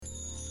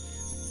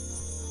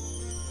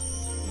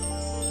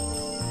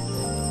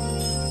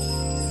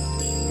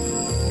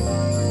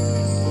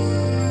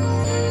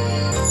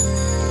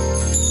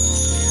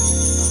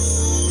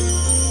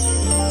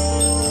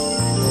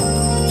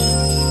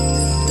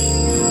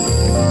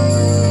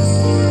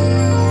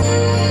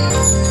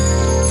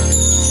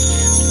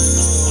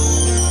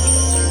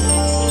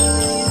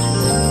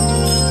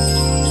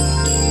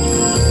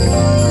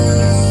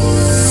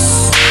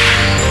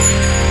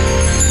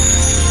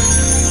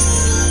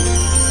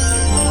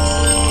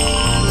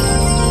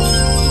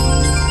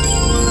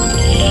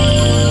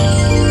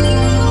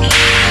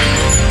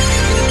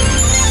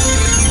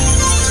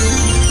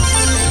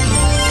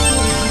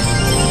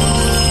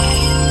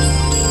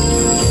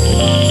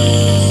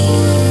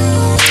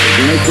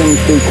Ignition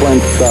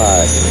sequence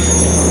start.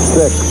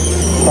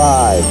 6,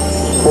 5,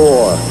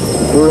 4,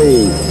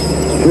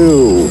 3,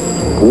 2,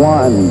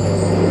 1,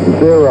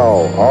 0.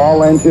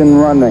 All engine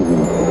running.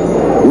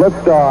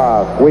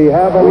 Liftoff. We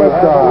have a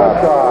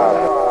liftoff.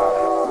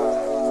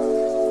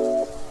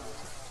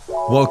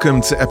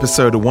 Welcome to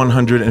episode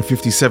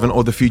 157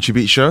 of the Future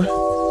Beat Show.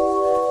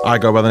 I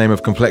go by the name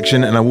of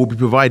Complexion, and I will be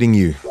providing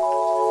you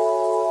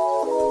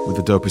with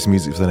the dopest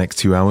music for the next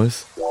 2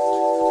 hours.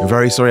 I'm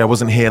very sorry I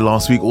wasn't here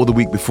last week or the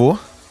week before,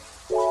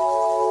 but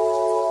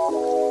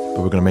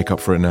we're going to make up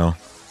for it now.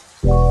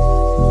 We're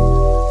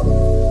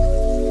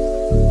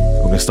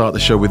going to start the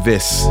show with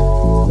this,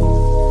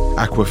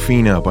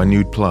 Aquafina by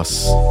Nude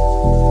Plus.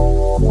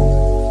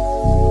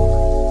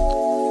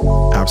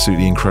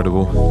 Absolutely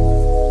incredible.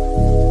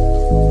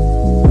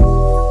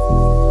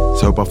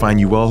 So hope I find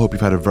you well. Hope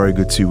you've had a very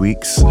good 2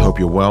 weeks. Hope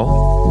you're well.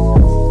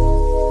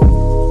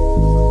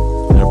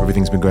 I hope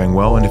everything's been going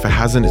well, and if it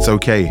hasn't, it's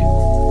okay.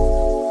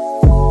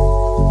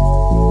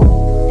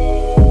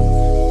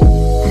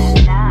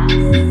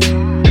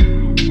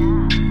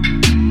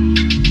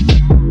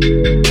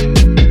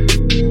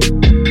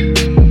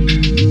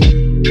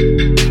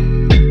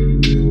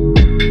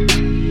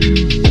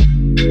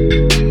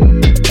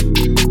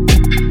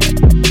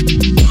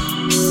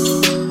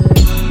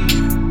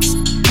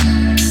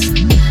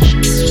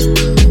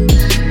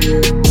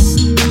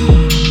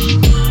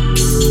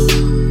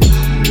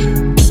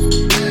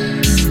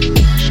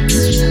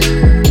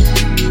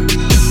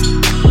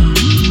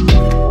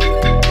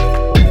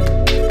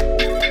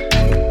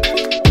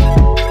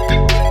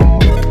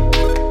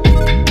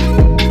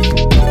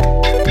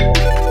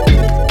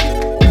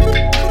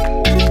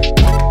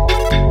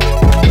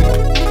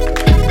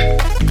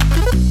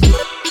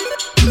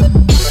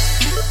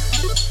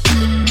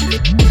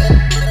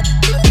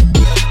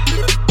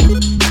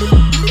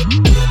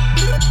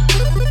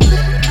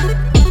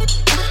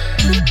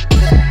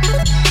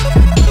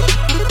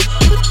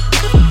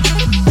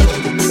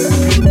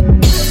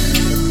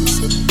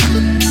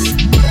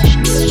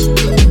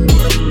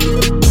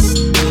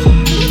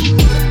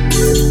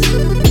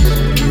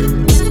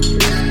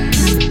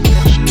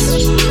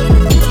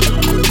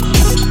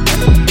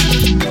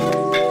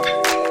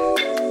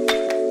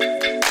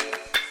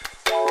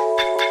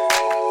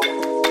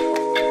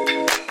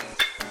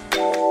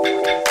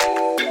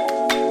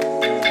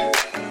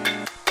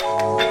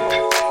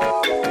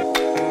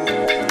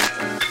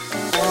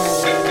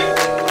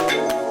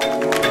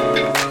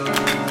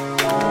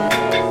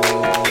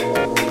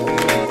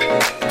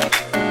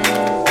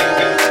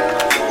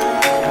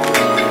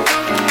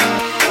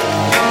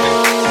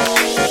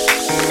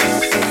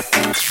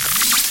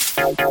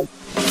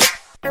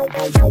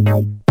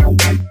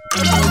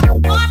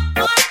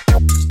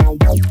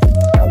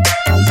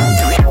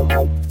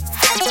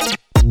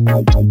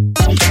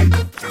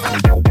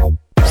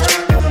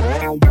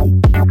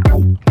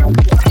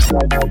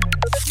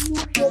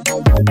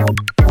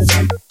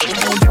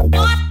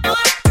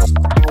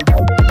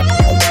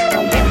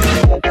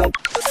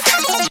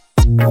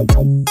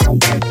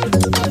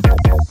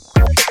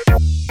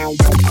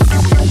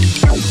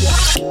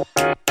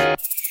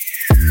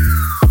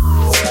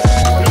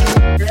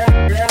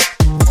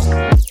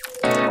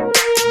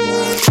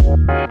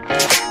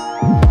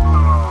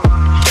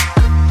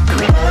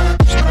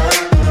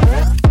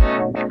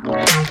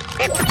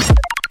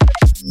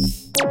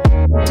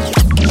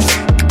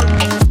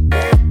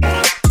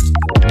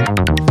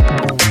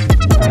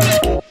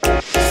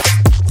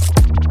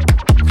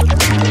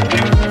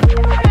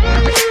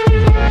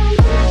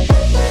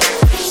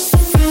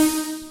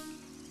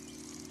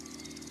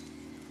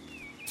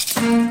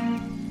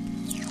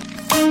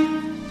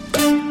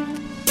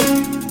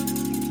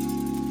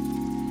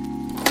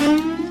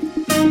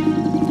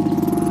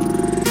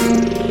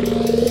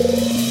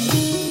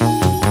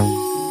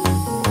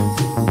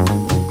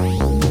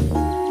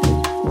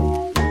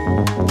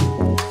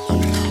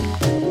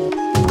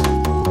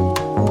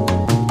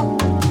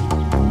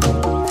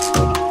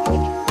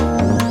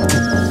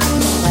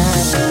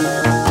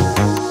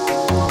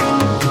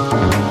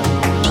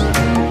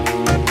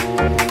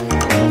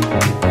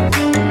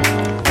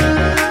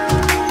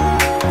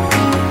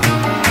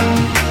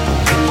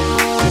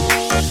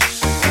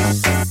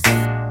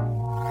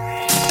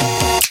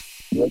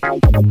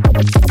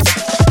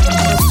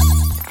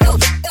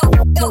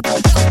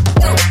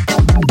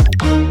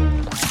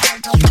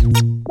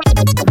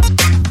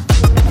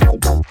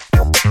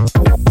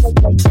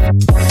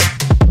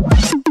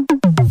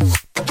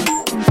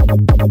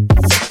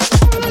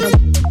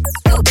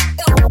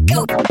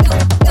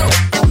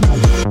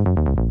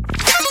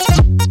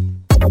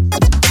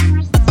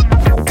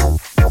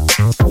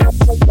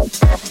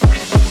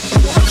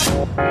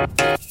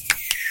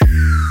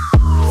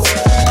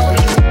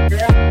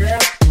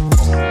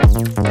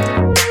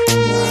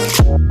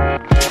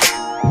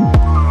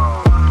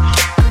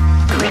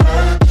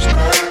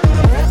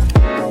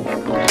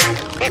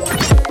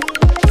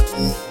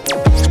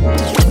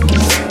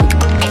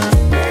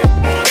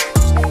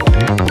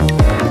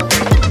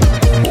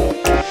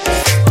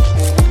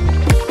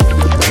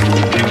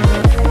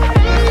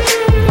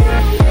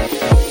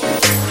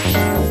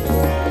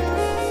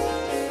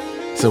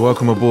 So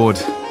welcome aboard.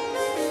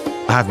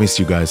 I have missed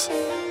you guys.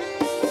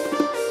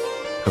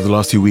 Over the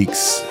last 2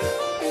 weeks,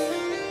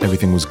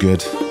 everything was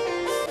good.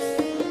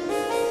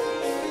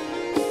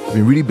 I've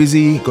been really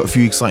busy, got a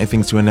few exciting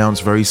things to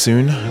announce very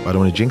soon. I don't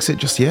want to jinx it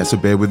just yet, so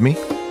bear with me.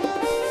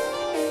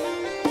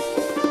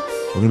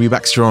 We're going to be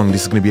back strong.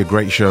 This is going to be a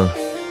great show.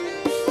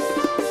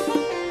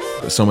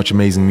 Got so much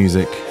amazing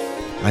music.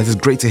 And it's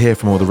great to hear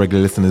from all the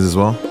regular listeners as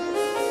well.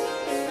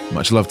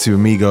 Much love to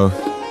Amigo.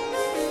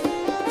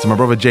 To my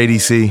brother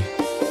JDC.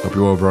 Hope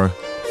you're well, bro.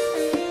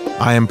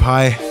 I am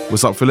Pi.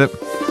 What's up, Philip?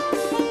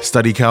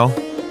 Study Cal.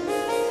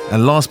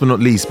 And last but not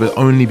least, but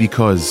only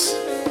because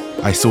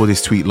I saw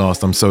this tweet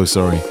last, I'm so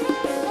sorry.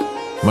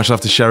 Much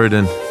love to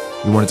Sheridan.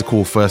 We wanted to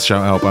call first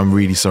shout out, but I'm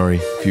really sorry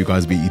if you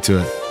guys beat you to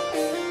it.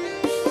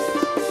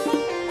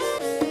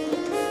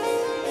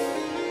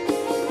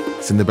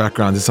 It's in the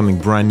background. This is something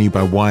brand new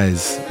by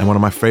Wise and one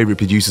of my favorite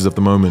producers of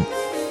the moment.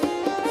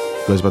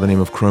 Goes by the name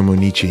of Chromo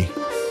Nietzsche.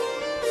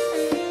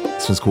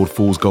 This one's called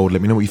Fool's Gold.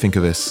 Let me know what you think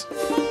of this.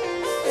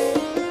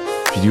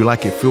 If you do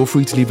like it, feel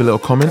free to leave a little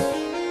comment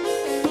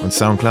on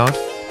SoundCloud.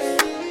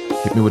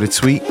 Hit me with a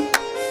tweet,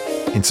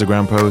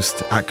 Instagram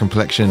post,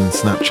 @Complexion,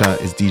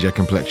 Snapchat is DJ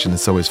Complexion, and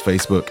so is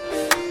Facebook.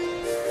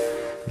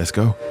 Let's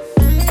go.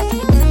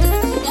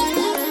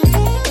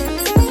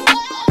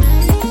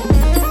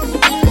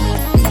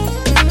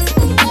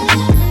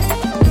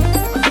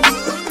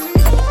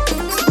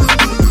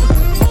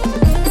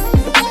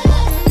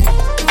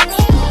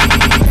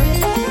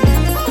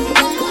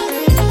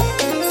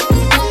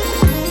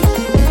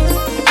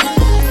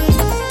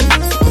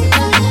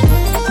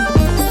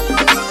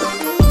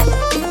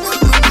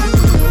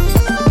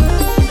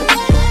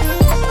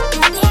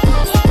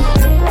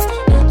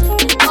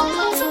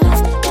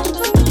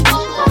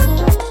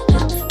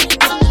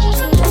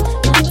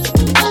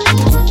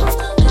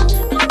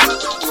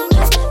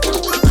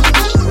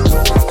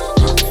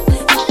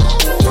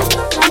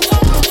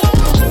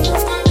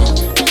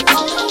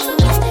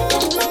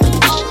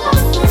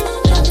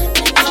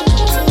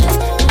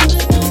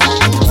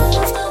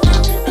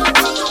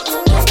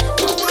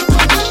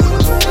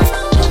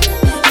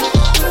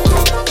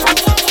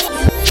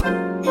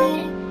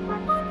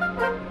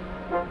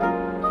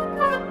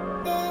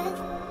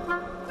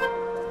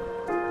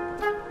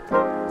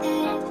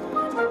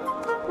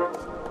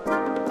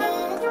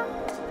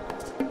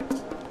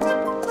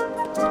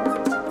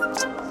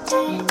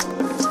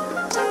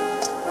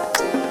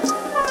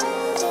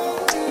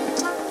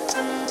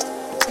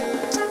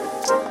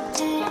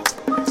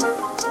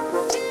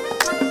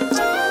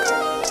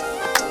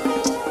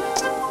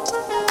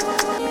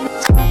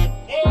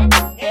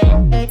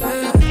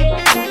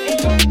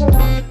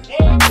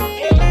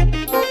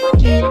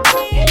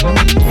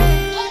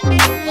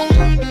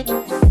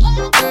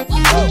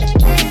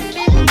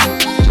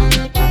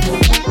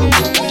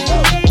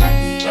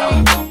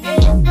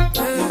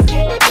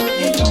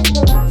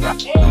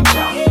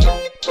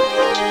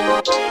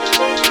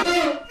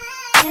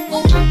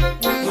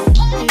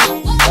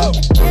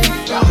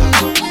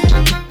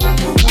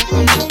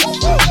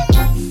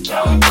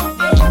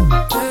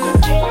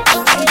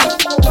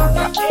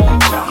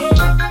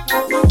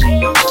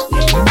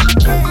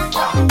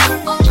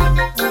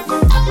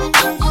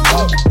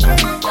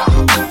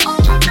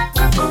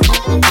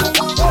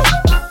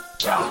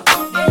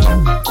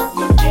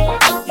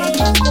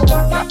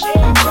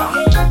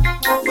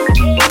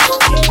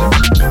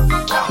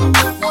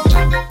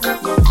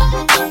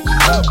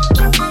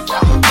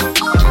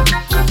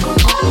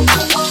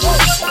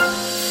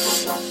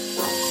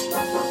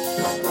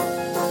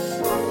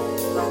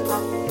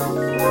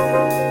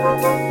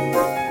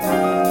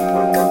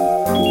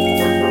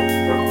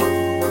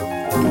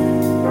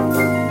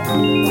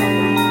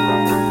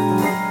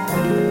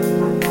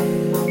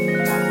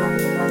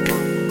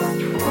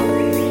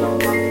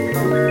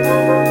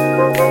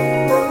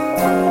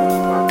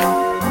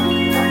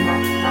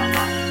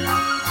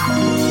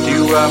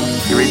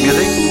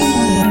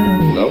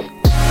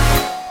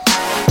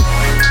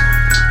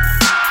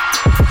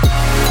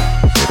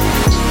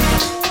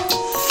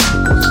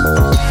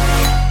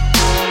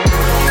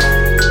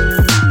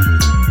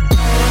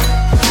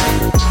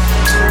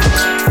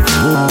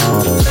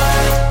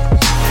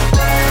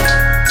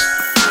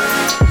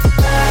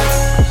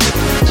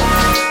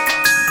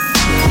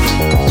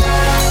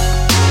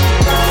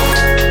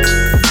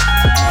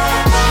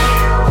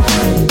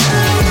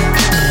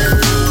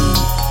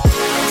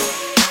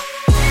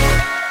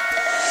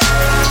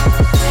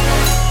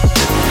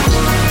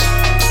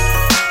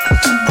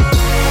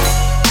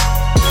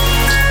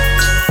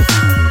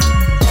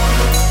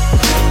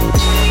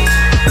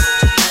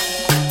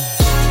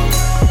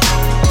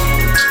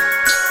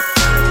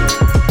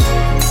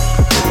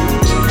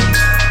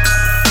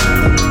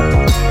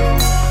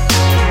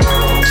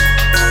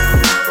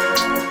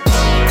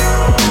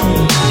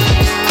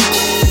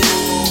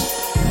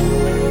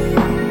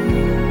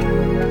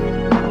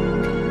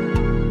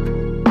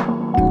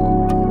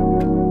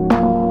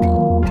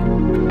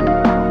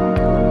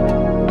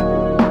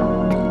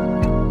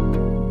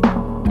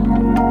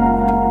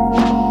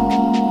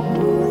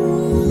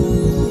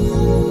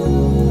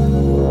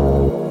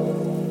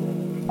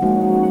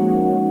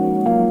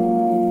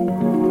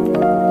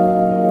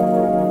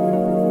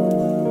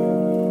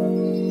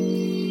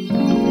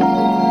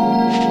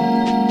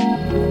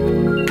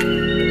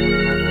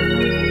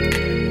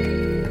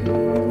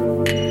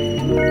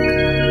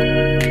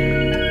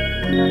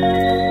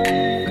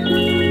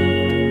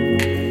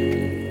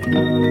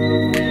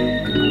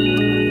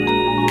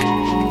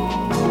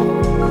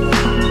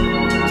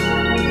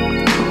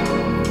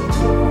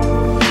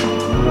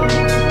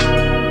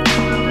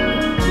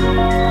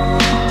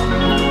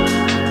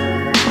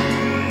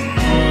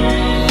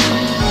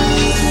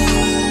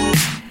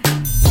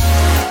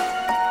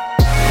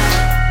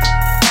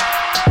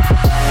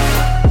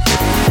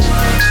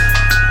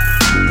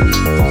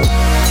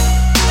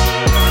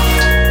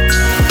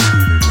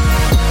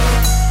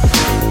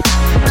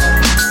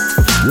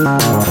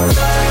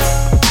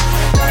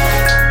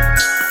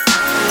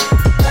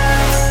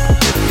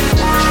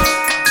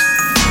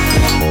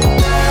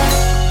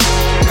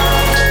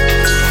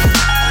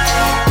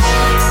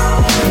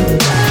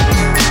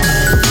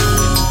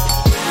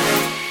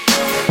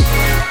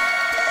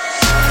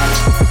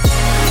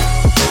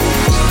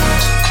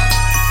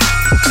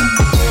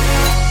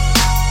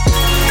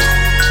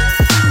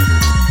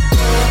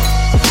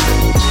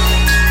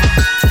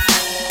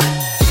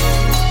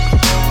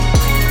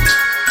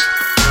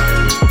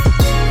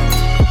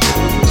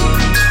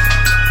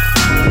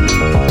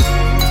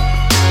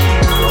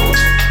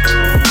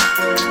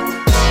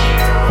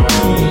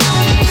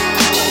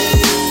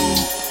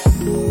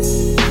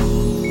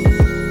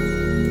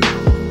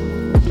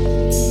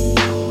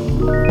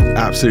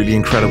 absolutely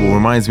incredible.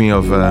 Reminds me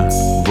of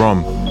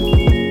Rom.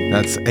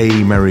 That's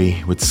A.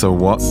 Mary with So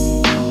What.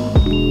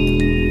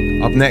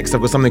 Up next, I've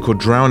got something called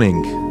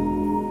Drowning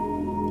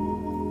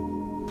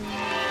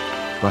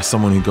by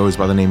someone who goes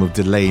by the name of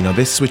Delay. Now,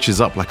 this switches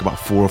up like about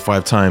 4 or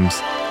 5 times.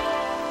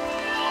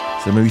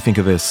 So maybe think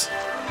of this.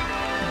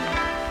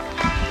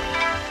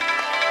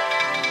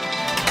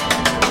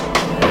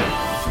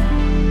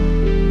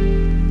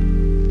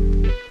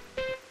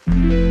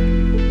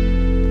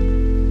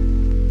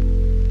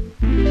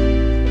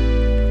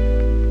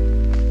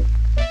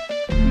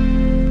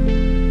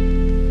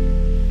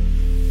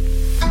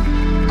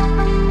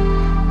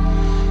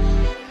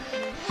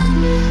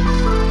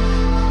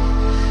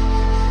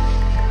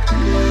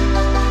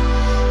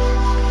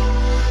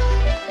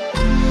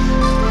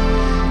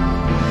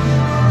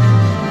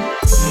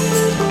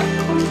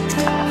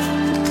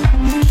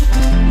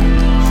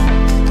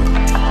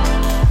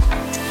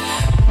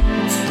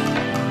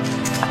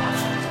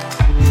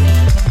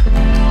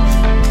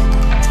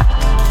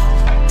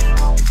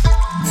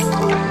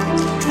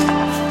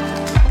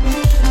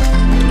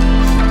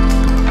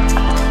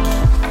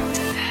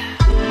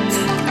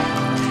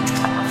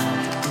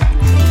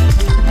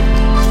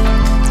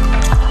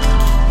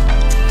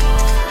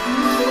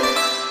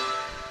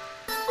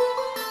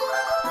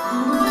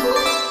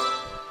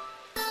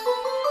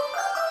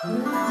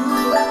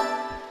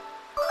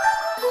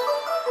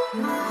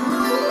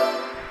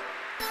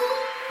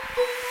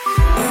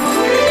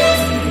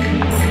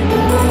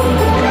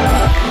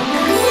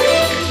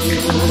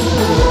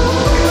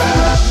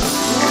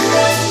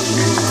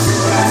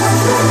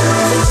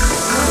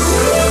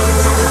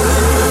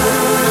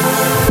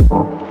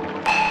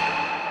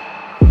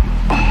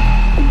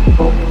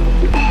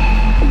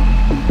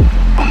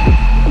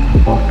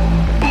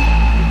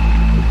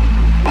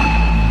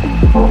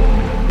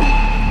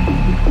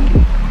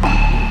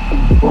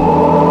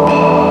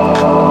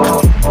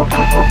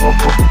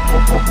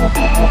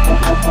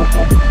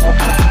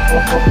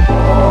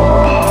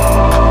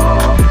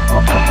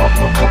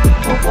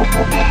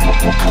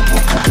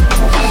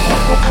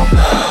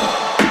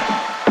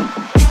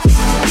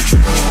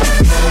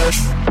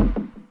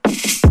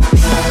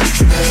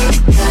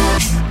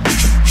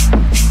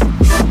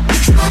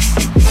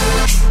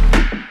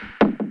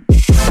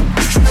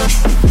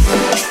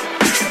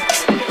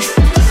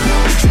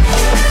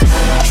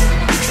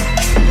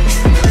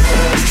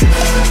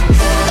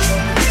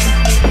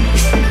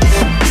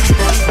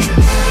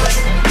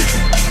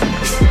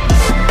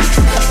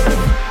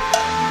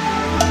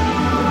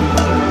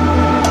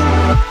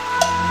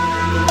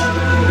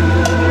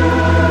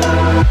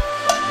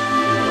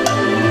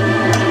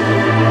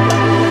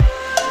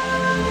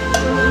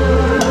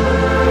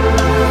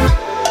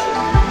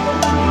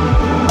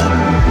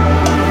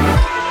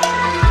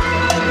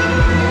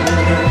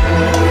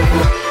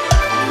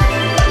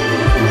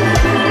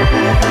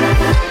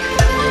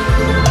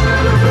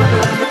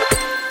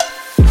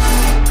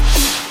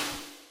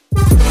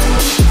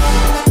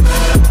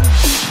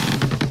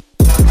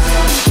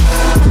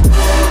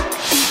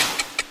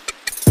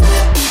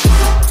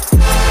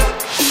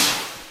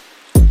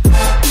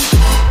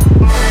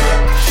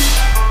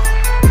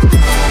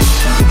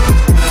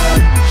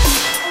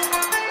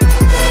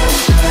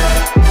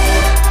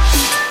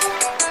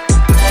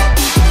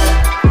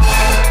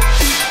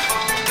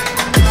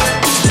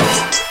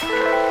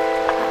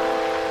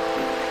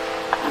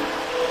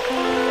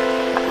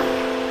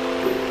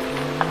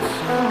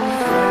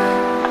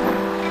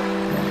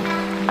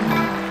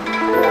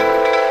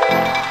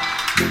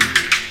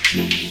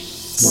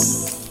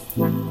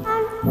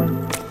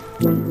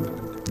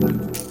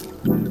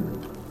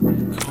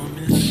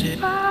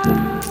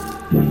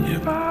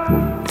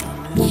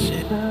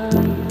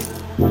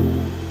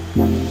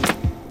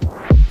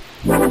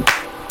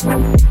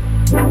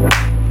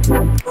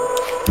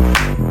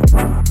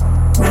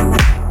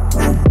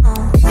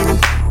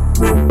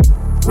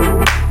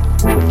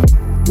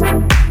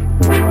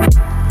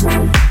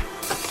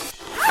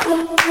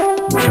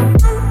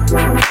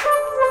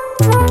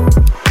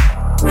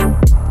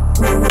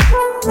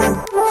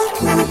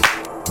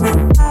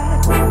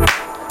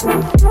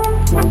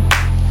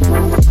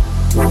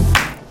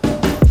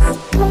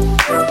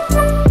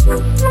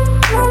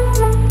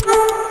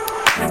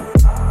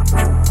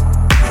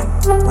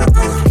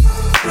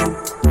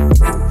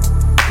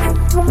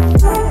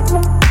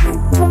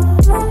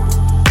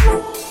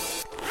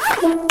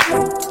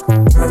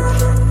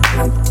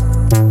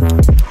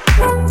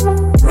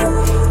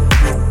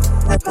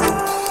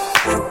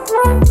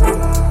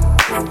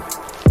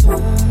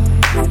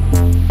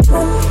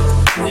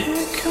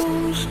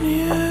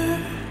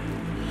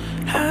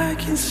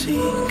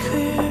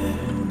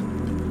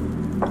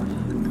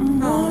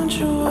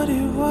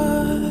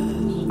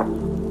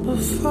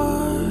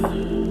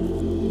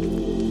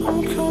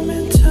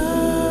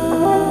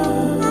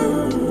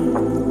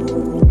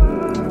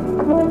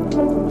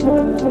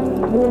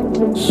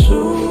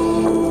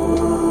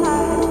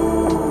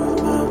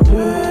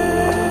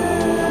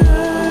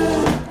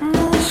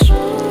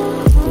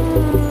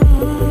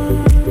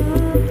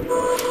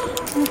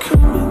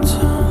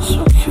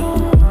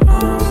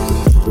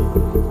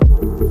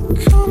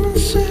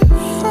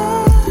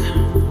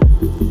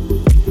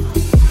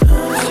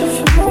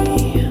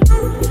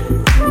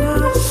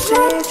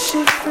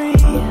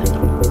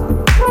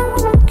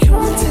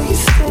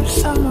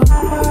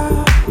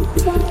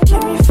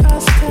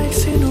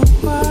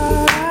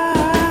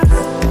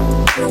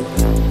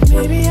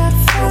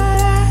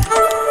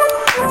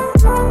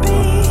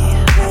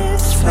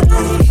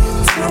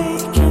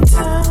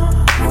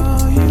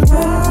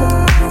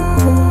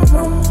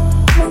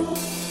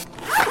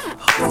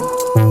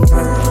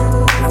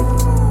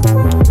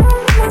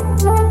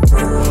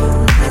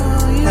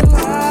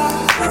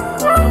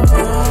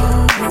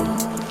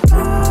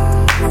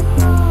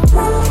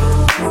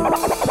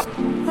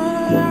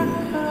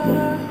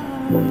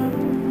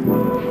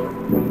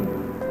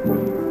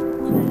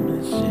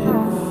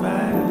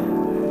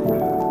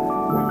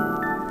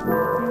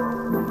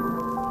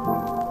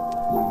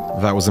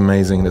 That was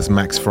amazing. That's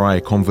Max Fry,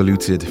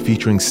 Convoluted,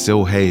 featuring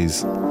Still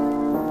Haze.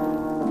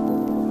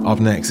 Up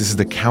next, this is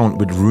The Count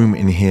with Room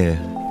in Here.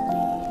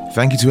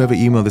 Thank you to whoever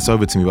emailed this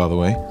over to me, by the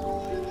way.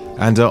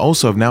 And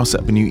also, I've now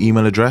set up a new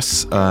email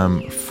address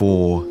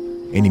for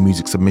any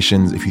music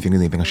submissions if you think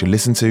there's anything I should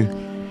listen to.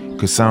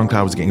 Because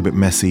SoundCloud was getting a bit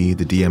messy,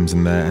 the DMs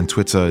in there, and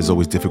Twitter is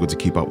always difficult to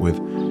keep up with.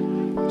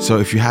 So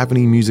if you have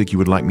any music you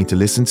would like me to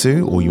listen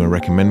to, or you want to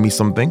recommend me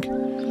something,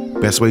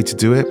 best way to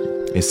do it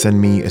is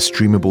send me a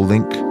streamable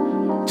link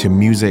to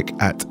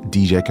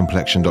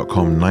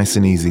music@djcomplexion.com. Nice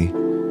and easy.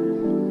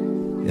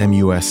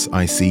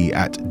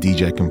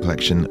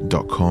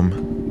 music@djcomplexion.com.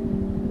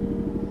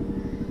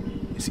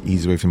 It's an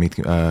easy way for me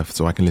to,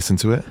 so I can listen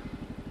to it.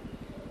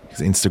 Because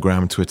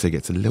Instagram, Twitter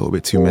gets a little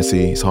bit too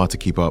messy. It's hard to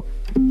keep up.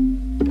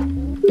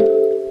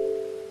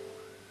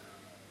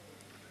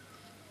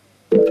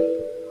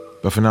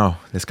 But for now,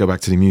 let's go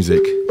back to the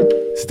music.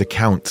 This is The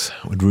Count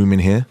with Room in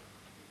Here.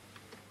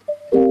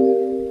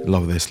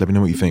 Love this. Let me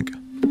know what you think.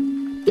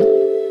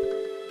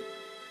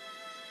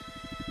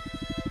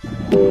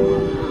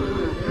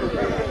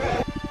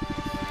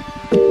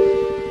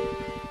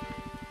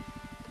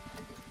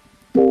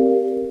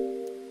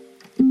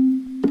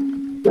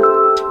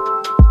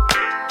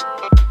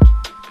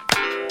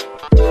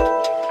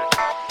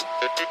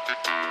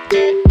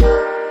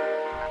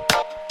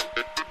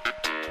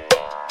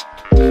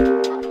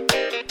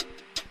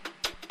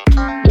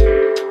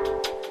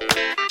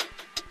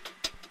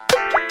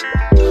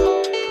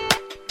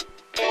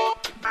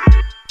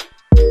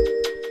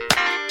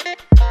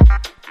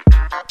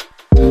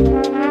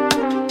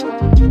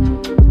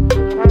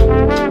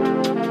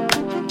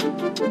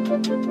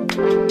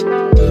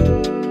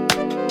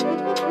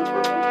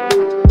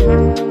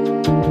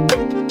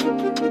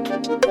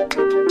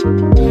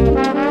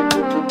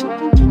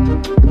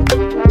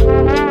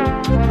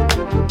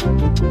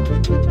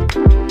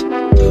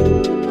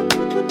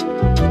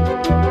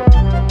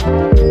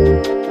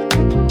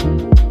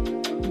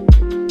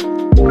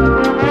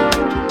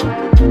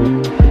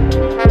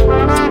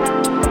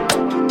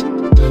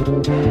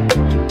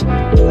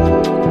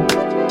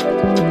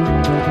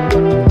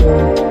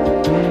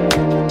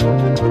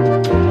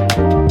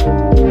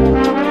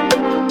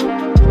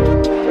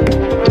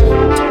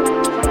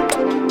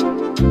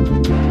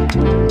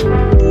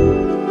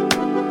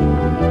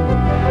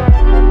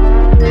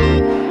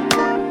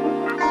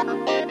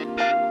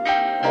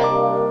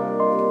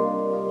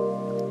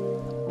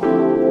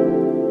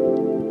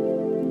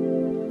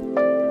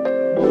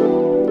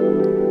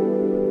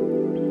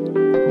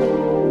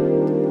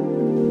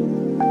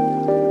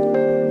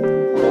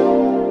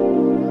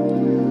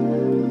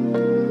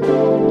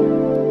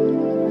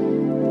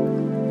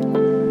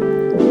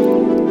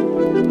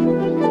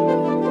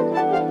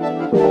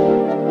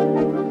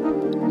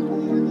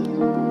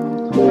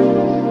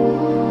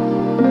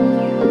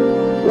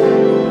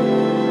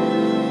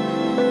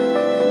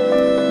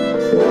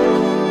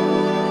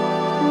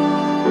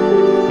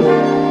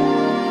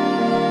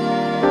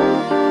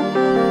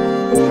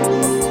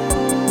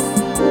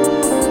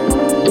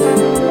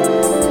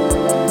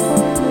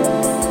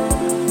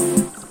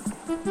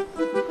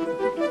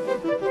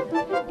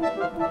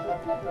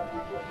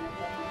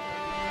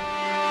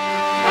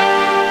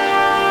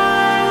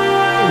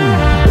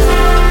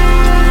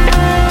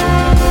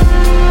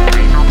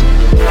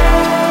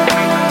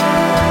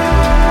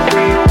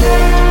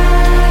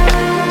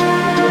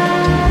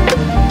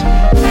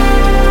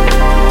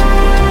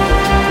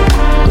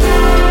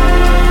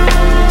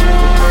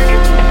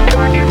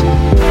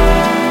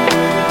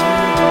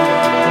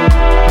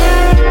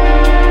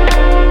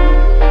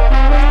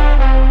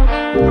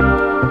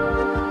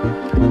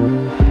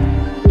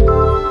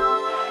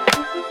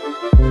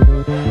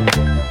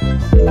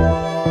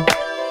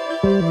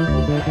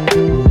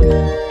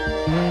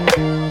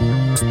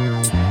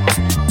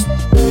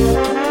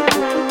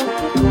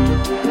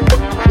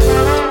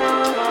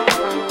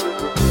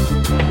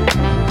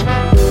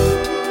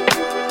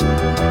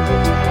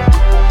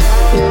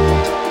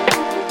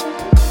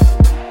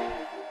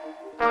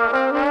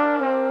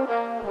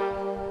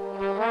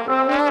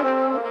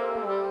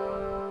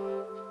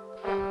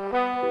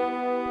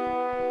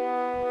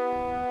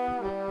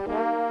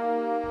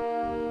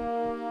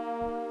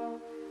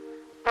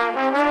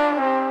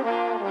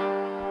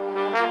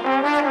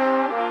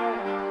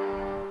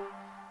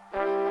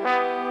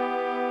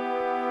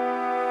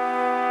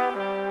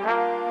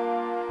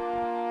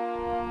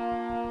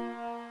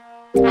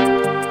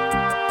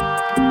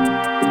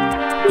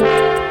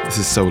 This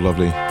is so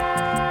lovely.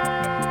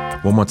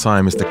 One more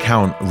time, it's The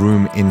Count,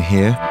 Room in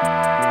Here.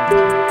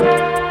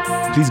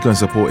 Please go and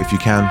support if you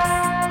can.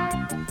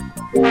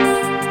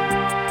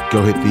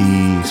 Go hit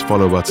the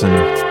follow button,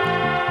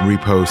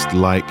 repost,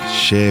 like,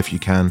 share if you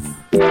can.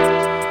 You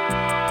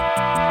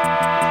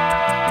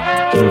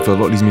know, for a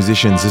lot of these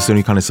musicians, this is the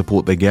only kind of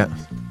support they get.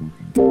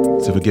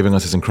 So for giving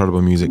us this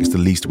incredible music, it's the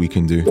least we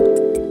can do.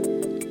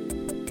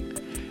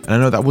 And I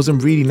know that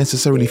wasn't really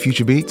necessarily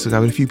future beats. I've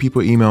had a few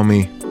people email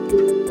me,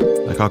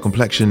 like, our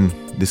complexion,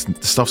 this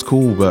stuff's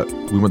cool, but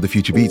we want the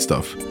future beat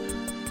stuff.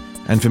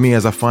 And for me,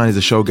 as I find as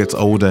the show gets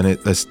older and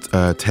as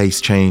tastes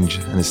change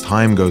and as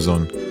time goes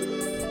on,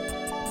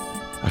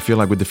 I feel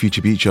like with the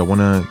Future Beat Show, I want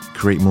to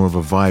create more of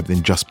a vibe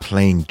than just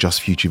playing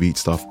just Future Beat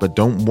stuff. But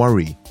don't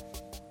worry,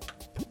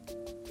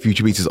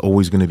 Future Beats is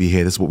always going to be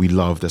here. That's what we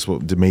love. That's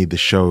what made the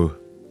show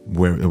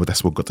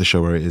that's what got the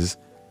show where it is.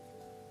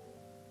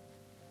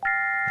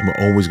 And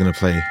we're always going to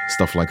play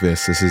stuff like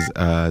this. This is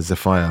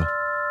Zephyr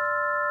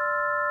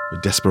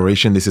with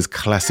Desperation. This is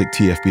classic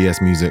TFBS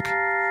music.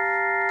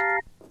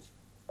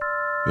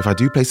 If I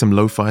do play some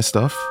lo-fi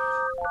stuff,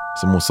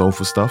 some more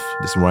soulful stuff,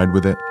 just ride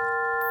with it.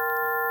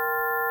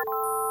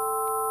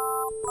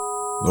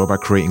 All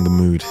about creating the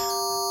mood.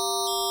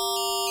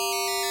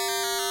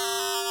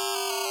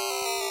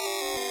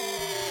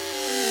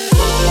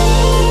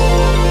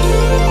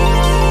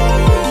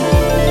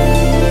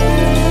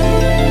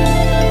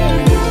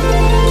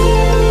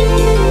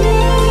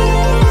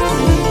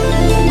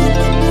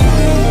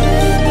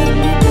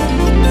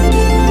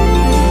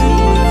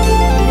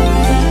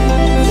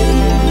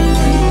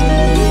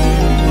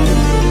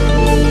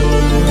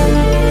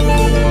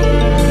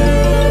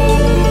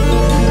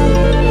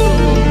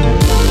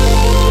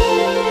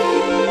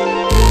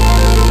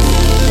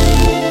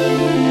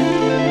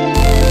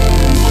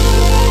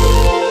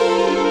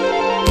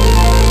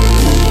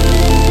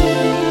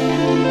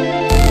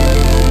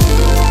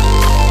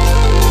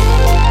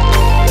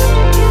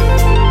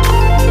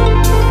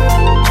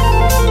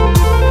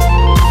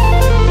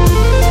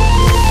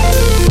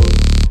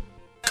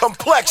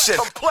 Complexion.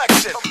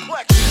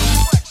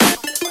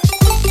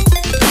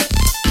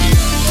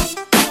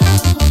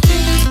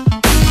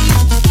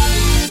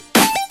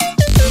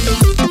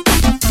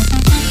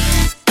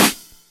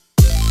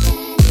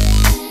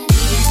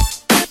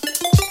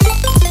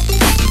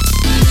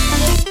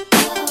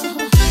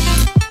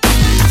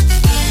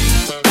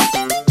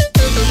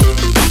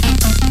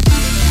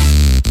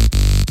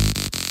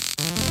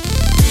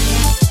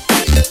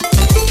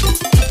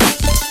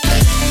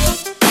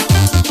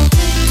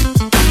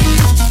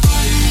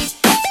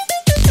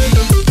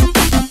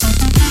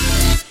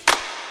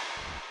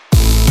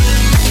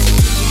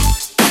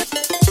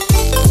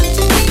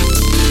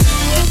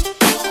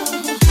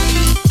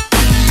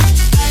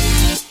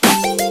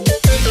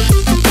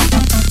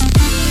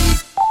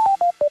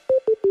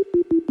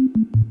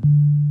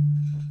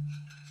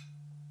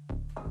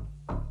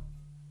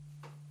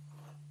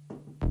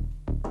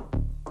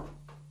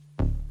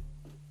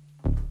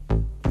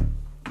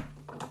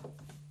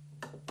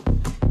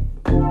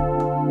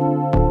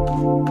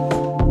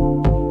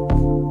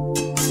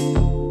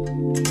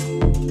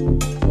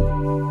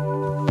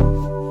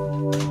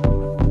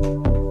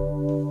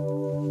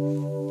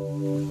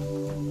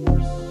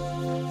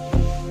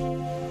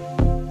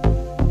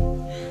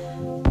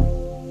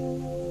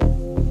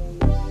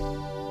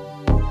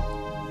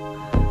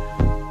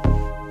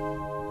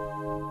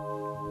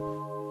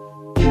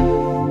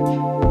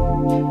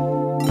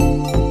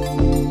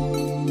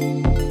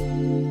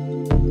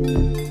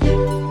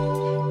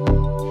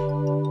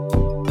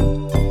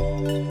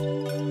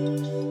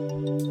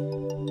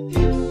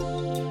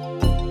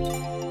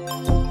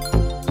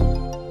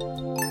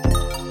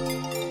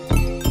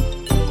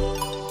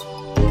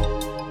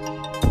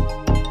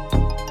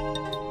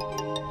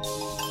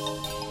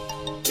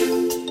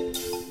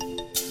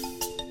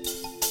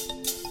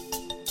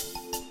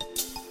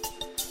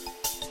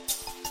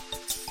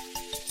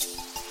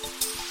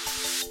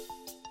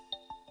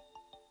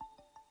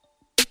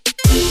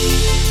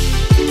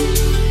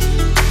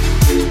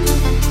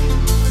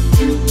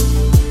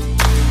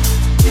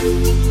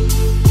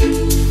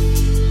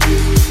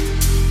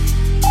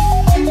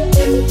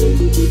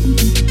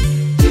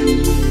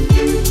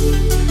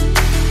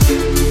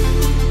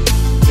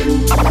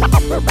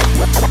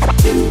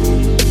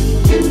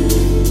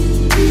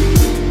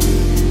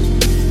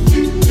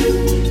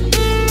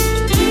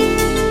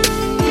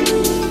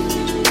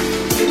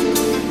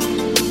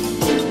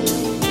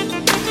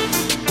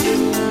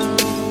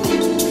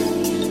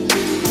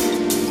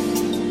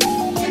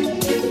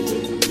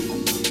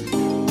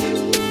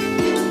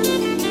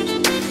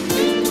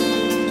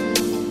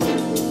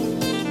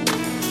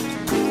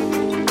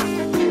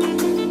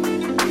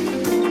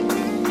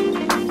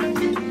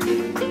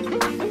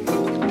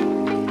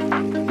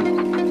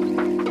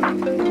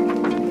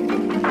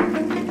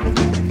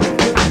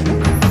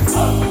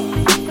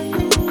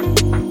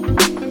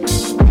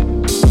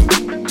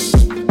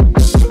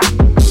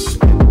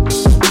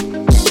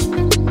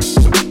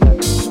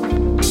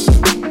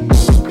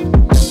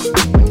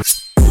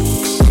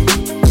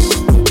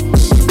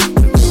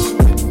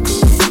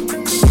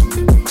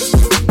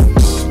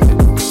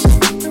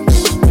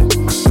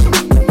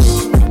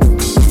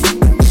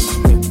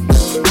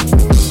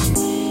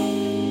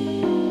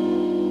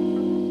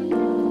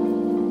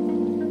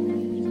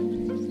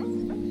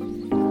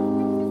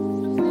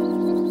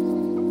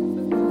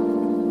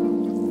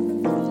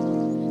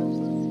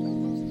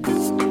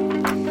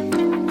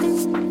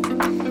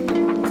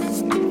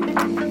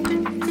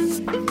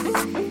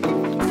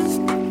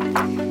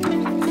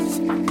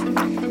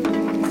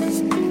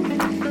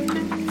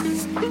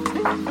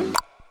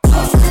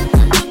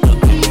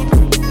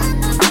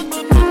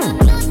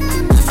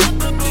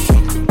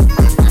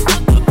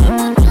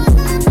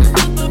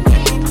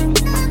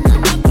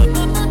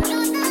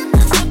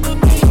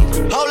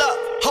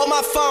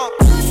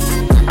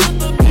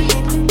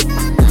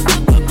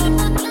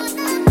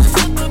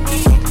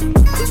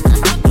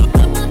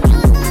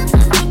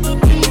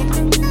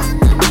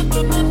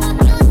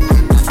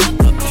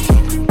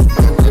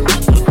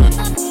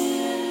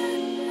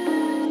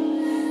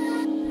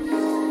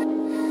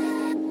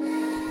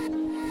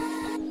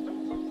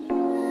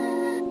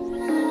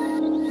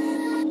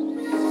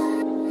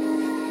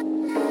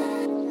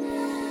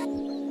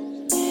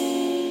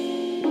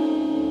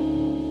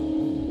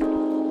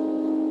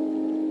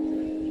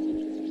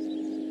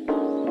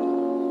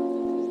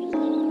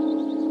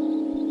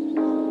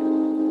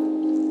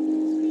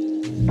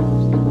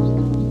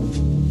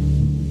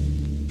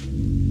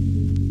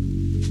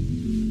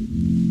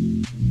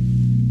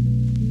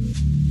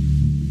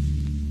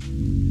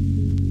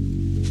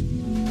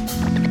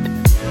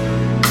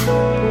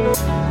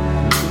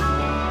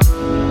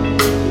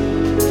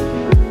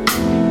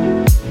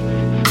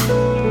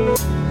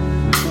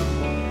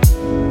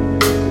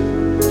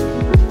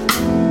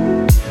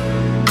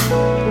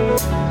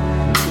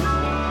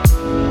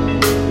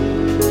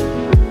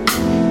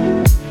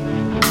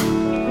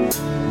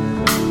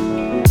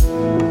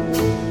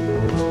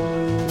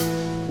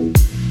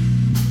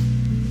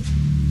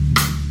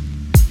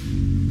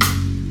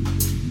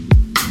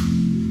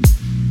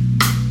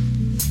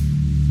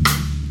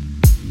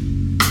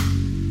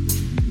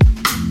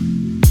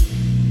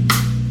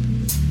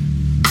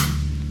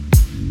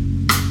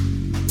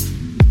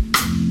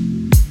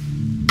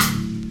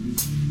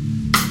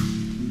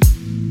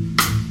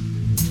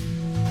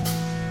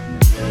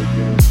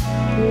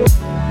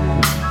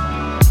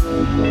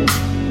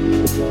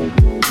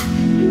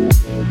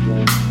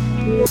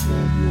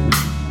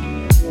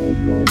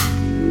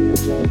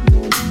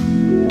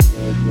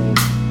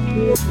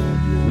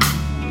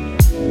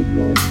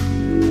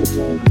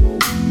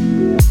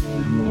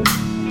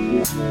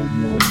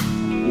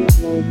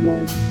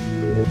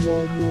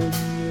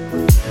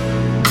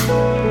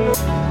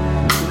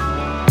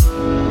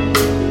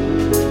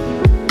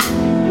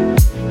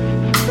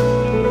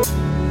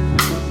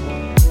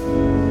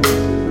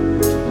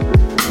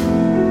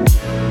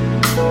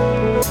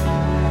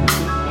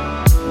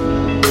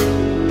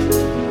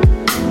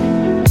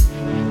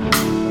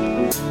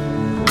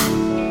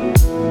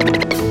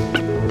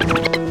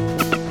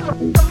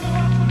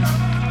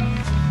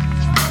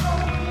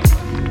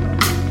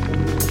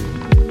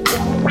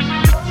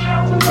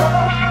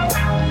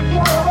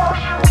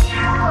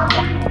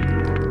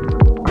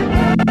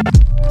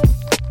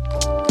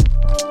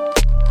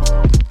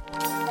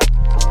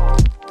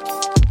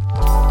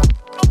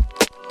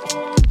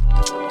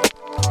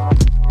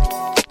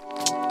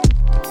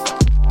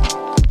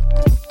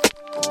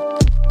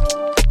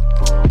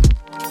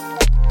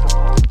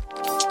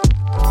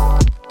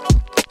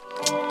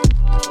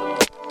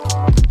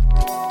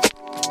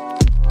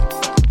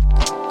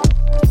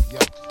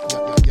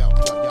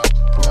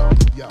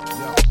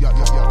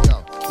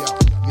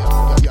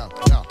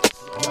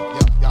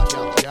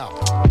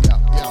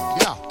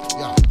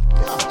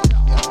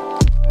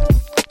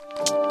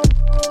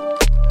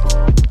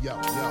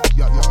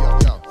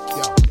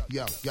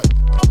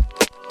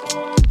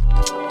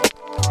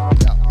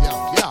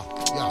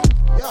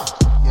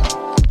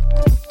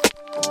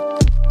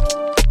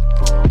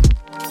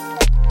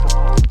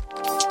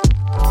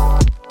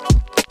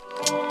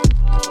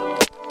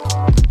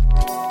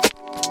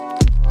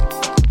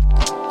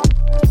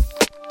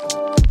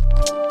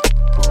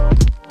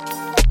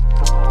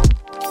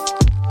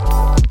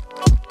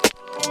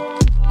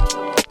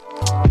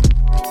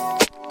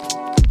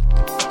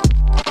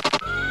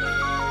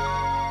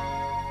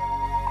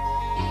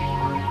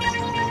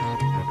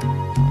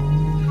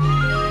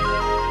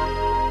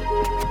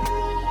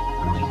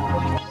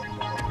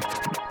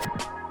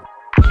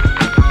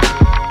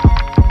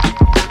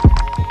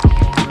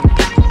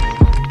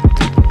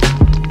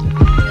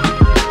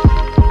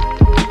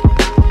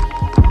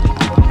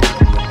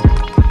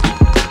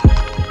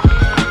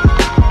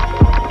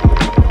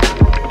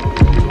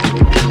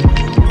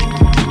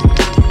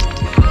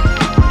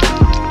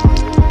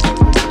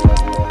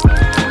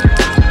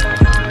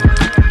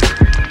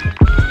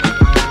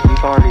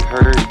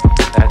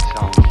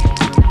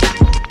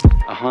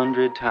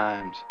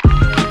 Times.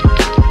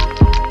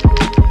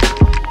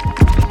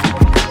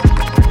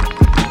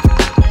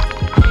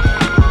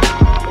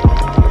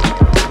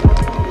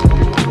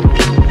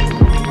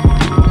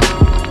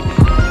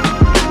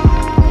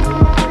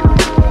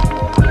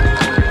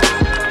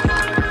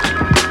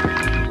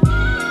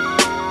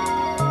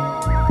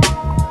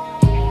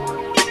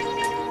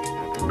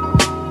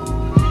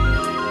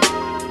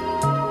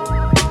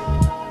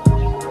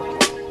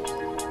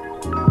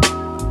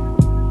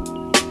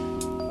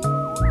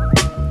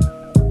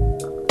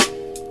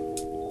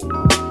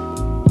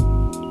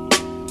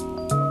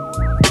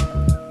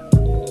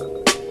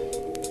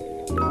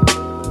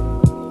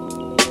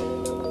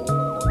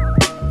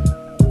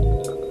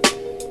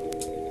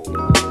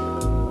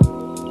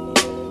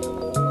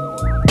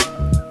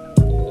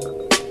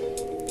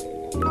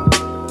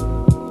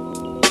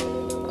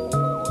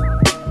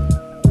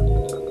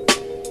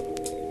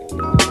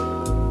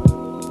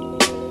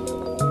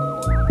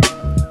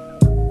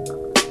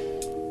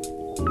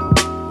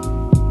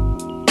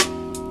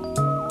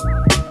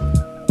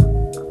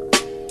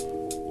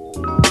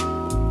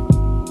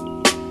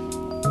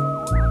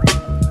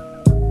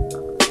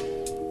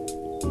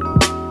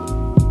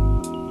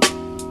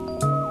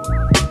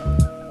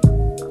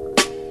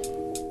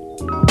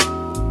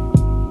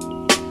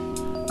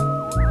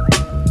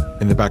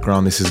 In the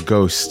background, this is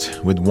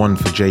Ghost with One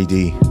for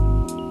JD.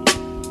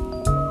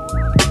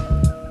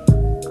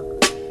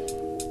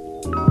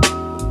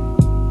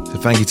 So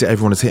thank you to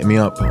everyone that's hit me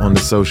up on the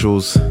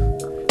socials.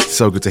 It's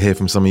so good to hear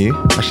from some of you.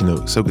 Actually,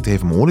 no, so good to hear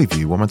from all of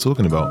you. What am I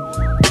talking about?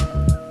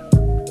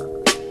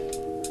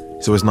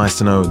 It's always nice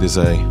to know there's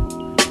a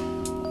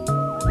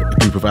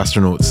group of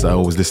astronauts that are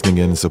always listening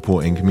in and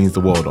supporting. It means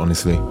the world,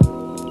 honestly.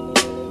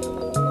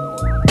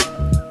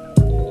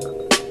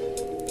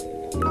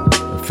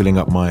 I'm filling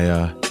up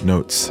my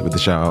notes with the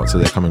shout out, so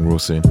they're coming real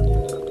soon.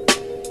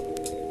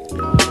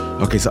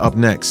 Okay, so up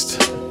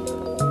next, I'm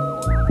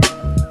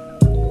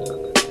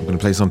going to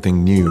play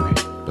something new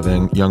by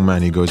the young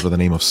man who goes by the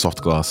name of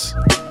Soft Glass.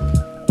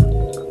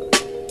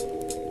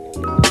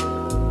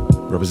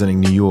 Representing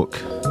New York.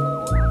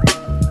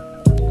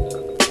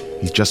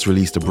 He's just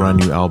released a brand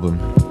new album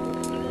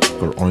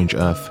called Orange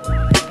Earth.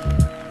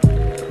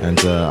 And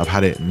I've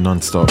had it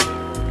non-stop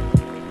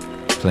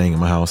playing in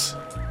my house.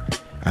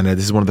 And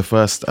this is one of the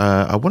first,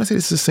 I want to say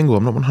this is a single,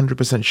 I'm not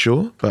 100%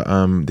 sure, but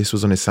this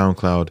was on his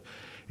SoundCloud.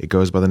 It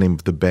goes by the name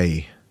of The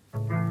Bay,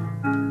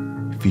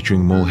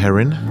 featuring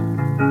Mulherin.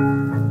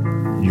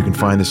 You can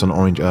find this on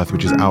Orange Earth,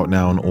 which is out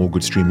now on all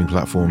good streaming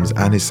platforms,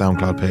 and his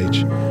SoundCloud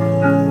page,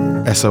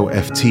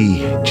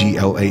 SOFTGLAS.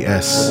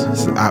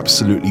 It's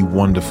absolutely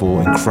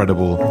wonderful,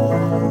 incredible.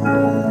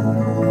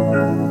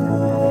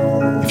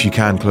 If you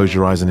can, close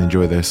your eyes and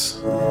enjoy this.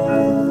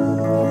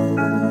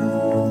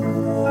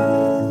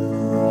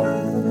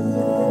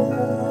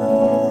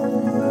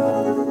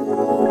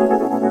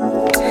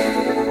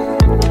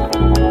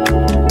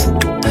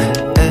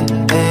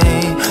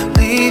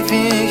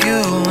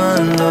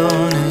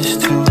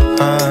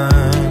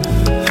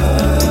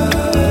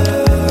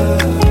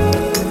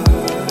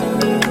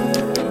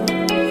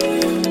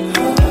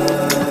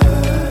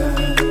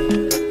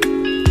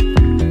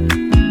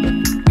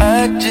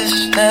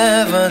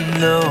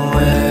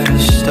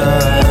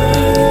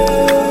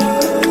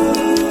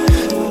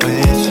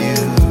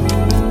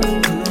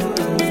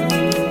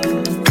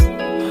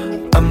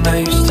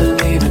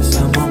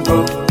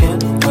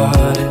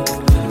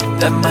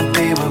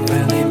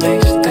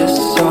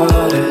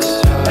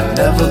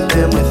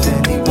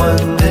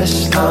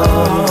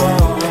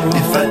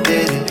 If I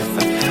did it,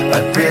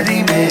 I'd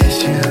really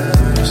miss you.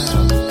 So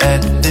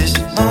at this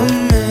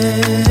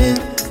moment,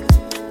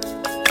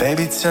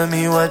 baby, tell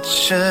me what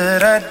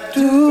should I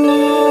do?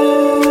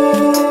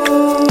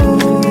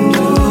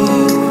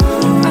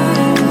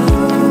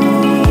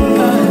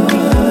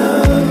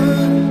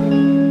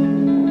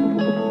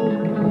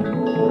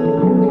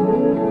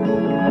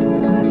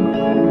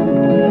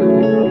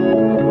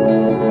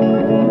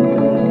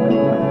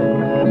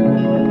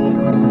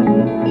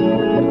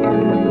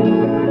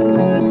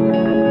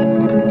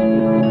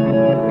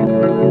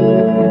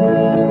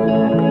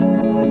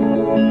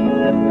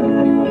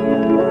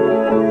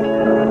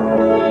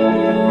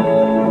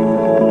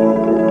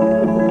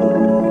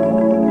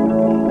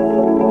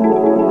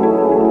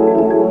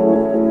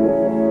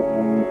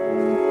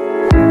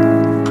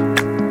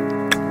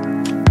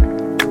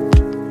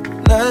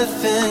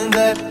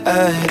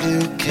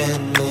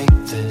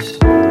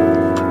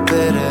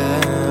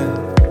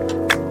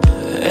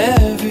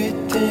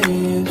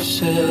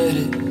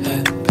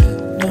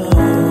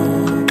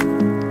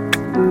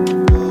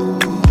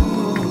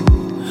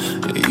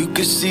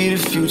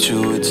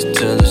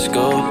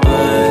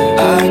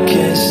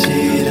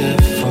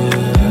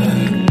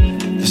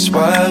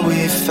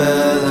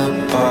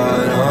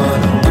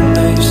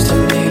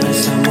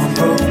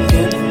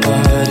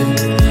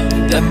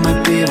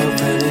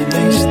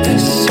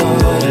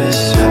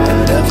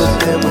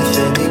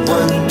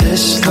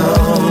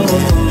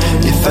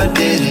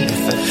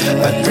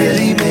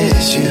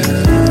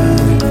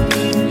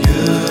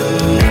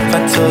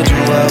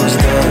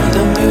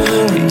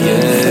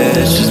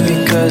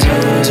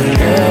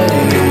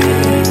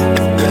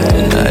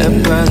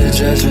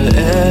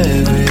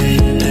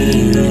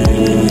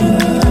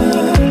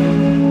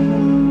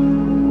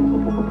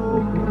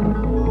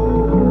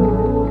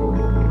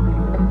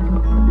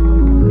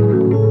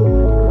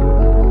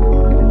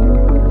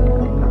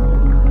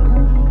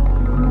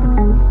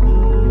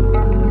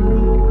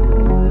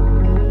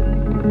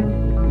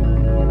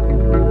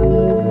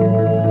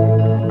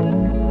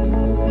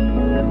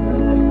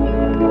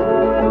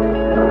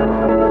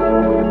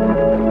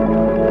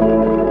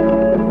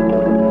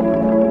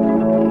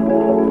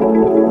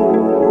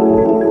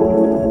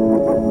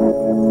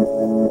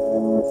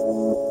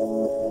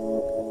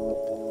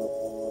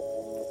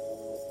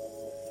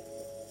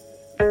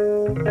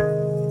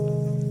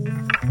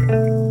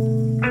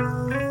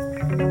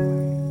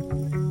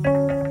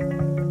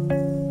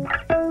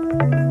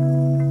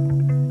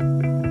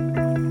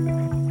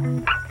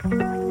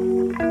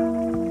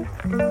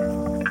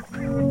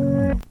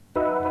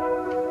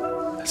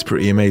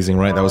 Pretty amazing,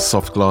 right? That was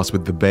Soft Glass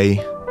with The Bay.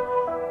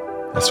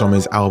 That's from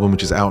his album,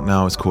 which is out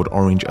now. It's called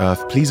Orange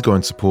Earth. Please go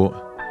and support.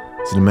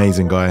 He's an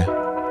amazing guy,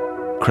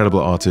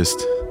 incredible artist.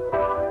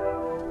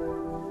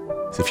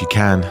 So if you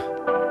can, head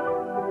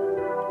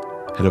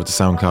over to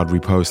SoundCloud,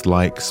 repost,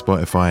 like,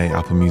 Spotify,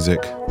 Apple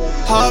Music.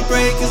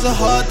 Heartbreak is a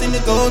hard thing to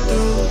go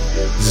through.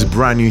 This is a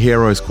brand new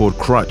Hero. It's called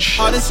Crutch.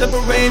 Hard to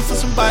separate from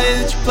somebody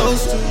that you're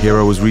close to.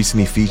 Hero was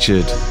recently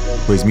featured,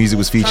 where his music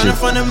was featured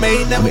on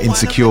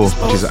Insecure,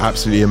 which is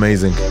absolutely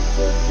amazing.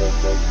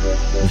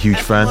 I'm a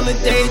huge fan.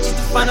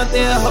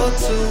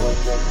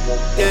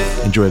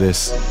 Enjoy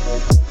this.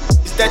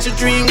 Is that your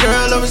dream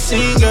girl or a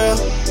scene girl?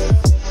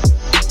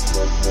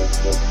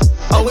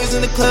 Always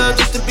in the club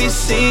just to be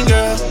seen,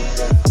 girl.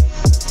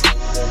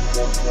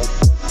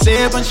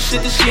 Say a bunch of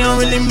shit that she don't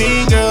really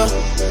mean, girl.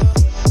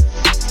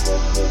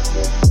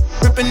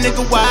 Rip a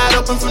nigga wide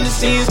open from the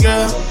scenes,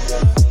 girl.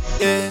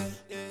 Yeah.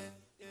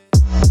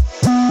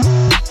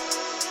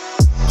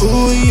 Who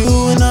are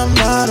you when I'm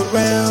not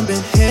around?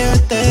 Been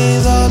hearing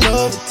things all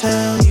over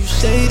town. You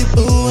shady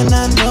boo and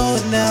I know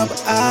it now,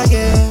 but I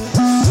guess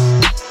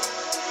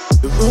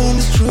the room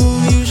is true,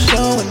 you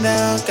showing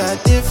now.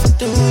 Got different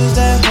dudes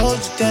that hold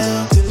you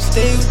down. Couldn't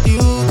stay with you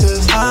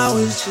cause I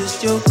was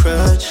just your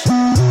crutch.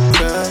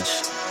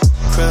 Crutch,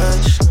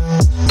 crutch,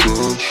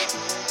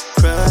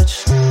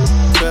 crutch,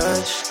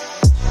 crutch,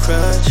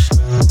 crutch.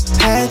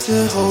 Had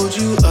to hold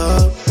you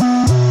up,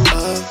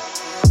 up,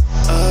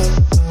 up.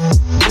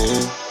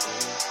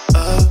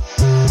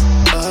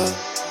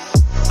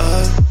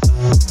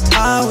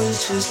 I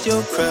was just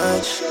your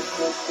crutch.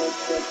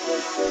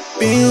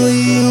 Being with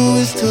you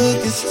has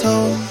took its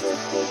toll.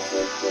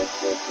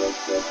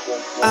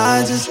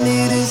 I just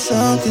needed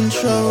some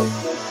control.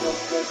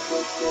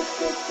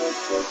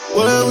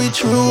 Were we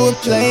true or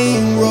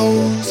playing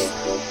roles?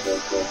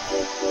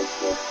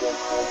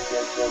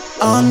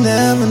 I'll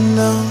never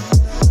know.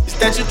 Is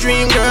that your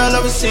dream girl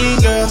or a scene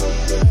girl?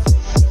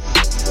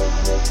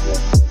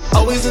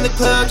 Always in the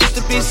club just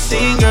to be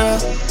seen, girl.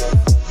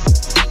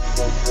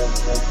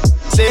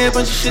 Say a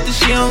bunch of shit that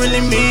she don't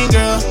really mean,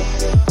 girl.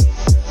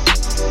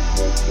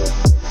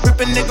 Rip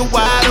a nigga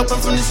wide open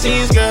from the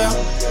scenes, girl.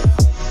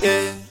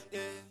 Yeah.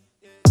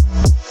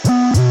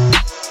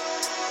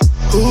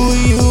 Who are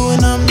you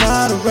when I'm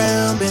not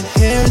around? Been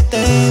hearing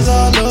things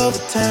all over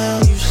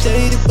town. You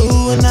shady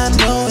boo and I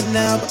know it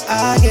now, but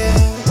I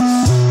guess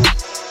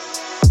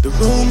the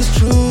room is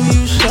true,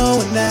 you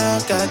showing now.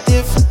 Got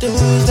different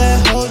dudes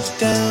that hold you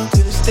down.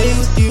 Couldn't stay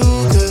with you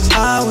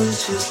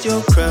was just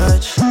your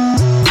crutch,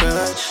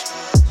 crutch,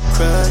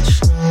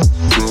 crutch,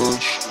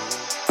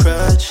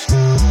 crutch,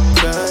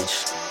 crutch,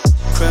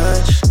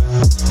 crutch.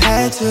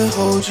 Had to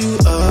hold you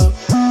up,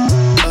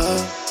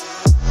 up,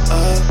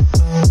 up,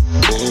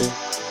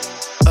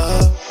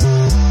 up,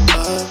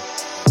 up,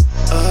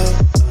 up.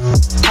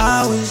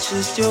 I was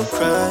just your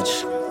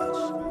crutch.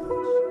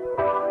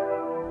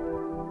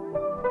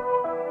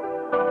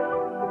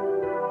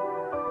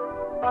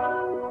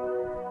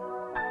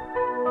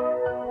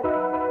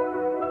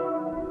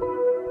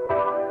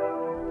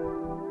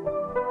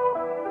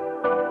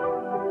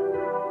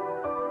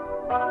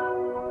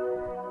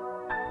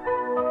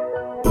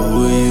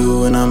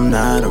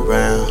 Not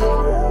around.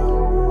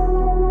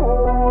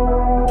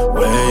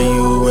 Where are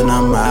you when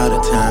I'm out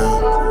of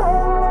town?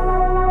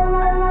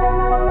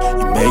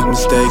 You make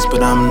mistakes,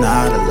 but I'm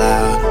not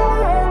allowed.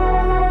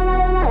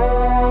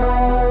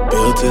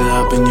 Built it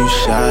up and you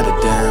shot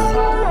it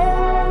down.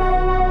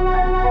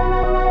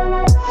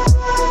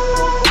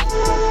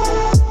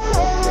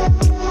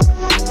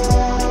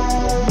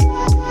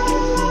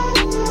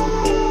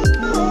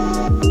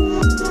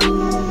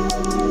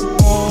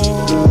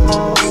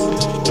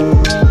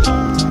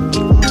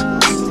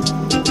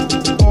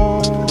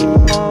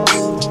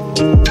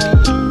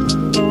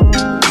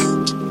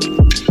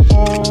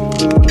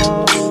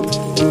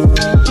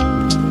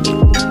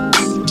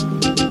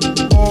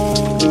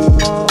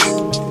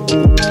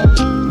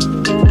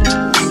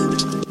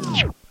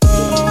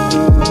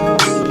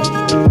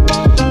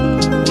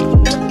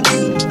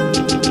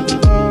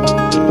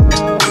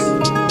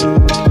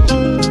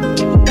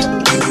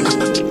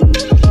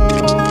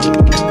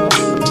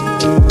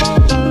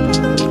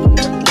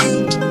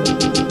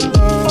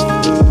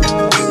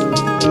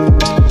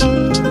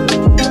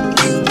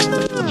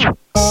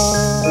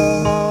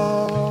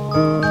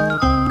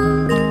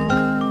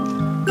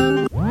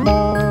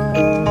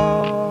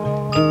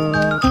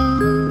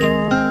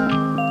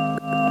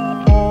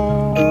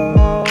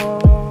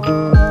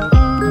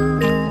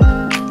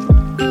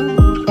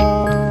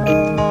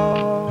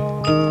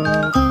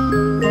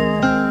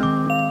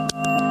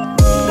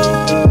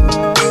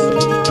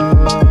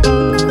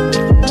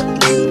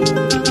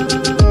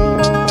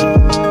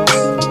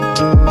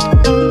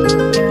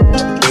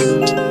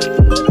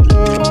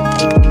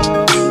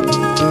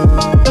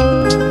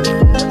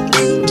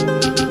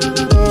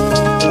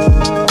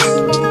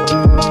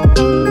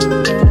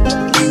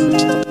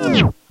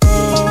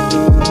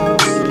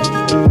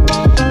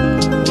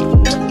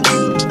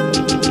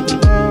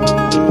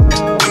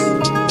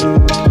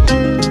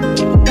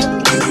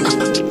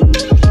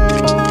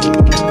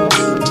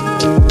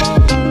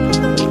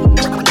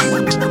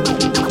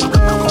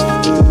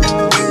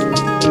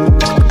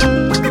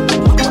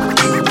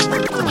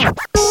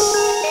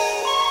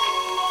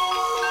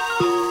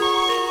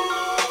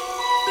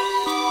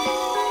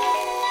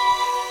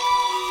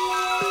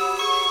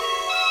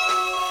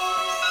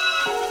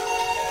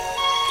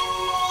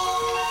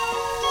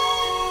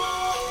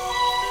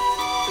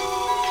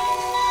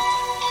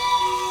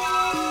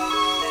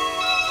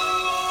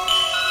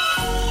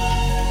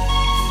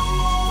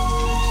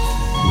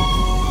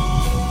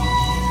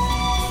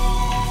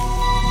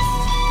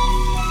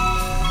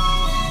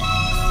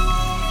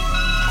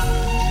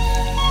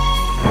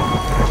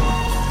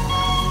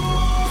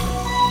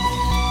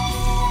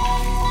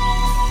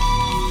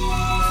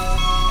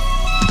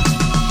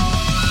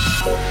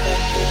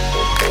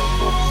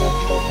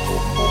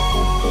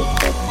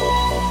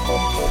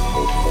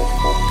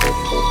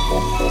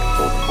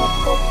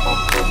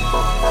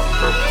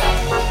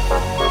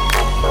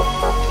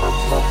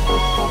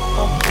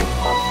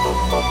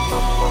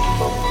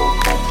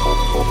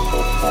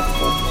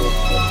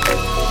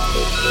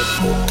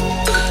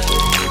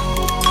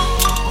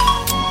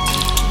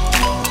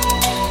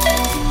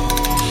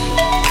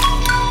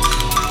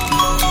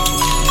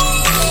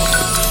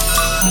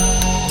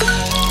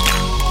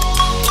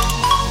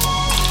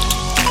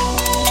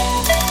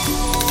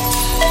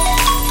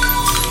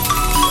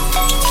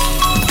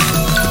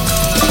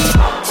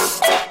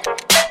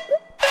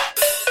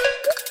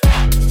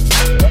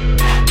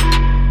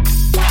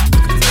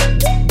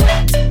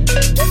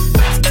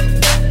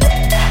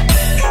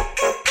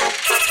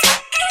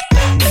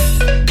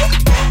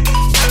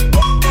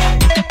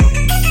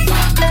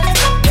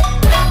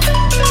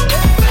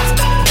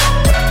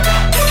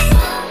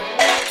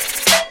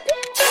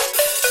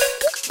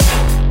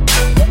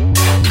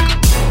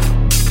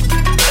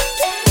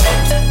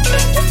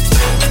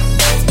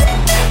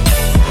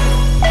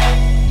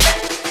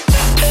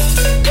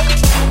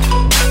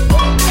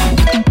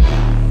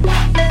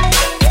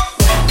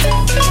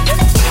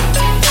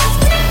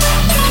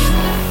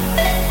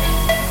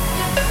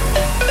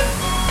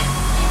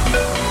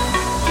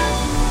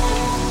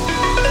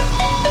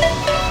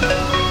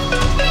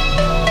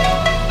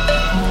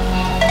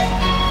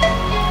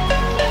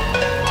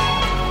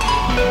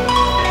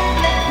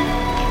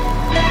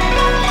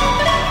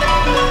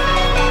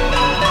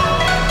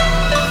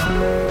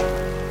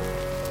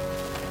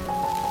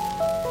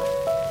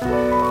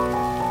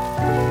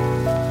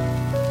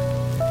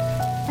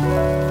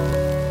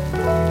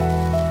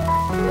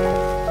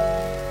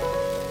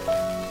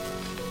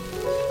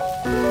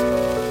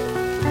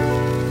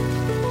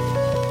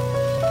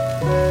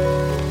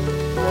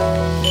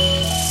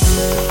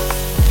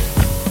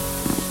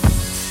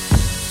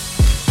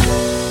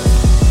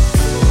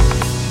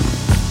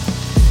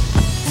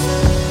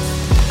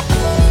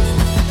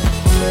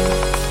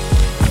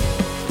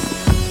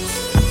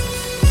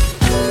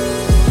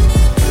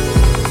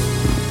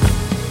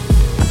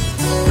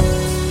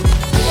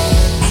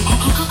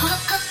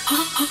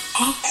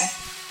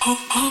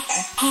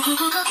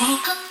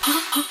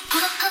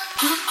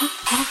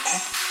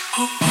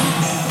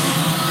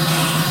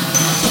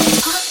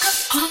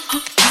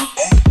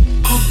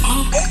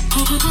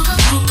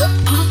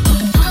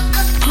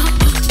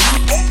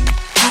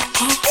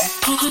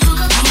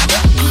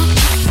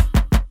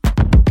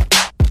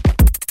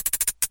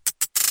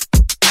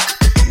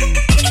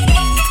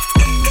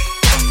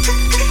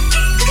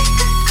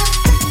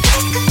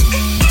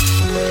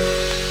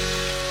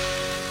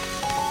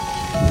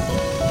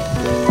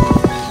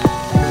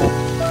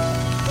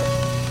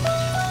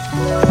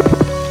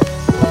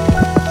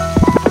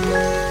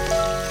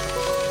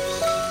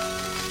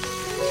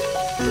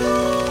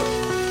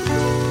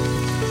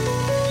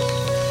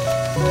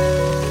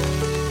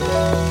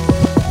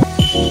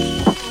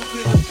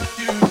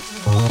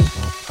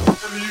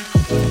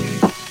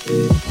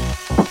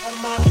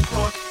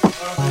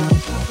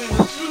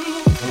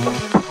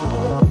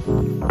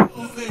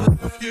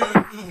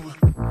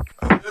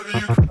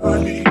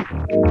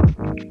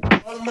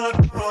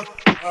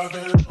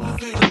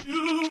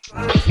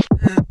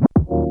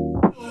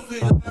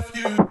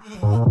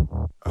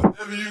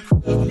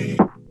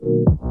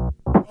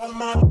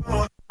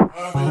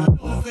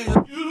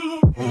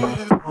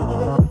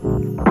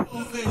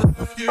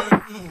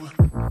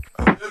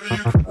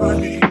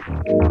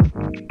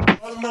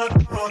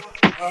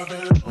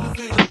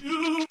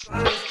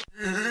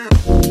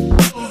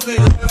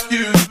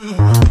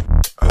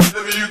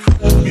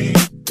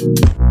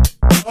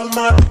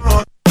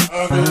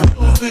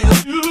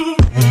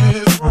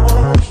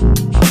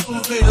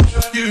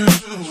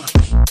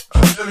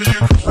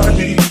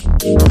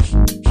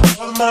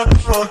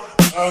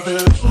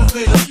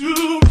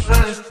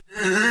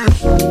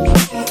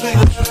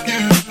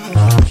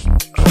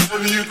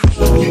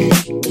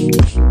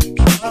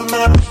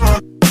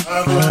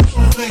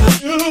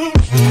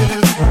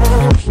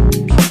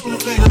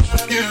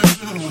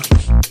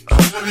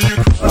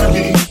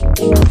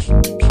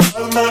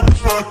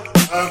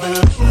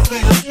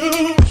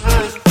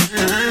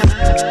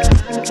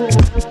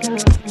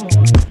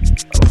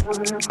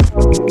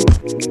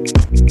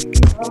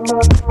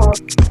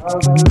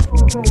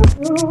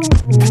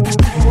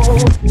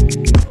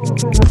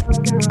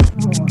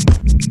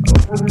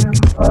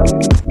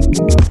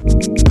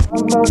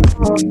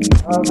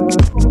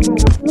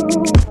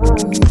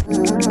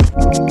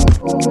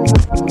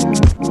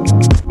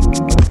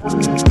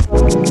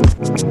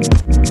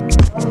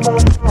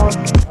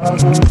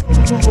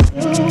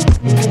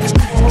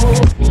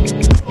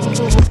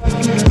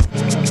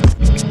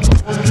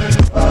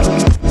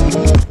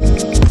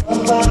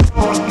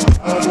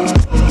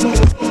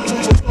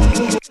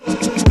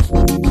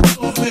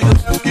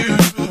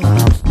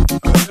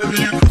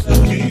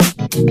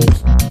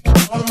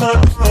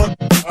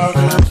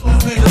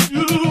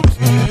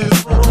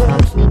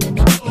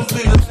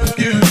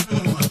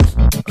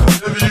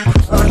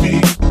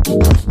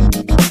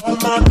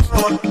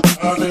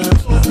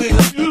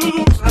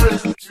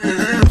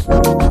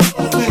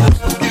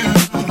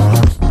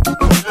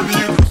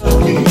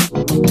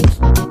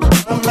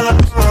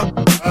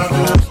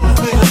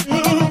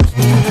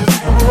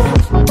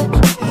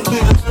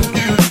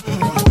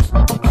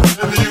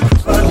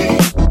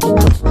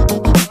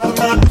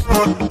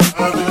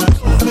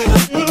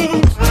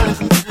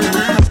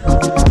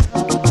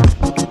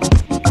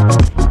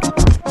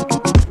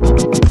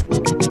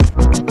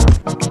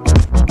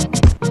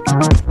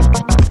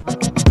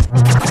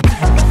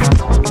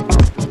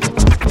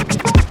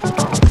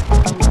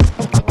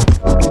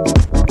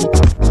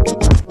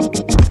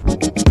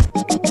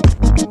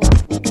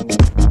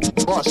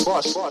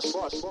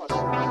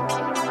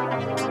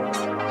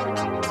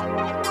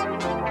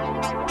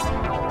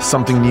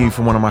 Something new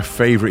from one of my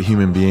favorite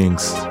human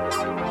beings,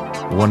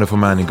 a wonderful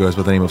man who goes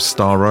by the name of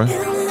Starro.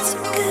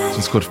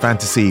 It's called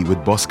Fantasy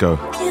with Bosco.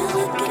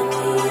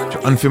 If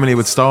you're unfamiliar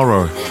with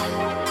Starro,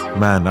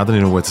 man, I don't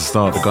even know where to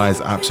start. The guy is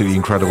absolutely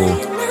incredible.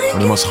 One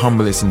of the most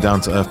humblest and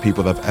down-to-earth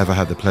people that I've ever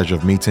had the pleasure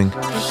of meeting.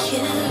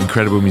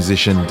 Incredible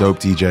musician, dope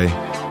DJ.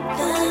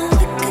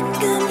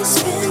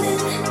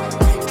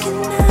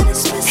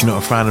 If you're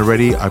not a fan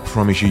already, I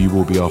promise you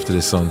will be after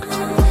this song.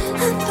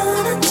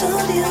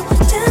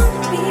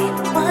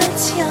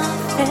 Con la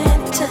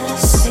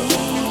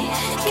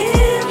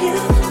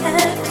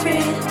fe,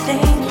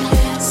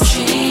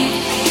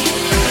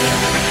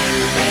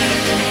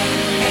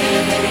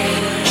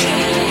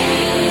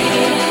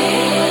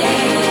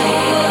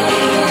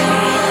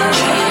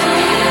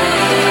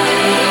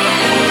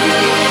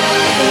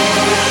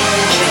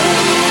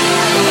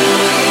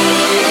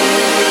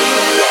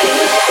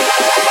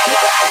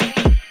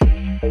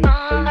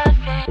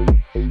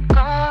 con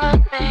la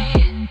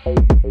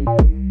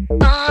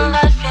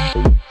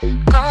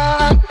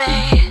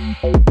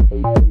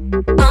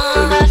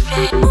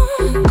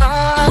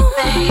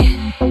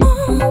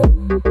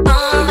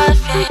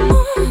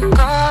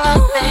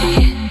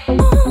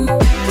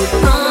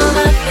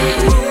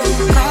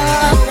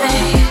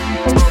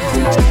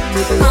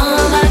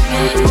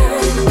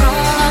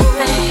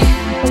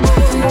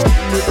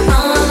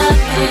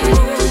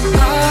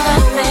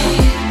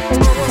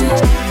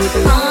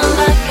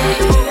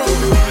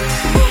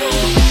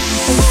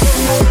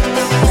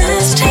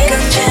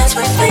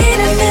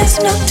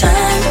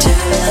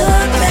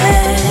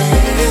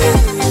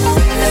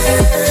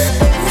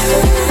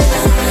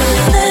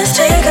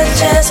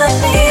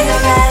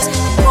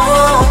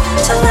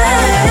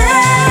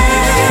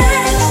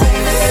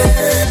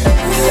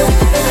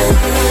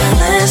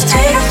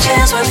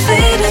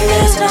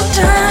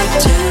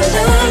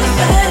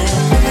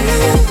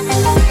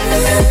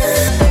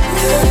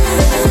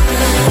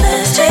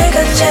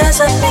chance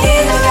of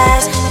being the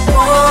last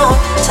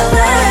one to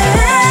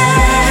last.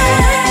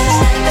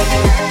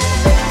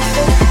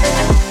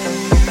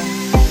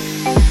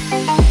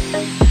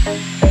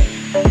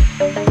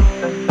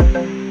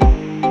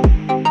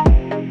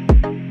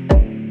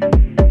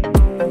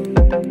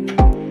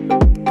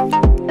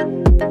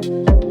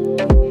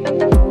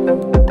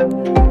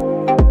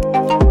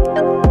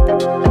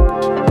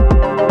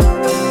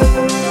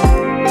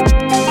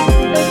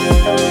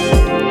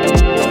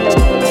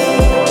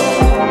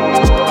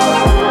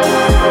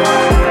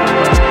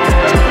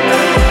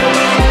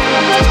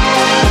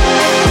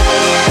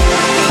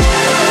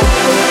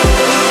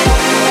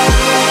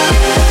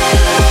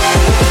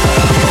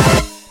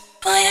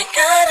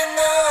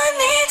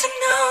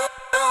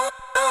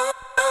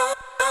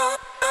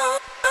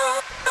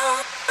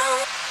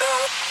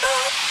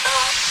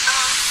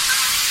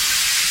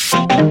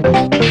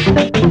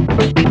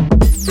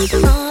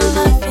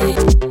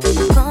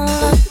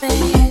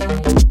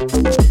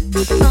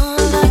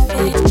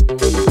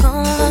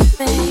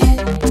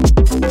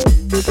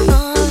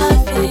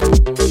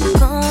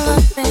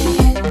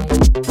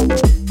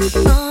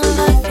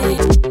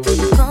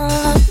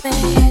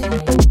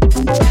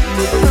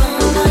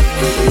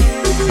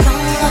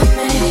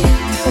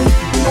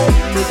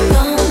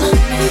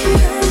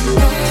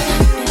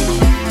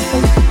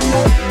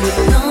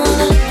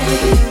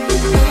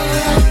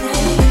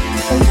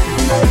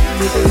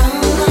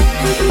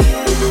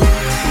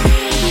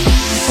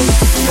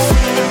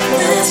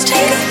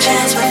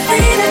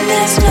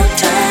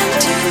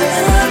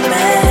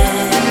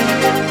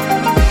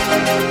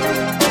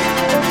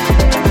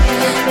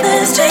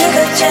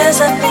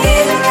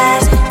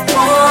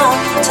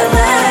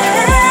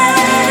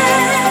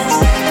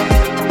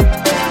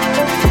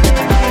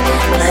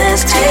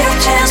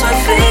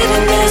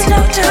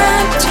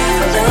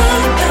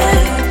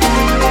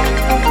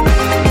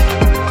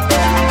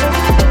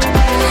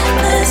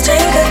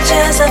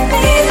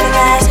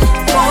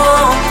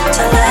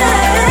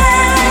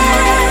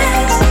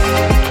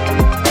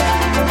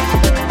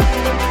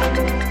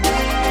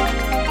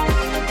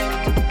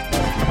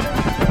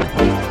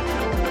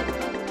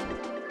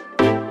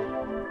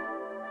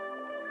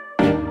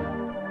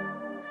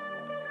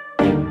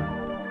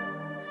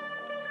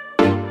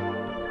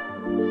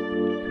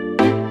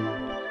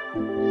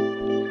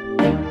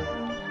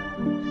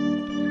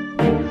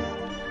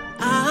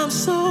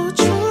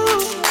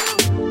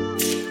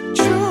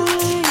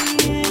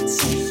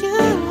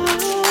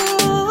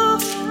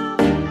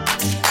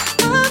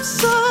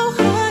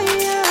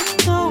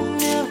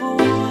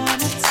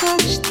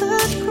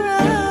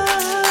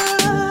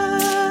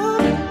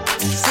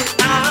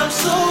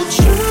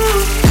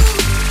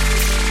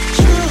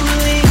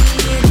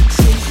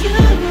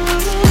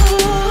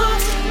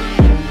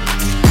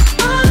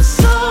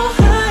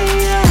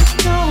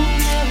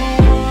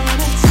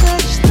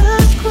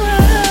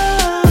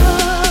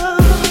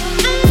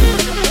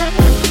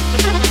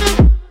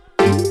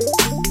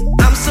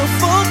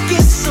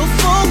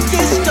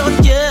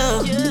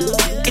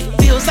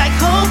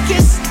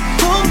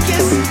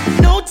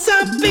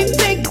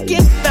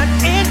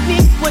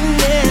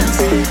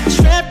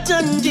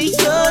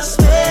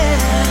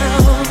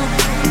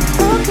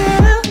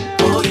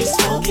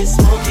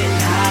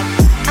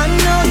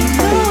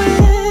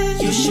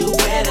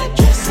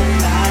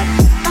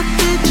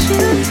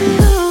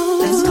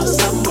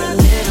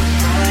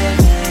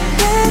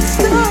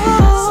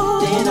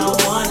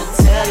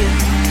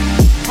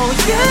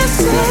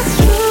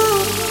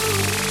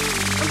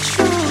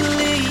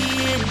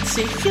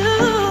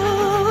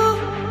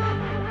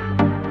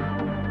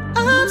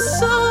 I'm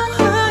so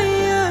high,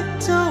 I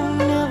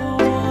don't ever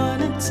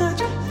wanna touch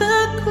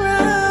the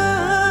ground.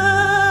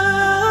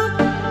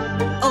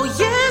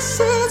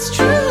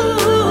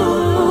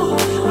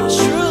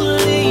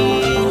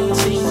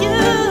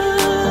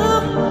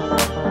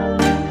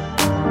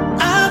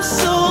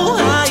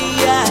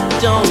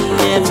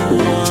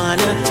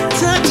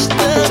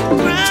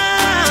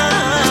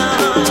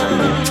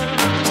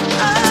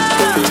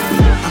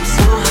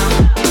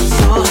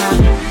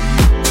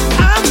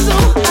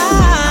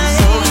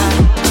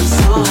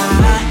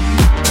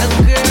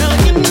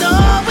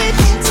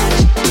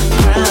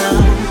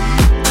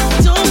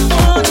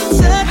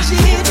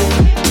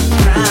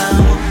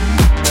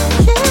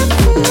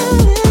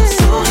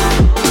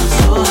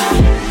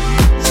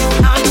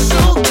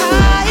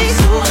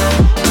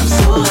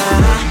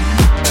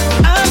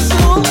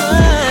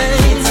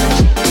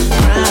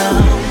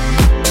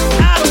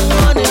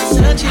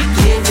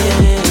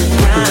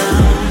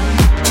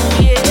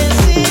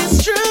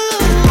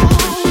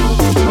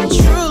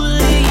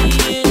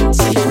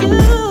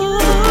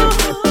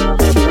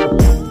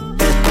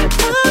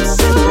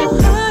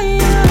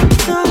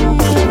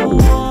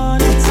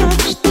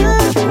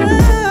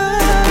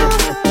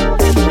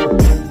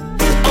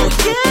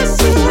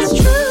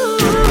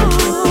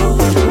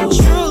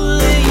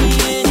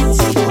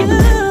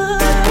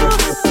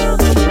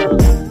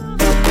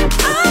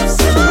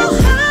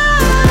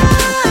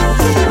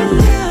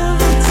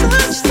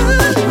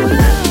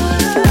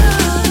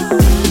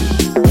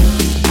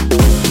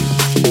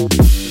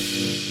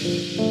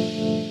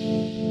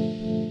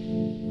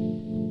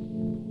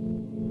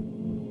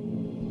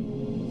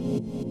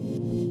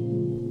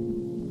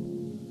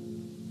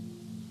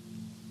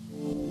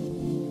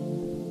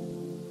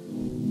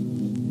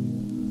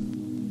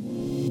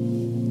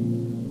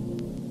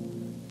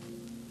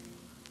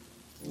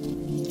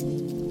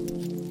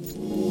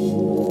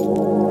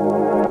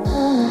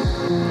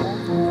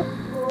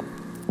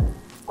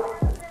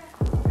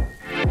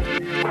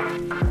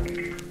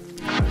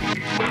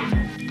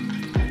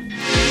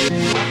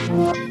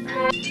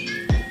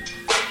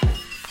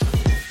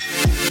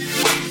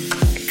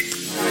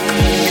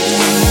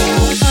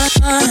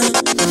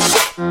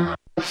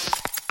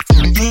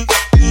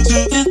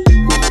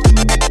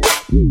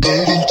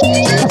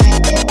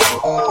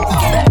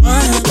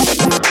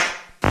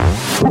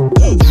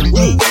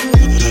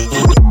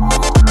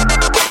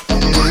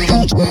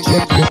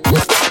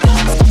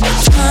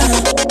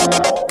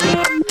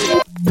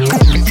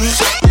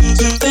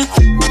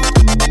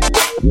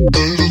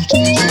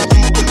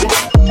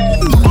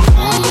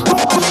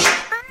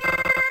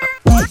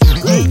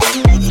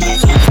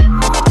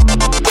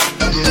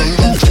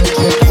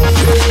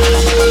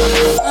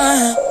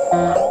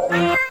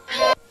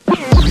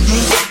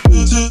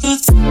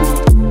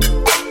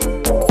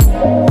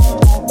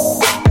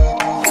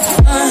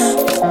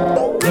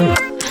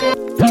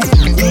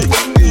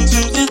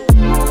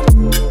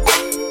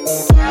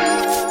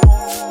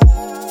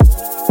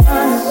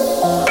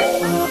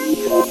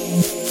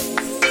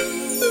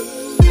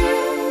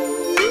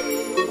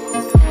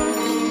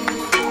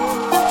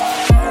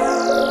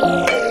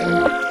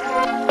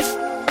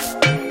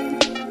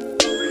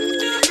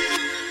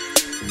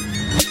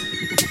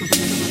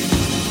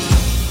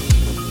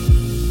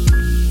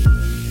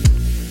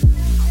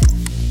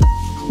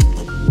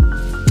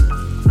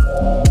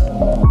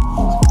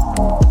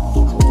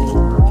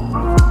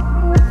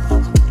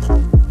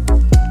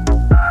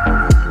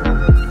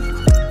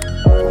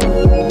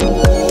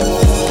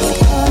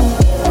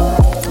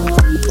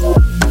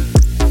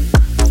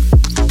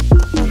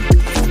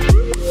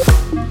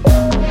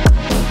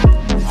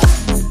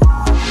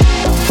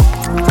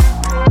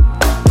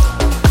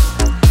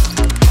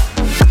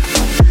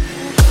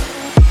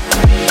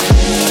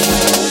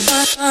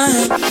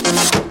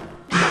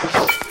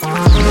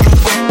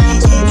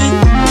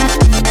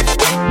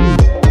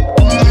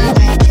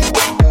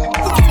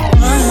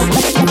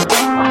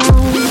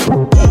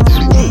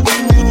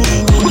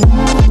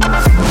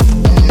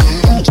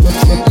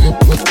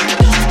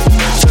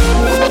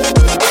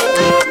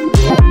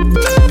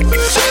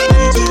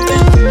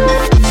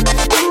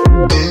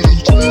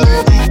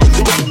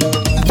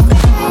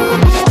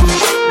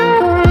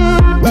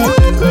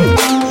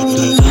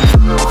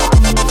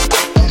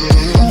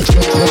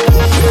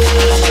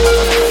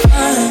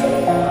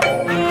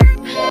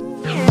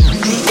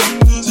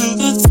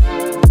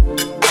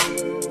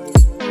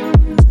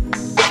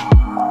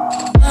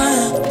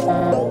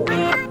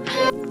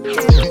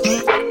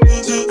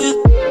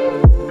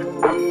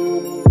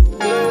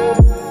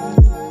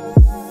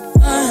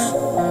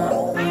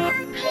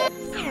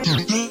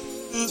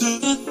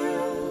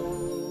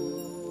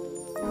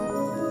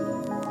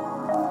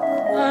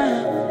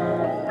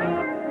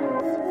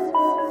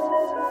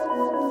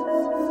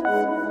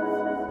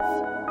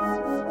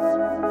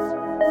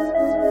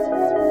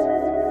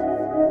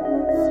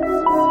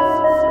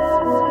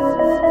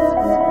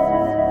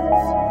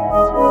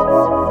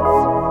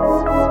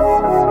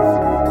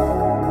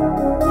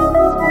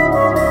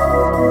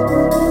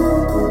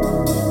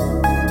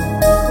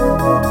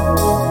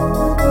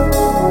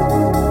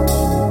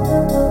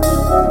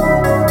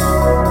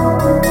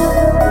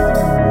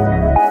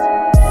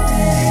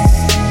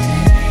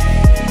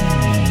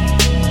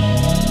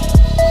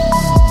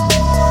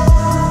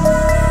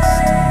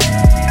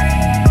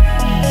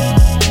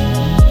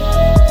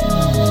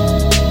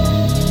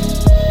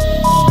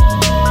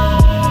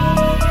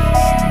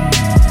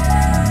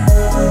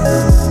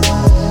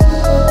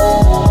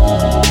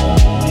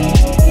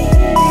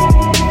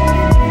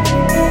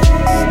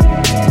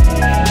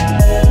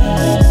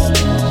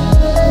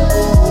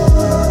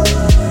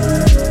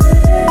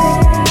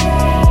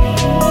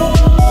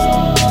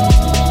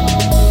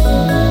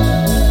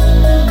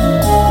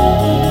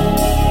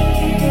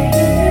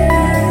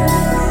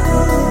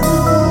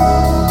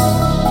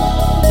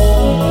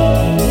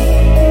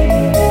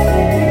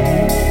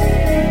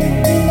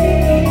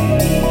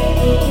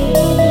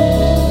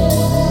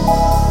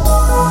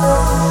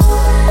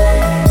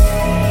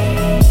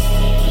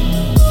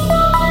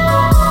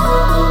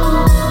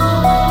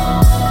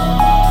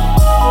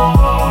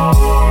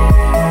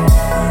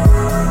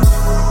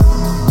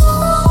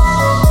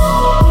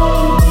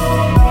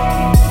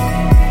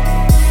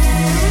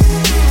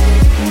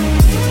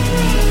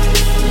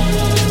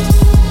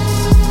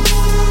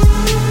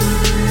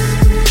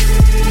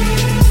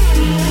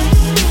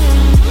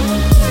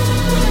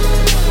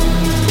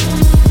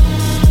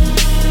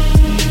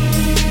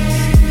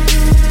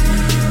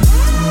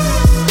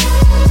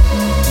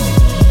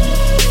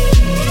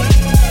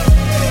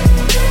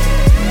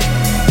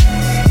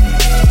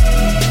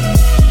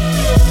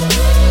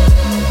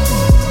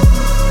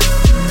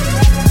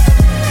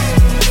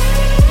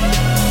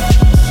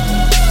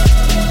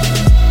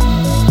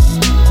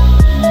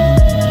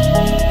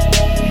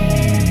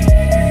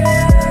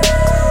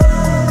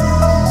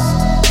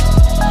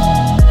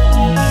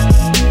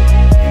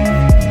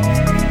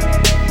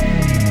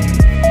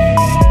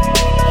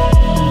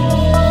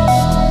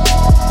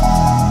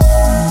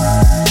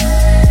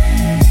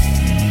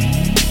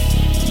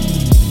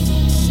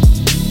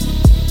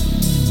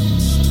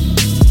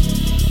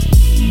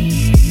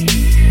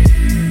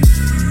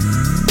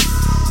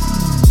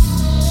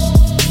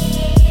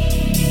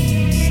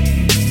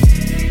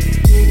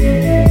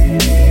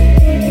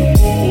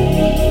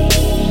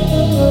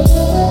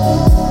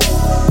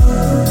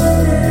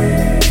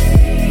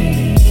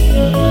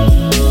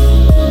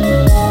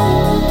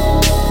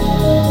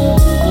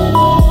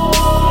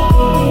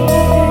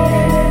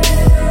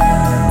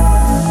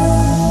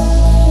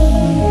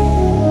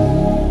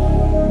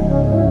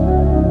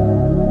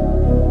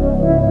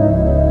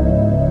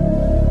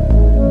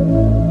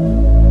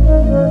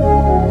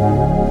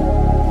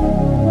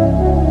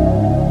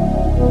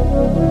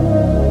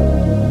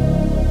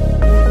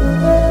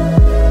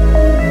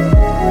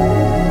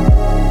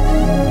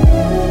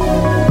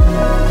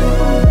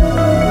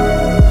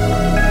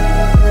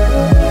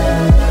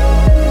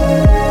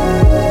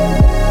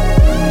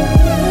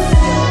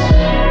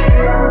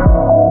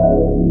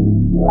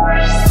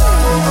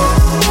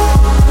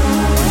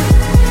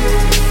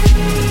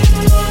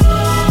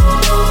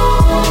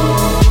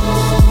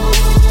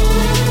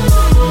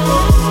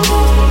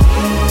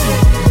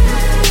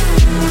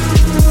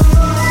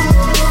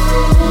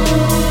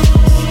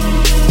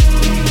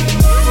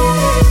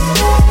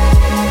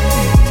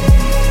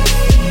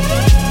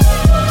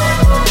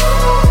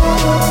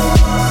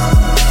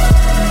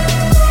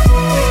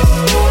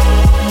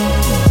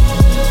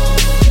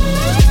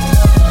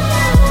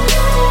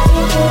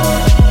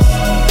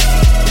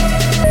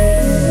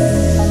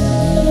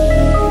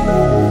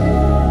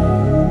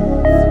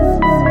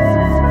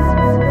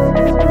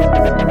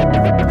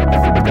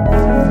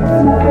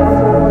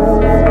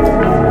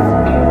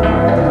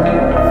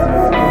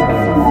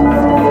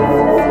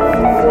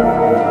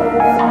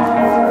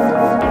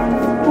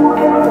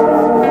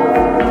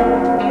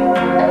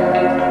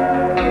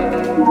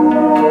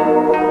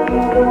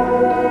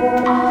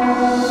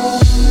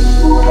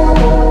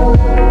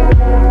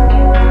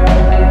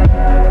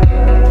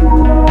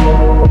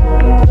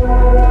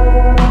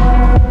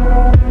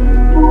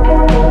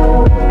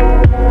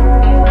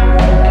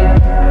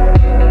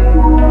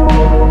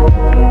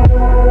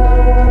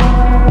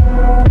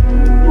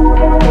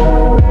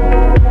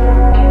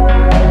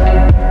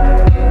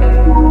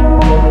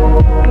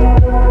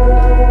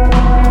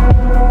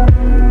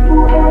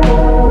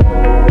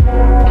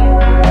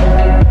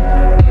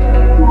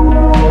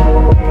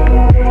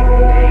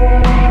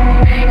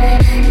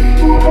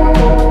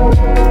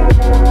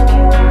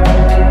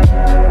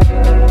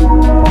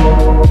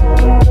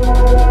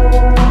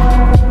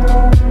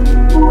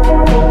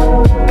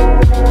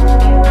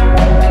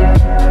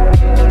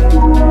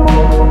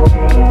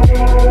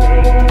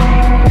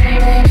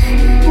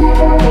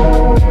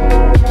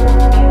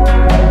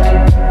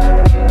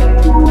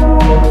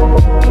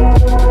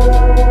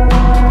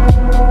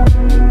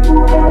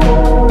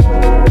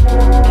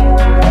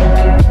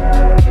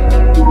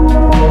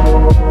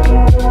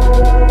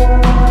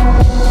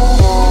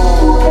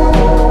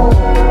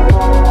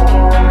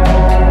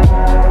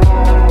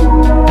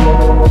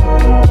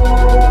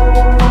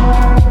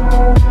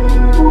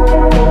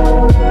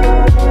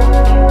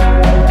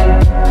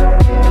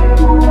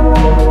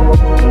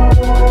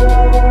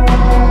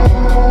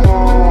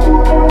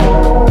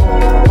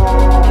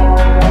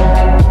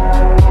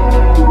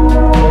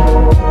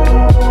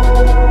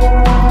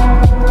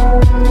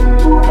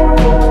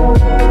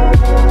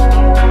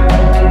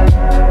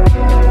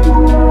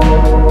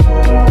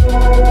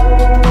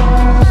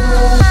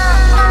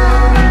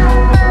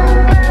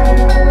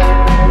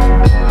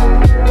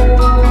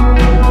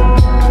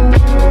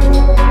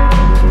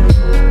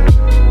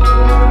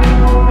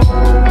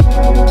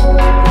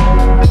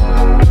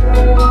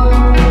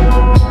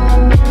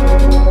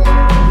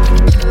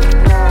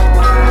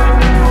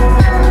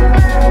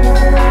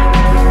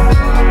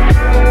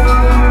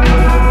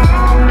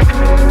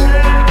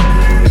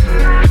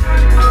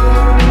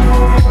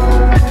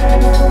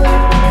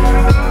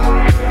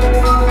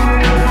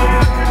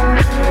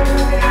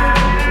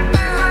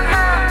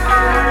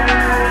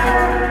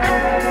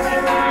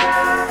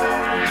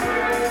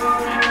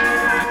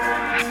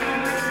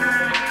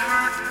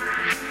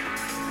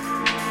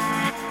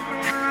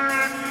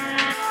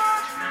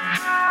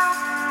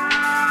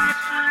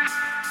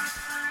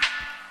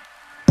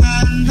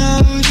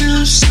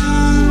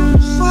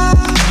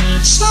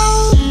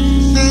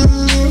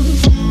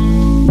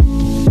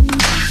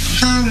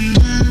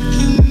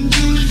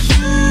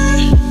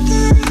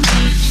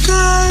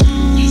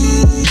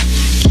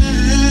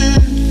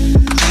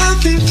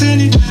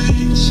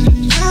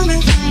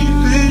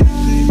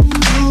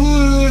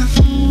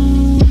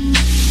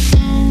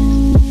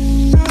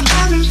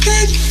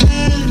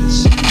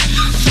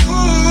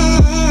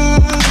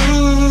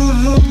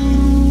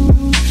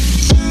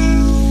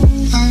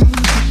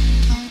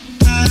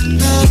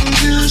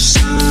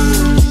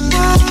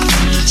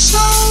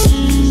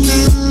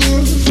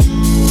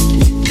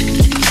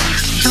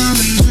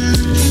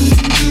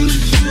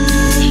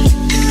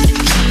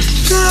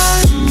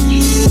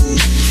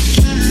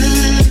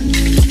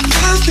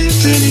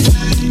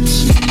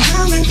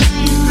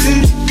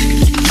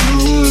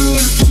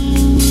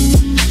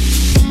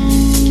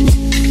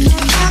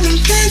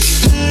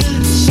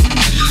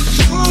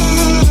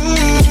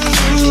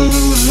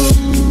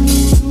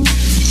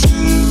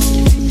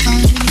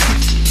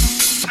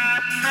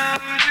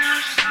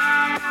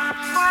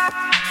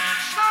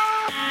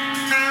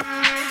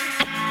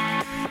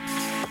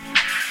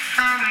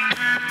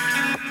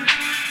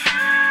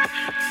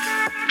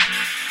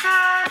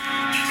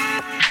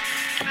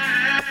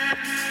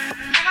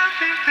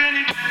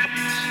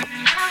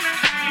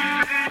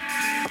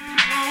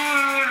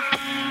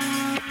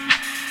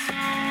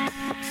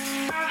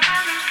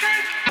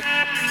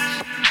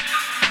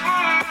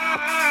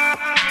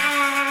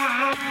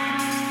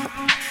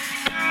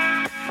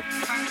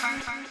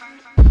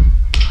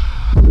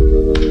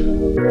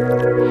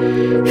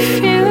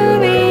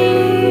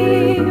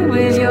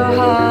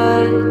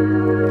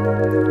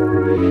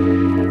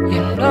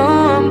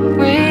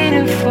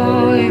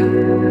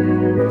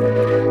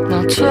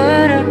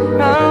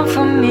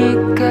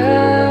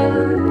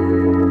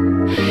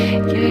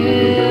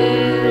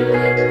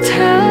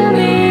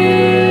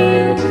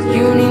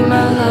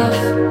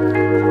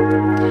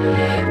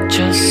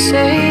 Just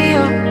say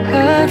you're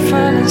hurt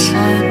from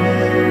inside.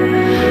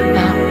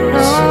 Now,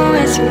 no,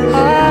 it's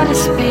hard to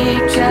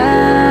speak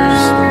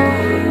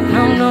out.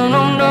 No, no,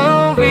 no,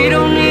 no, we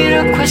don't need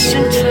a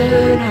question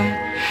tonight.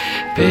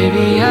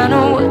 Baby, I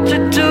know what to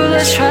do,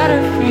 let's try to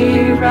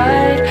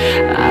rewrite.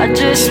 I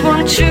just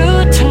want you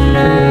to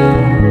know,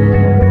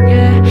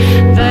 yeah,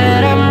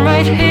 that I'm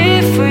right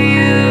here for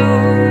you.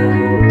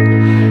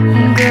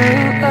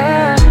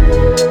 Girl,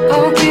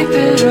 oh, keep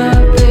it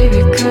up,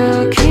 baby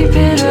girl, keep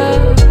it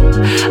up.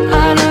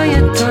 I know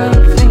you're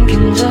done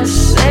thinking,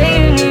 just say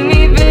you need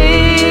me,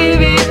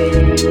 baby.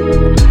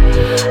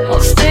 I'll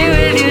stay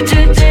with you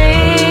today.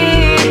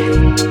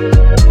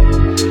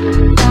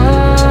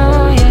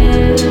 Oh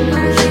yeah,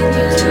 keep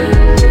it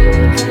up,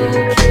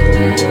 keep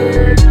it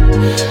up.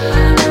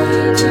 I know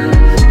you're done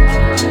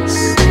thinking, just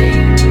say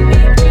you need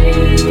me,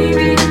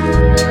 baby.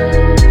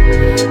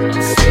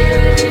 I'll stay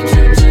with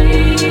you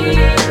today.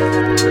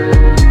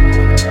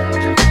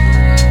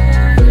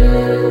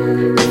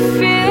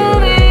 Feel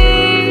me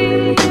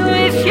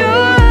with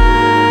your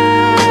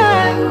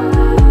eye.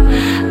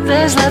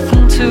 There's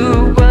nothing to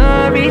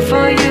worry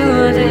for you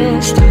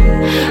this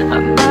time. I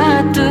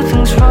might do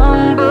things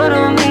wrong, but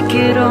I'll make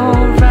it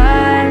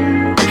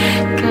alright.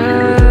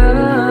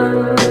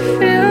 Girl,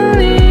 feel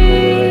me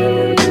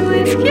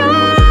with your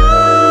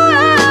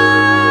eye.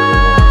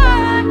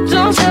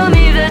 Don't tell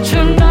me that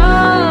you're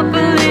not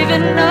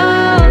believing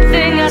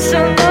nothing. I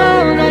still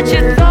know that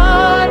you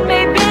thought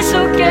maybe it's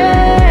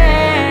okay.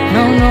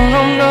 No, no,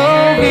 no, no,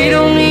 we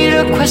don't need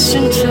a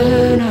question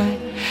tonight.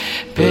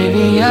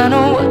 Baby, I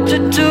know what to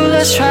do,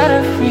 let's try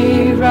to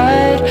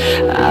rewrite.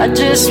 I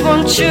just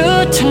want you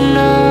to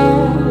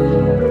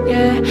know,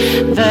 yeah,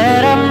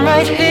 that I'm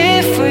right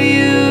here for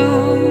you,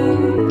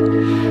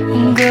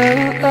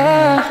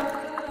 girl.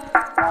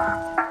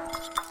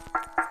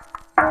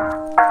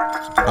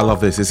 I love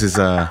this. This is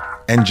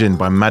Engine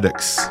by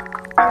Maddox.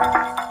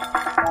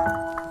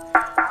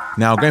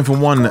 Now, going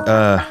from one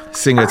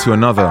singer to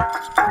another,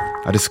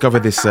 I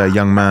discovered this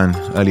young man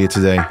earlier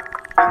today.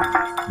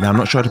 Now, I'm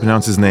not sure how to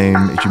pronounce his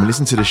name. If you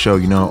listen to the show,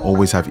 you know I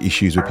always have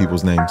issues with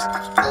people's names.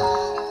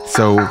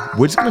 So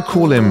we're just going to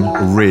call him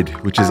Ryd,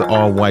 which is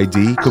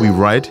R-Y-D. Could be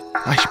Ride.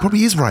 Actually,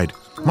 probably is Ride.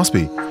 Must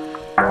be.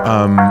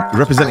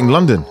 Representing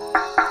London.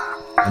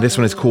 And this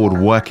one is called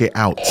Work It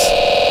Out.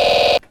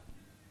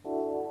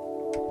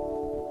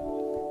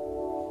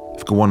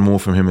 I've got one more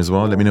from him as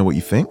well. Let me know what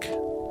you think.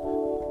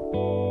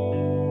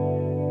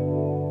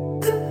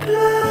 The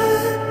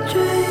blood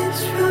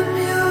drains from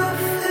your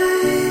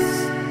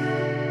face.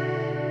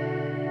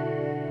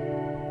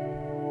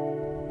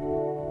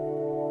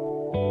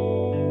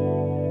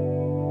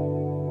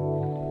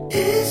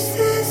 Is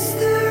this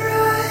the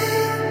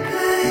right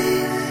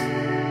place?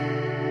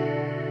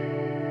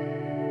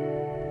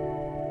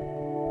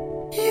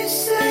 You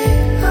say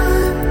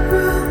I'm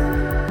wrong,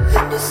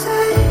 and you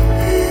say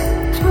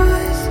it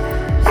twice.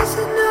 Is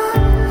it not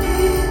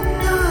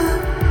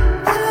enough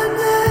that I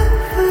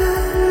never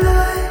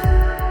lied?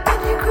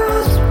 And you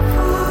grasp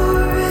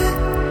for it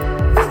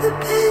with a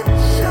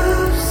pinch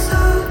of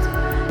salt.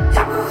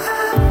 It will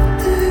have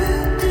to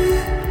do,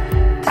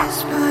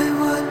 despite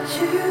what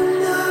you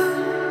know.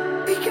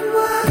 We can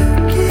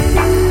work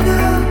it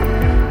out.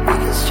 We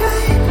can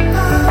straighten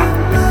our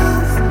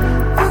mouths,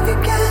 walk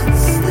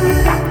against the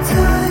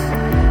tide.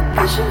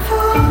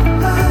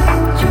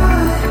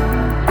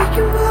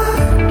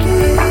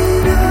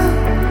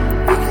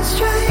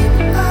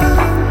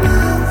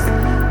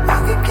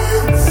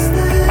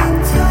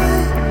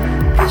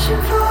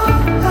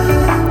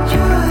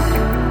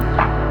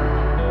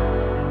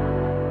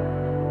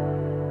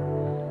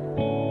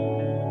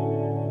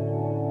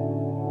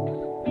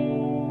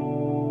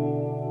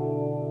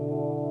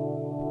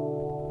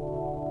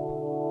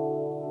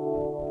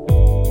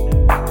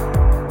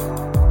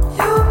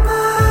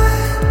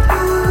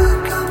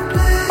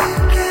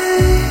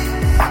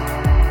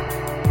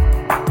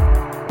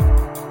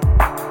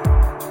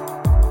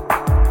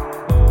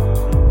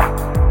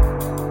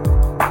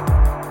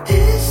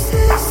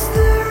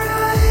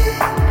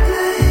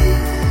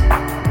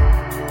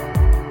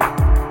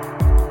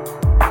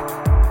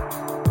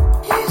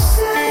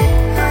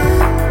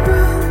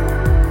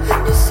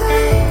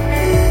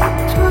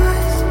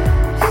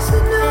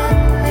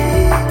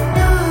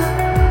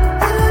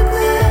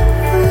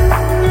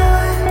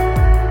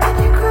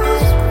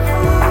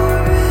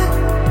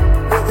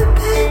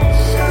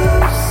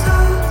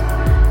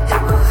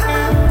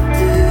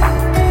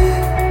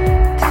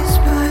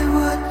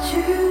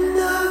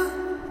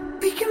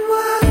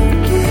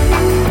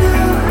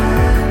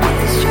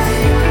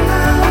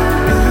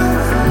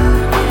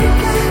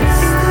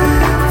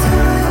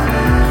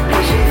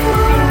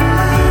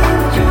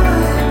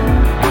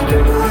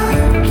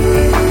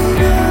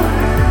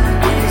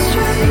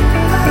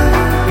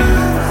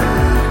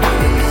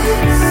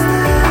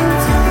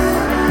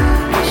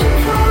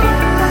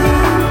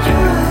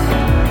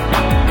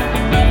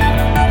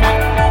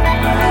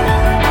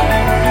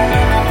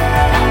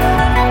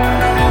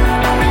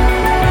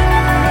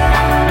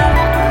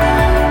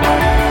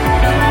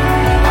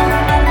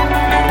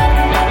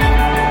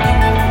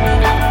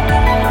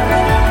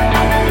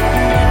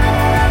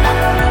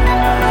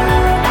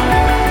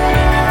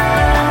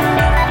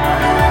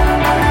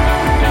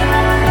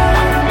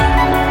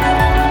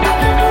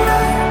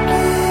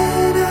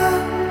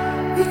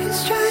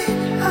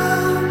 restrain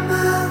our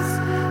mouths,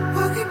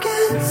 walk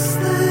against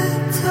the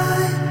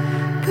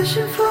tide,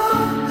 pushing for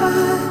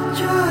a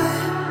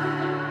drive.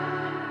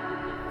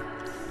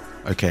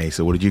 Okay,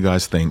 so what did you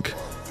guys think?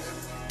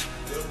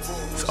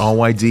 It's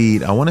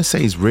RYD. I want to say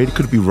he's really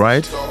could be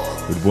right.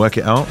 Would work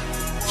it out.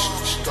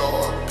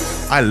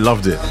 I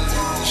loved it.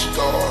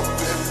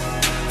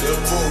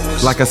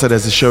 Like I said,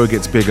 as the show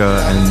gets bigger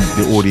and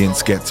the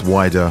audience gets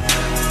wider,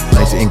 I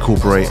need to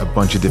incorporate a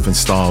bunch of different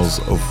styles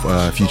of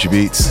future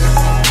beats.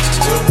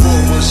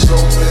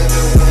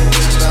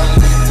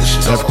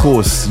 And of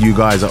course, you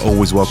guys are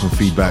always welcome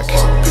feedback,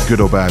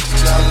 good or bad.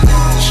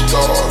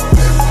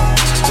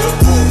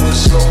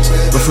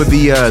 But for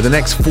the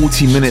next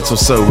 40 minutes or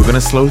so, we're going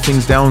to slow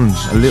things down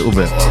a little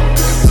bit.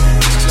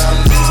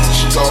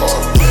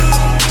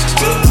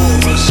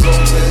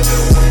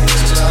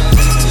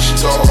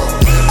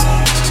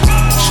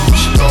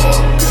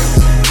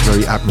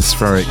 Very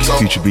atmospheric,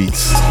 future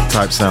beats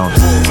type sound.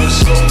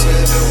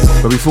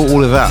 But before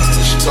all of that,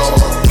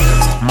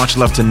 much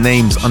love to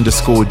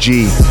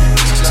Names_G,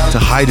 to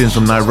Hayden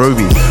from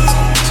Nairobi.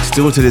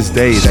 Still to this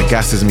day, that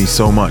gasses me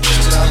so much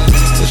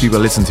that people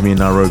listen to me in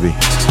Nairobi.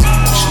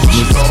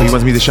 He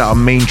wants me to shout out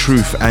Main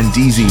Truth and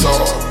DZ,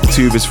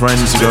 two of his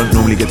friends who don't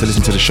normally get to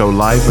listen to the show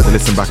live, but they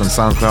listen back on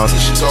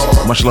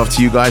SoundCloud. Much love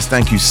to you guys,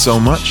 thank you so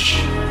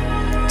much.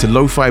 To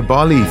Lo-Fi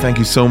Bali, thank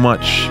you so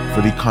much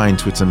for the kind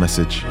Twitter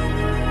message.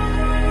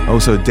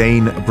 Also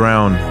Dane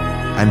Brown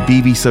and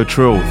BB So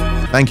Trilled,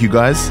 thank you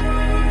guys.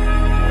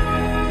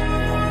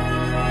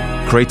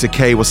 Creator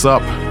K, what's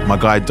up? My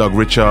guy Doug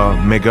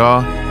Richard,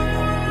 Mega.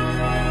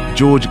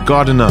 George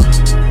Gardiner,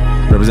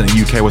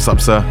 representing UK, what's up,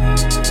 sir?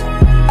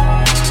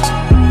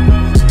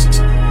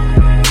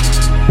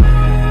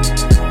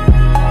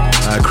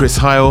 Chris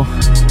Heil,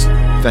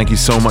 thank you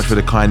so much for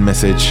the kind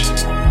message.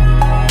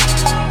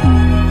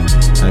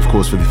 And of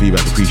course for the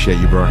feedback, appreciate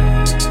you, bro.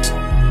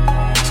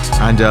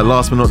 And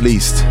last but not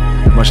least,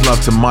 much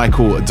love to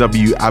Michael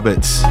W.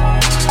 Abbott.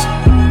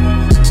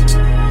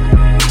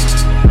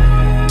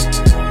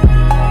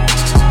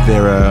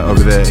 They're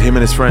over there, him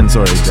and his friends,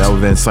 sorry, they're over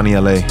there in sunny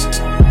LA.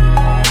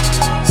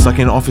 Stuck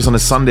in the office on a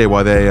Sunday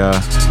while they're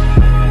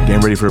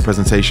getting ready for a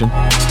presentation.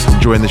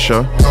 Enjoying the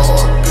show.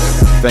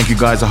 Thank you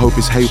guys, I hope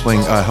it's helping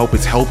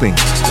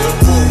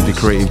the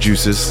creative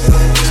juices.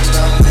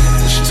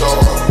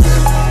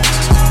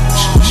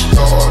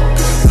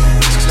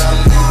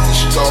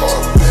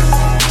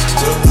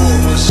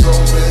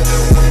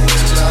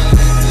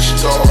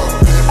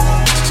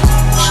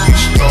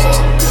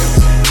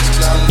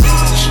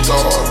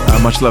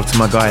 Much love to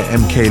my guy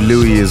MK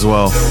Louie as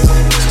well.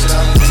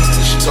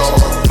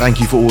 Thank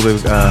you for all the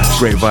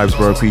great vibes,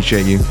 bro.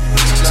 Appreciate you.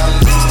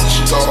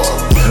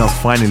 And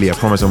finally, I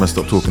promise I'm gonna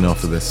stop talking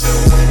after this.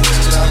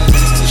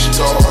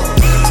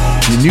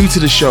 If you're new to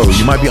the show,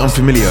 you might be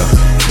unfamiliar,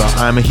 but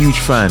I'm a huge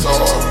fan.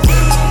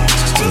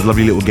 There's a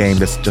lovely little game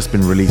that's just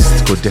been released.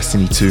 It's called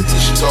Destiny 2.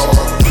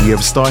 We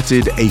have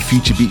started a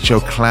Future Beat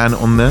Show clan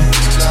on there.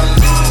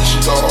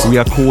 We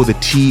are called the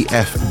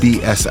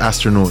TFBS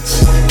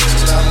Astronauts.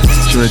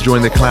 If you want to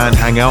join the clan,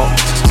 hang out,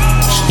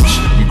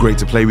 it'd be great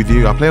to play with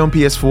you. I play on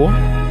PS4,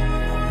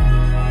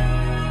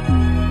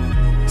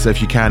 so if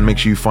you can, make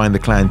sure you find the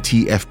clan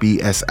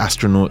TFBS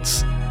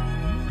Astronauts,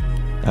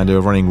 and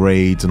they're running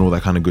raids and all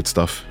that kind of good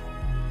stuff.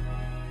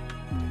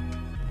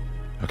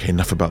 Okay,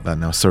 enough about that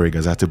now. Sorry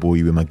guys, I had to bore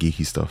you with my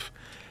geeky stuff.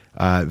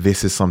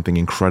 This is something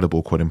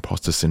incredible called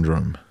Imposter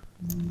Syndrome.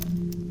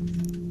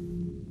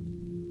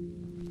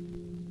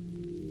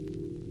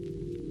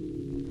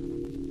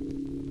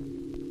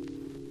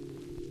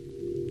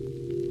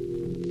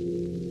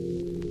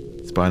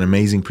 By an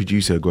amazing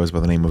producer who goes by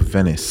the name of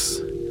Venice.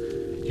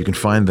 You can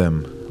find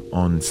them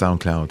on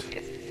SoundCloud.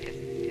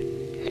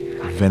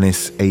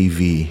 Venice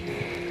AV.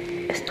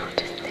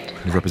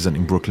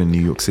 Representing Brooklyn, New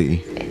York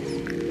City.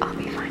 I'll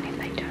be fine if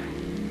they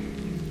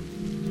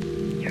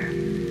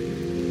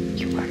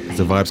don't. As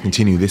the vibes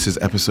continue, this is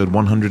episode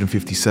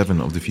 157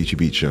 of the Future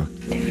Beat Show.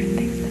 Different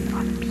things than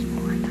other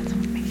people, and that's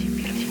what makes you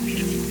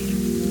beautiful.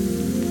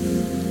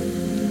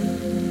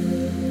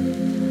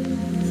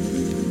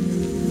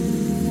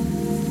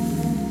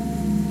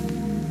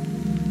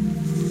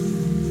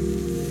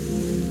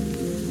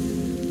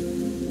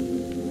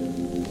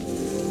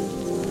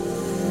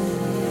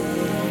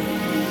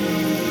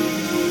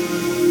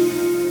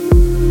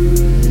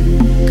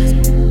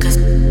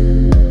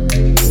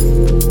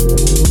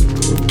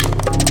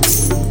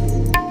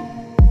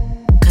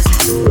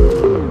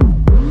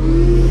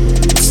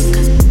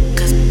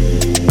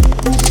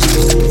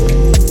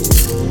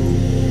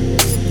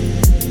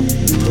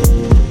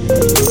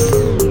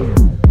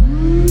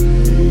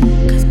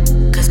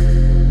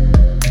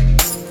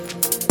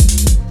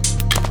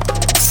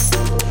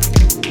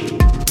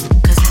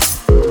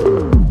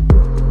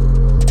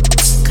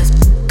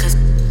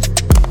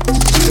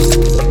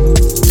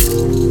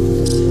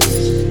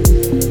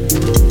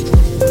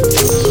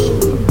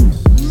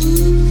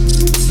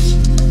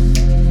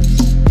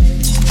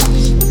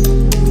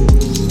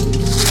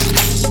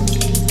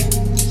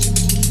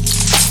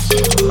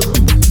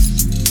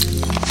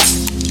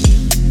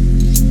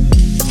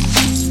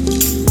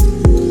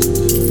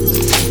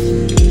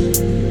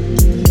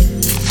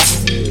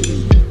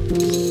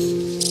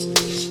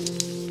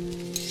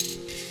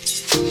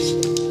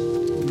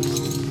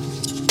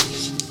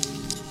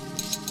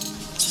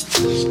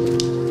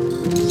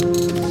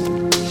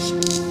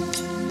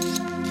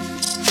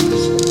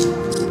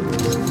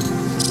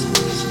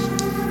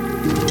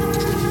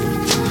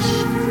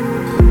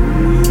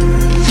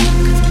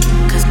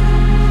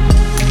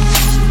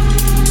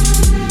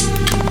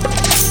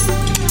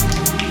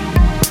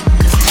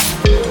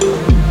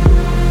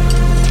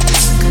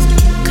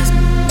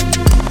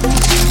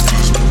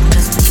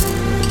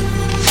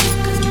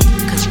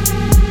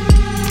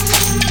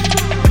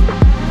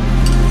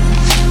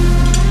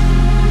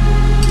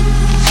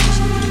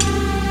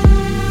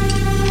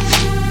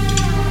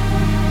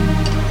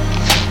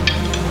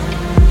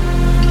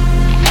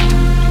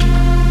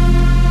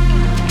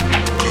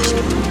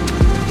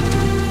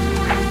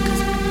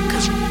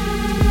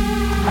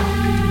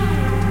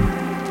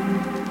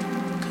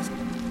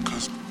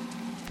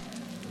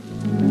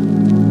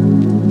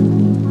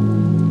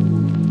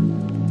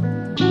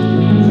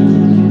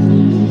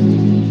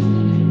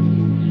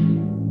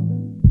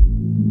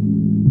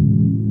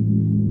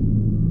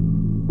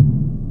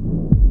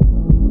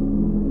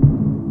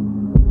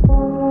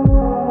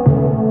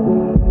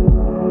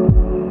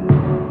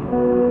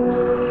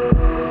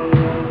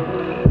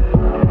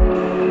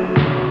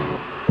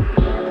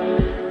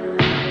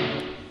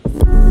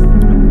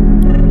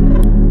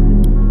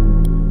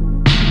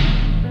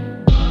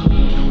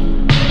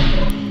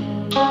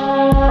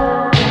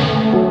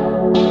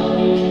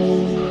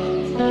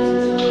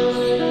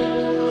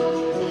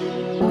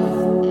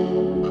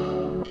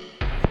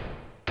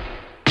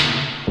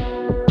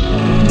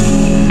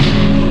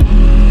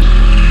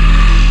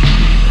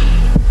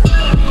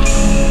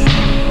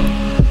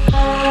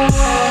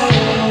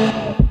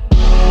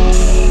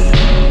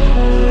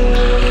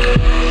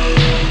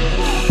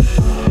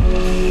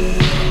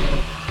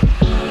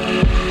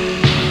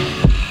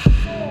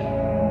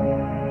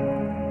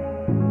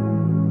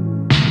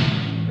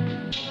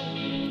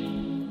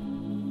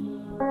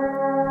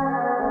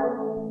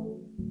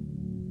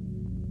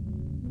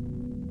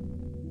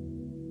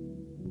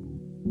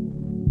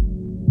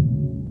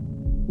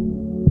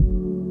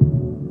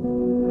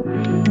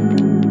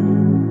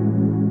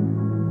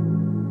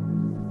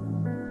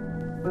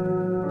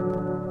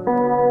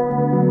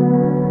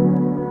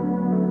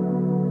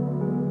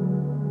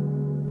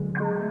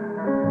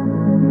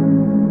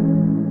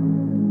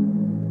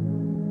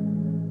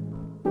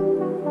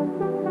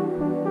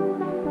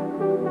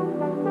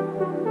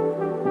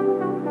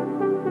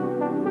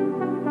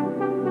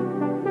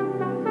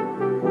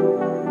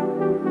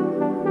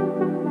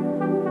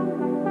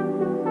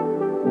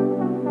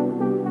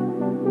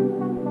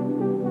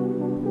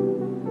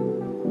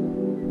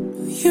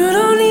 You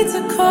don't need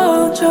to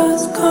call,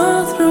 just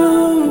call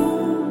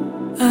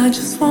through. I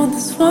just want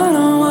this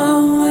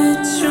one-on-one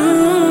with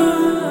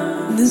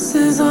you. This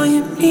is all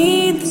you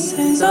need, this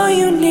is all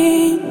you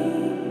need.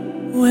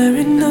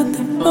 Wearing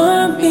nothing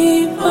but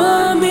me,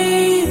 but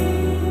me.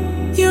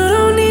 You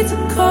don't need to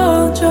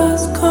call,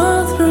 just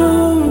call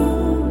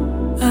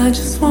through. I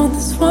just want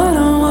this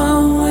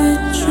one-on-one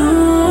with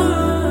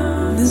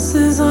you. This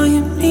is all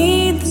you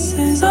need, this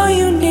is all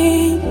you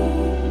need.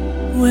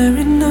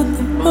 Wearing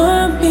nothing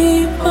but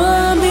me,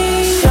 but me.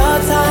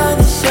 Showtime,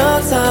 it's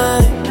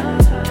showtime.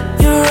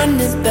 You're in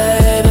this,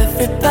 babe.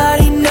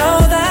 Everybody know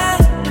that.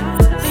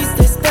 Please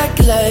they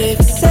speculate,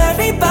 'cause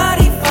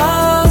everybody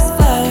falls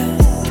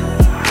fast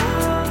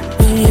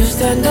when you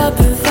stand up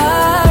and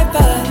fight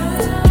back.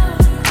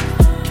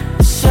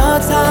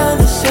 Showtime,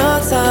 it's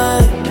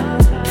showtime.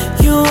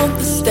 You want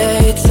the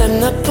stage and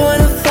the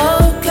point of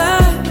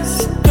focus.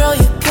 Girl,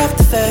 you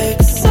captivate,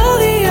 'cause all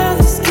the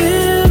others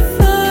give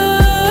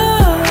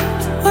up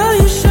while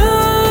you show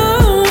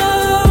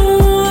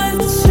what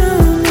you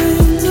may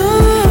do.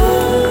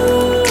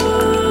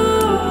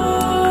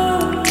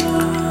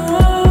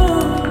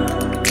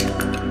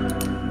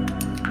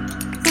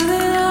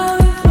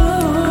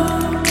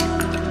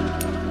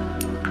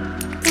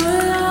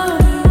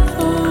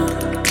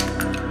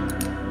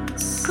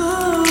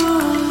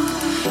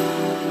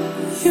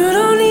 You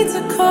don't need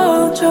to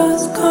call,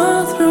 just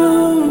call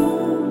through.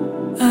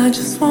 I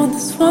just want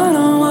this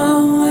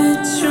one-on-one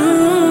with you.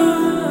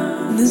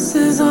 This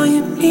is all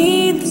you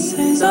need, this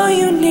is all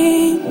you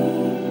need.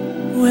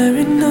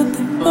 Wearing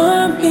nothing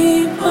but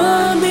me,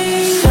 but me.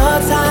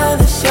 Showtime,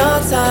 it's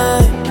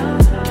showtime.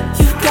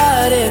 You've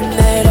got it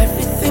made,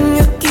 everything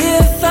you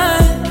give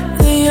fine.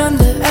 They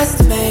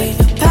underestimate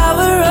your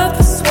power of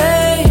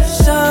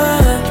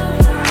persuasion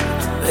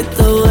with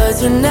the words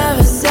you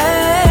never say.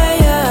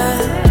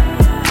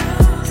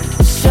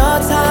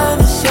 Showtime,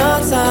 it's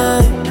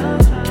showtime.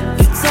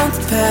 You don't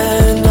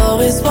depend,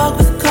 always walk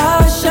with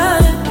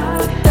caution.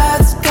 But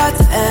that's got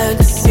to end,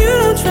 'cause you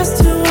don't trust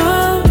too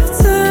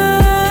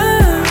often.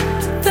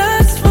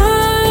 That's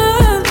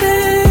one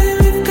thing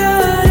we've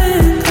got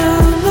in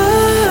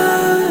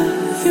common.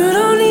 You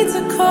don't need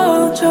to call,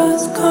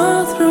 just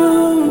call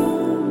through.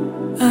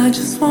 I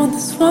just want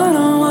this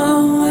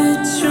one-on-one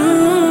with you.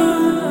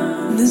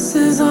 This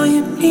is all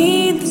you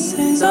need, this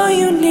is all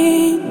you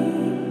need.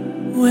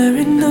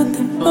 Wearing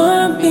nothing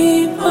but me,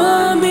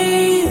 but me.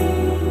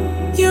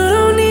 You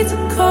don't need to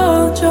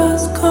call,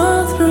 just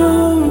call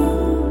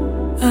through.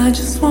 I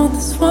just want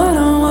this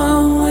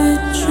one-on-one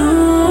with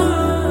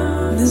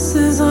you. This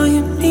is all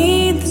you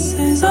need, this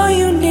is all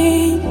you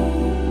need.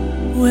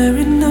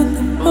 Wearing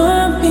nothing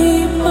but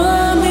me,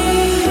 but me.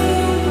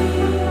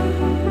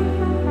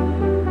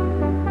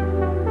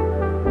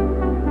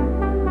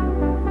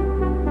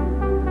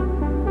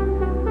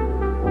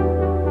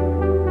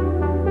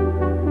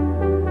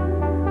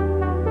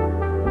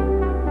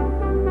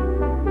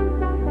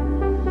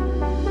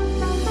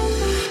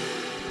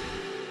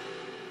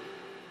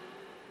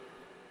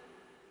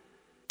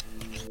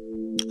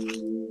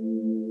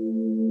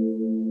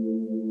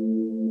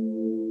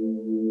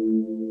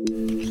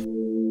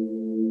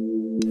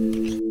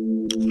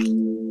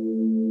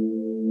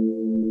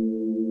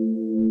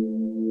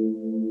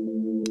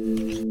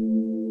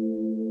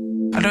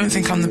 I don't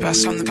think I'm the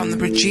best. I'm the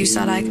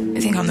producer. Like, I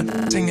think I'm the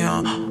best singer.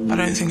 I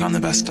don't think I'm the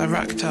best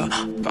director.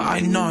 But I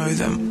know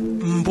that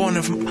one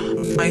of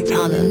my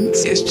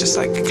talents is just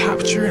like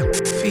capturing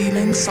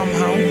feelings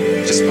somehow,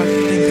 just by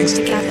putting things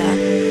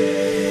together.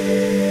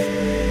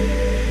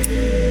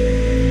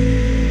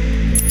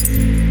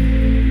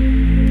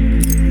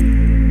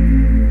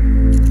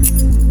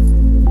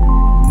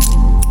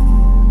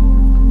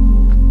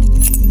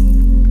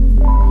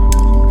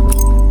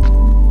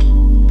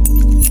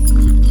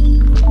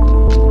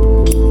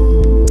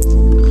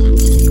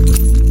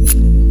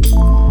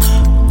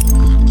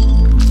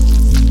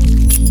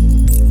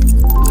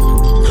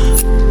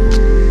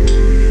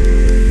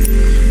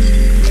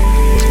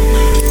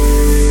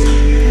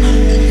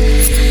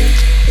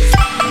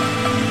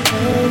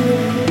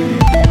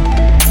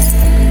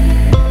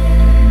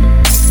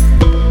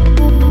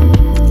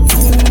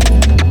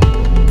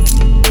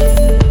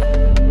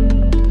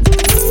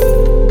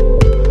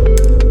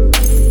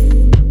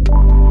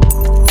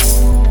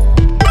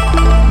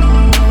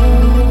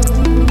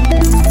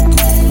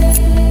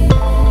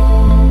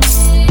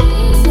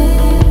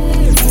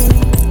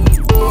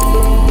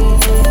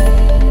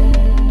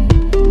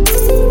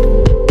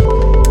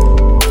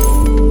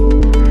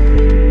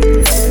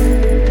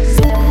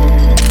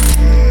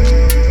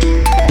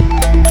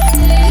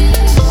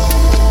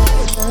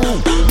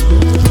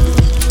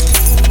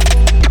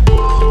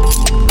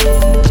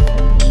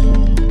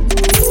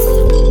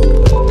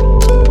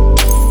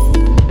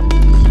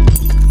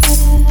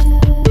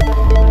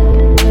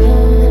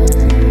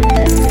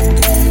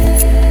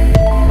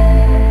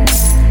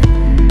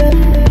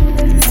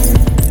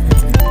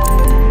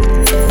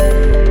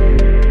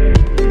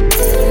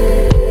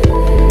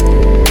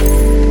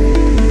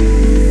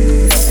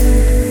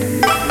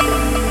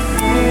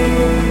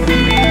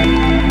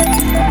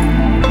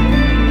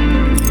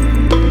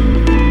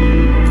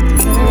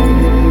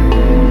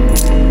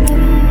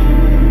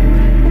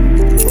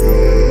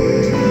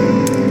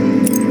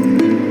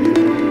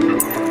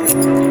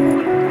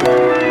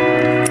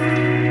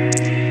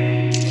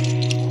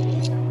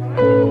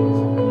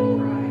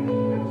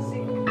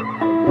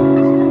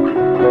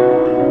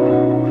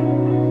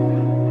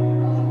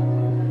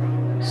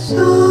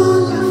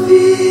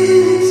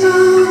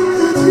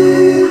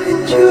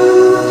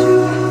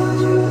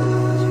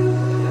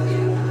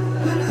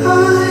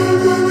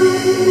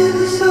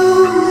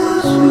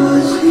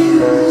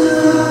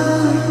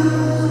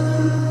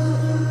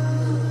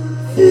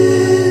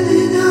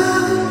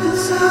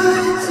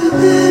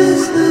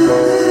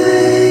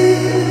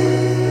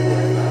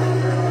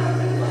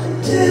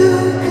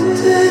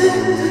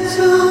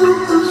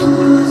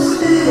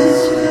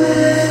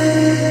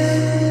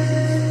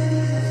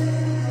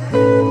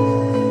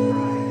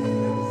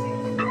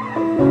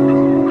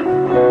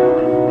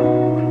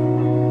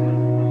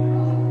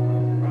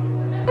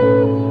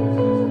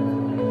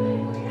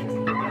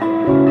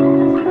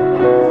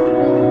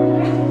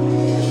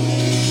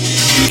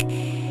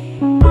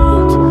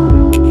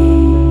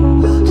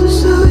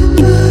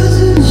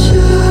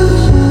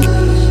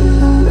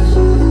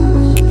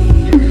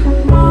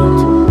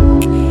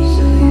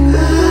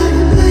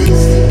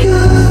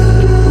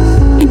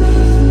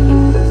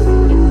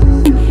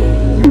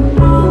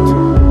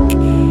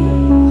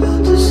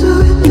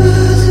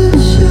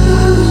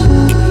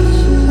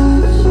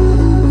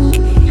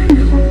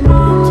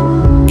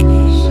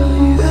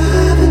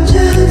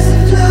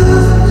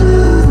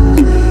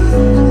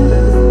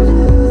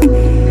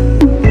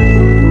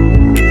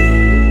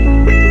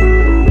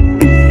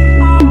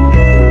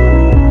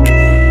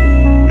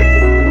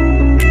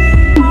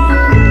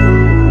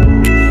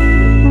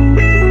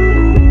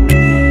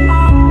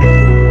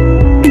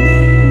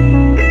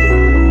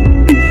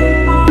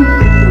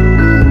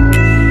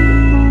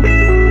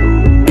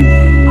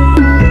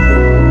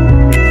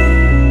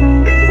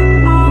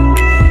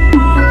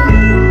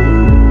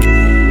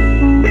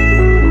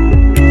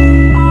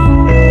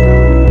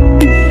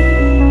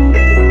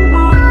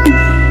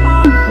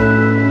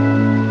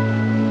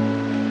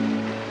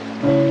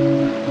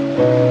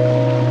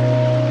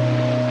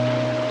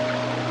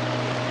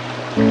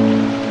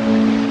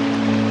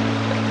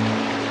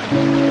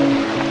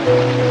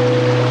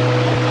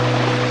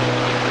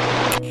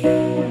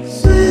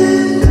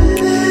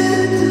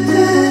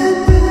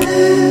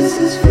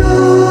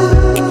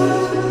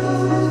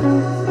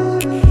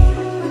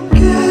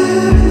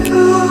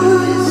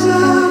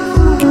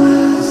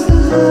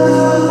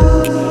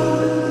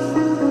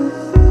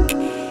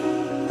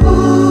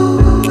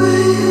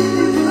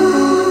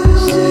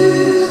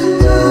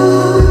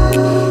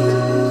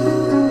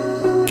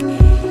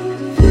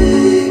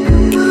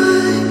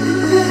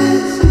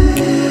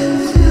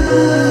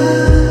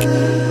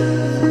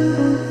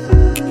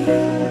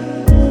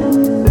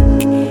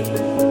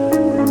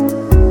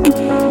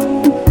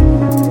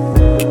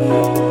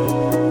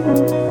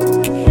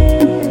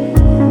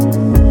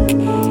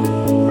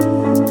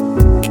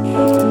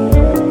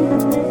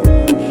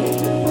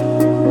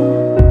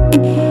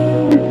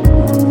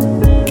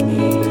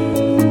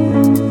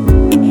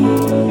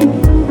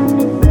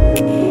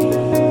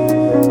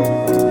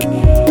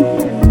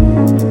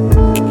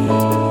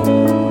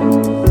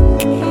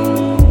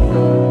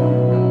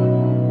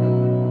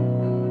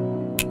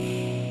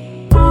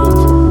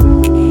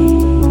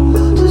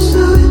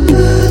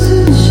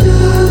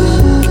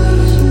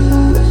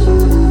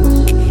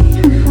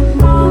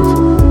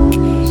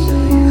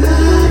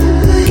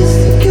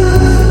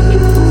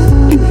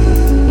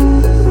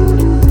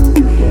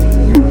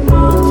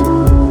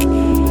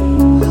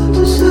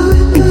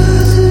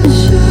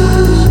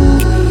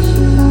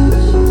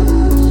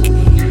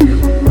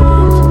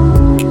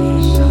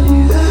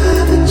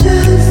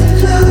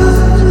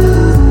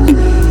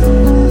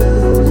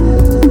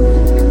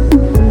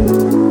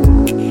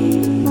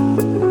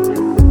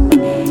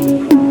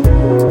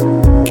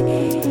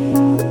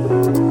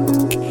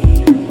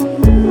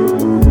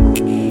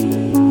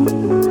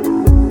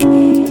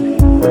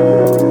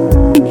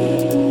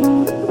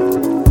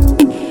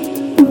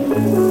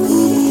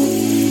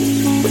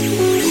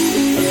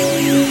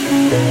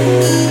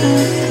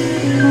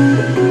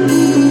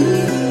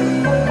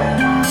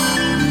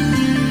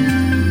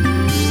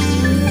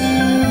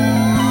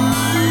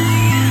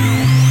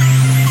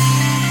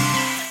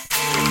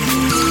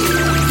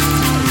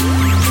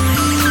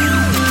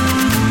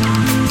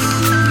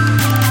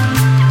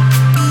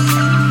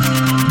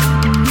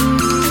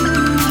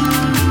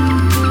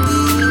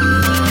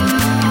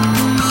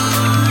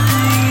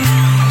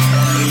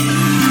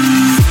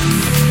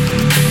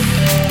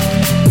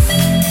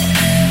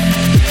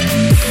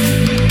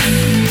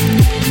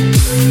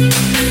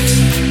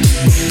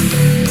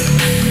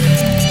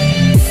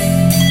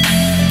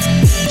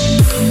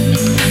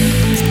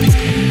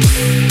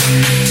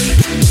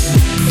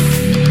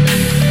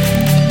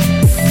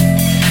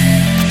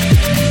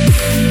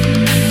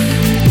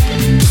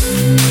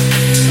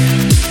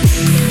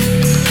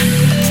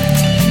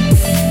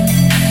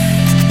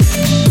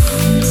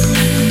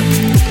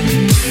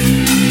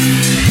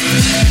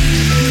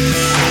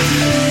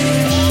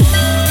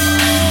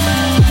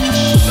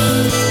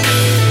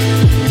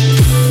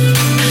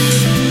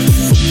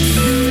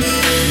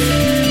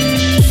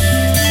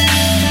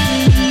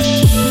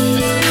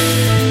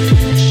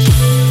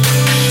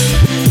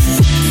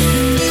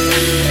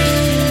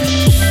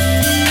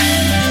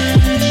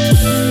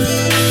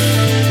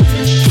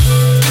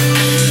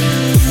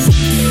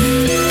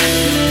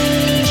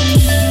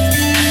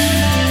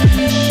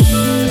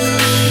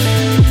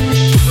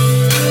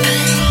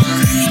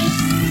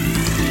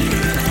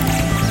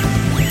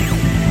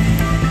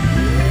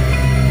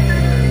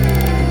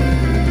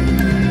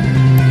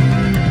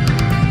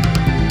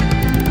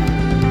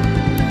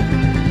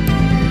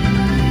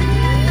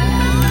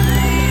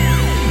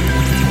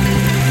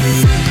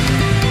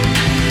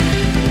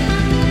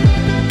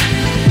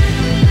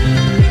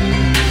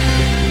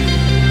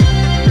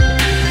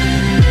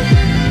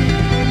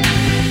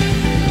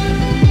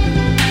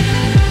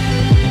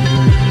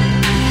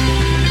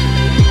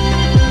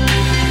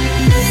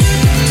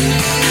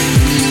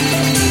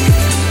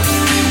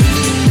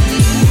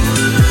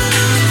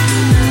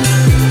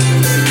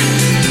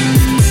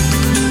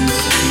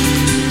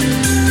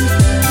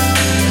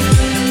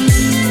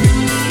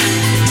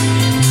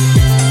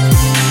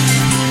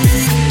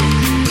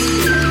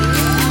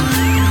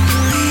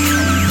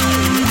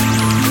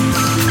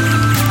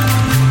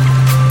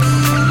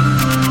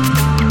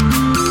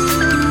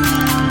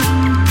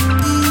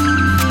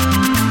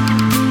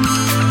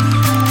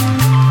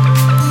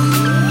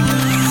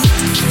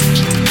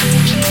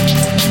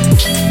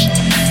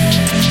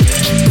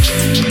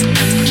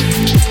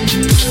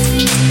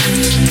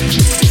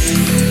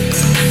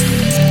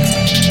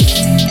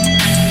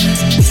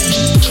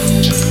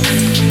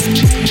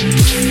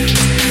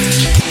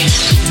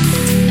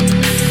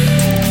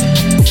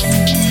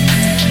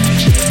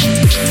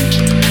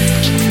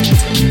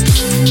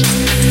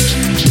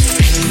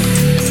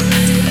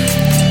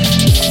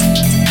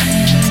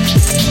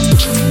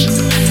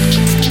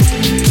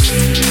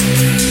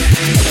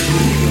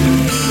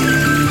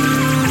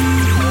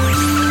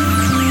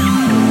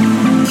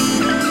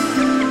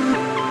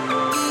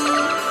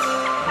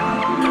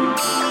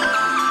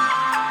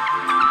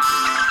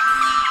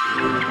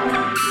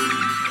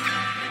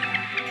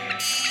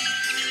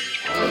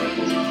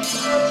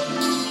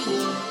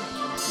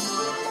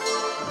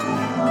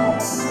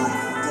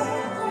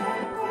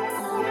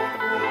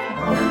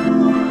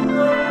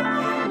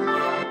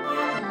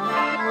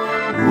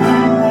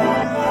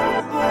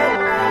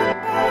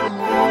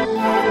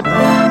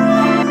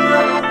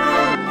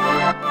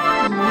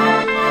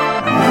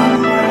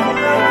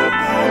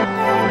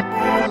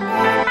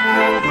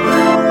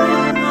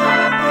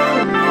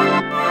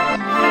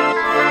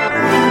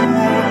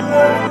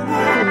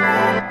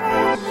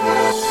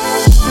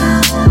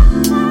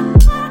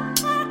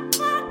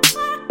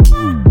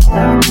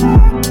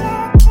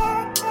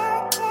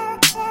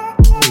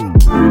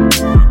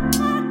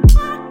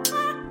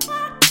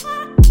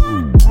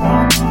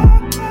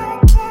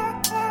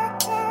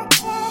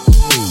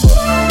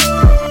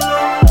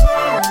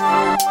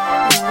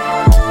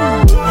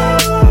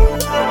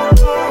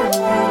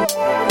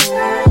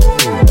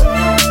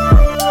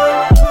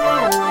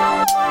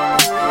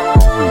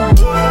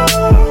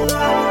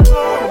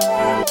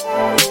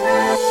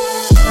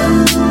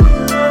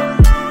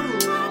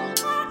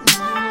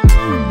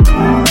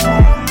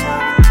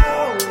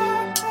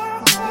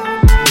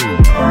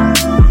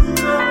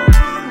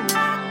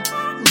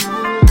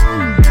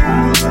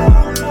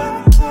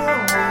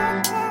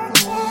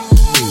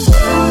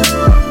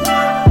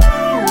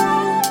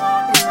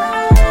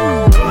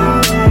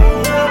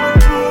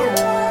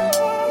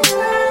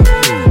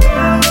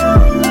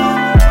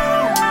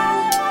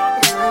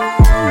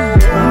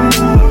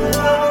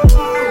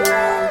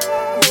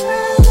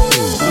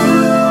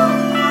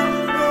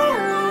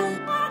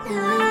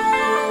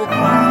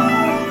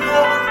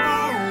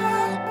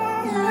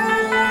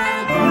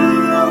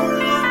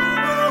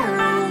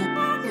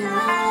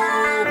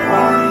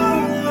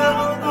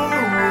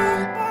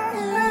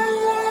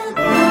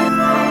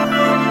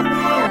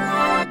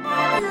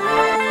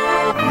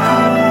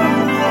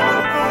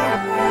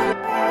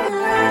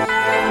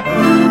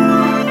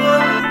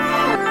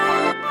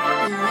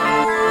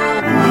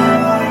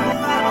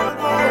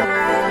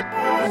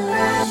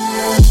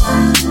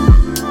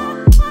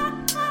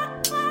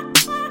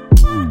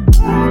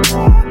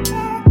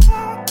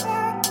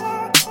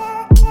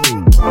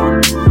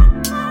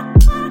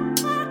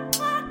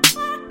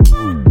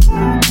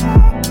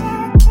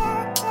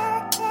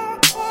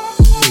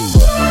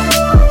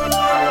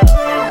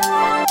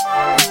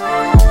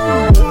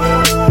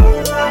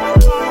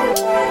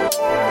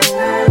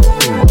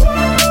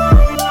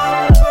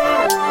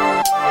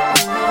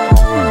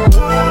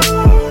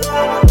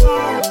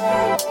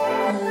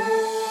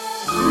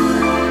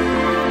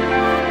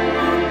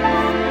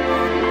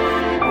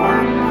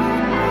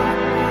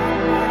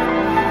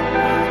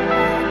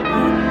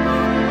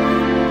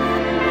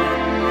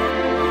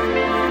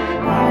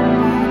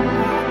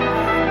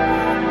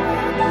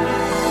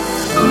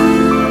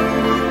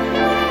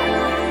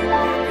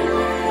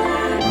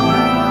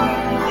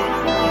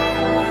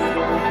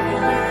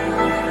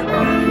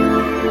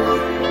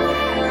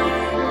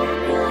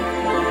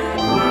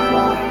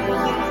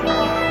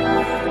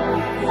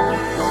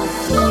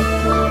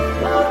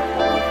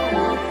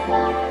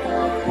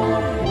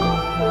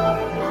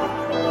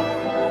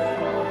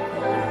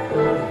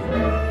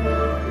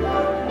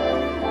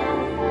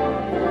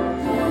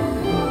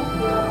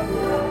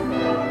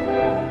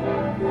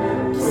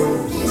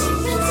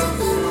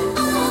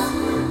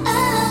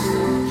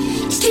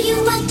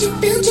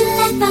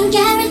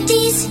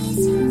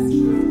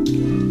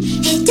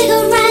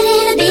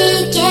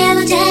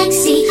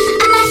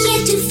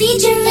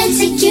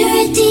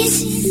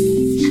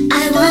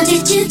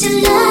 wanted you to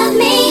love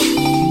me.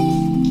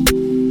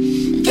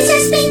 This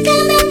has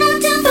become an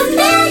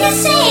unfamiliar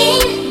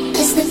scene.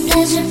 It's the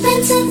pleasure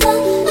principle.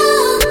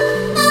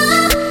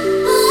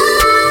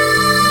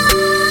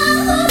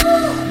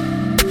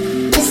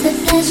 It's the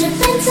pleasure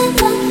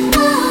principle.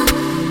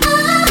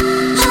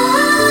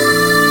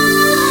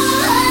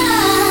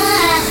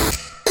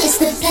 It's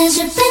the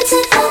pleasure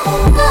principle.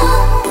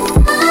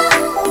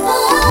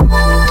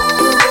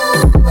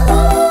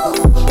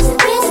 It's the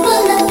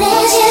principle of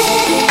pleasure.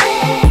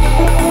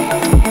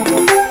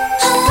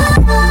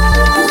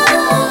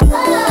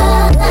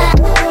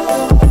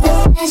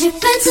 The pleasure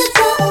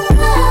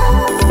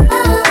principle.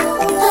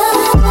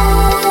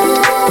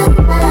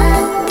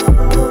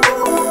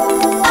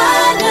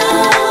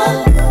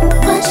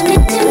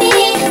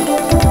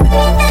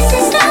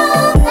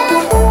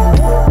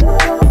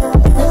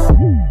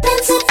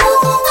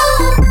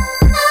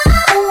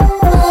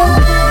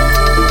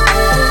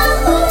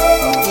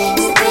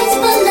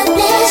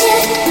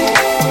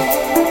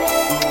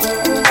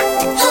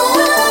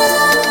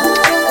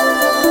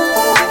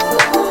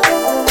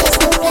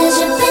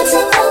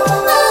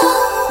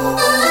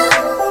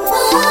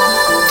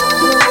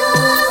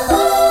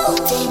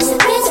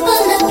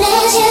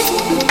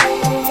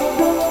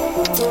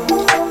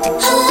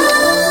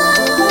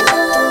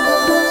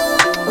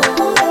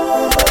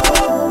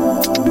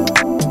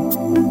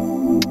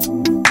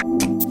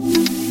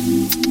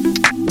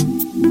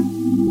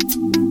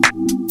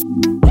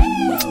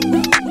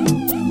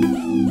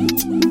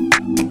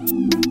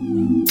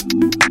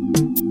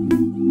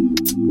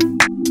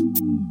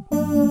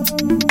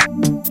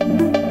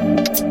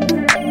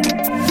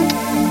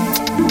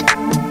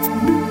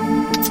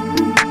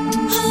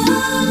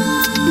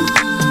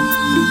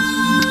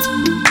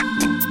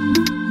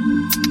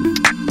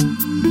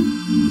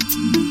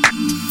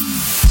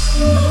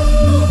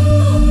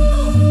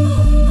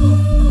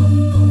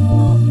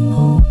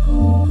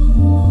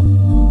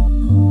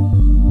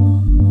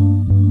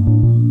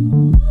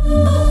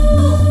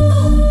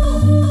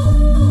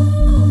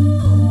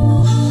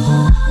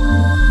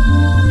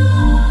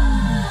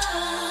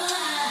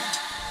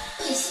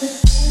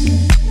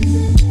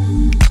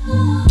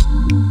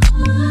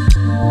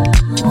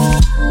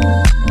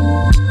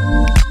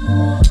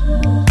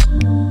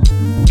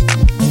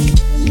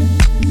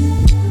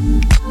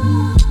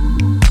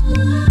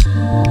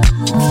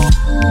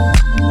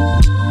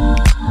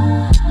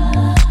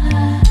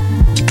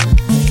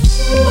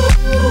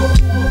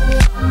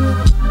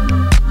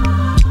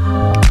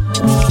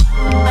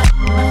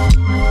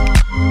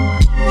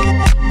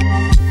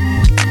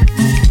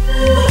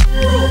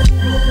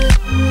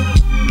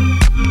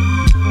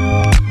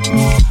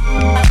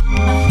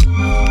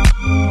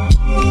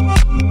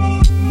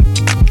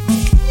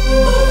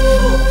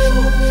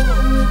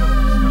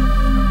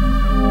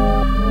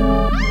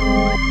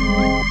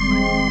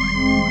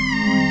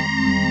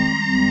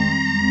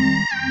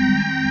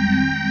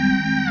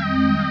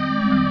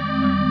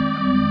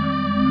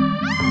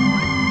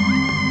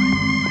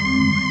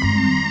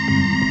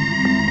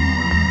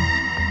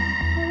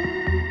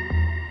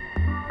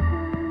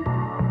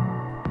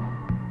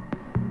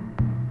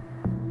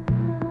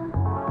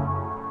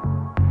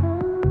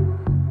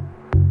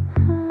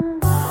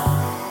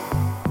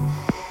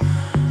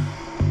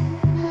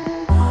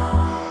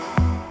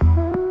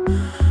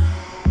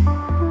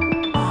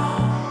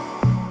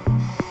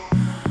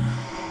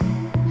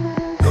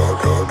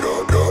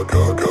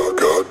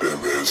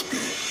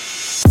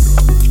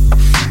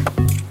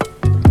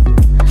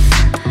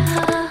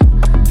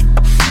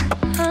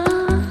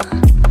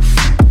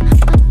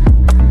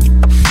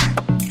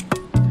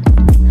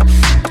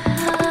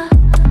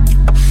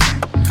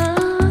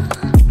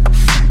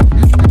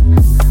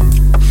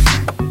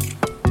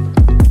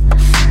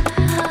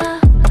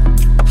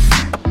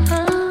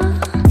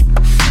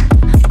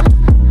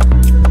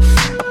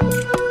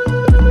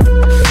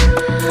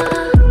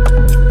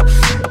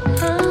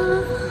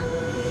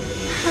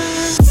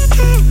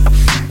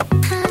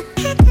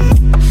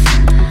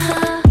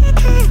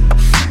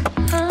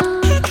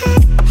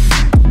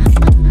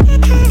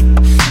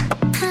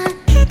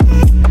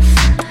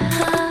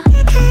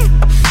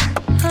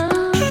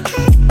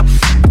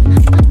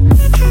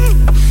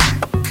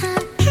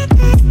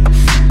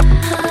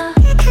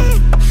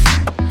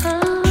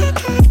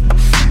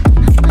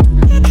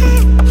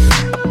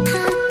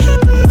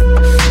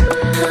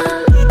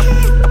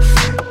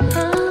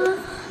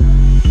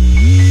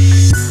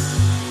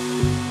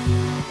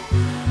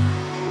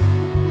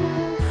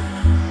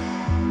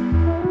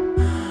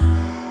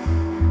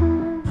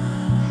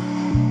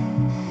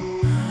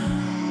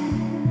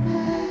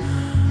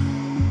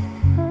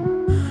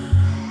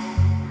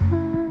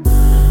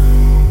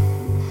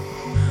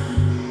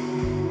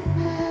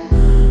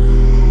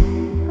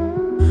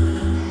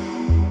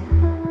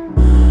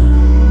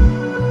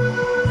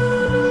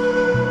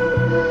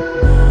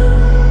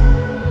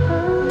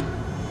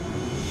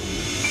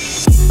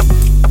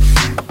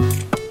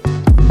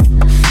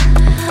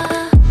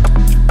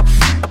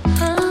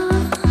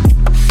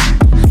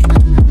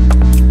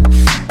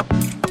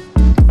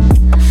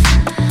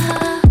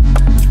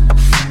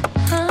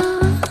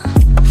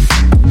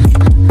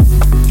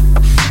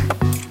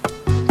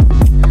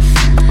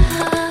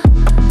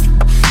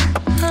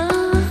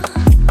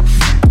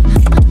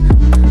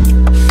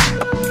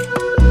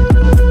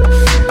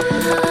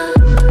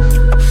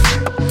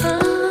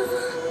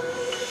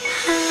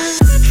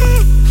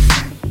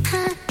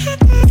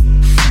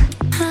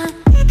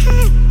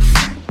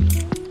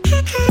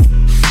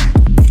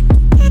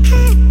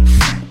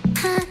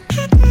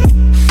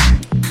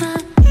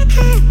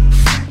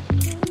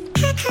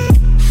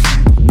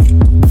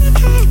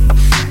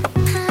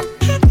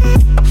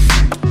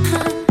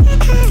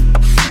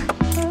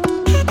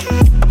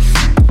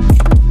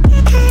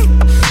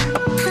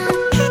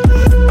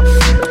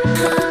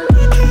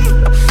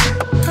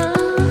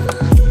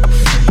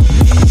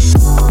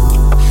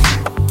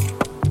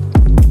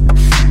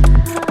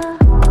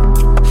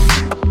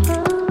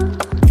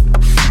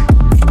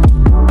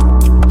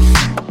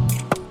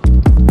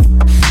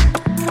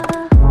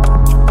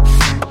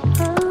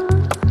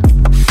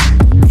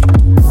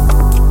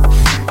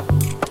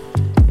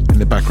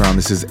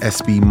 This is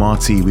SB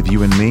Marty with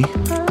You and Me.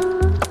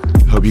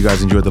 Hope you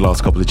guys enjoyed the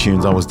last couple of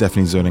tunes. I was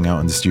definitely zoning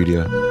out in the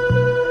studio.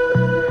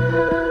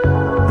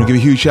 I'm gonna give a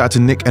huge shout out to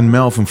Nick and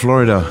Mel from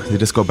Florida. They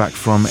just got back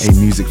from a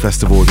music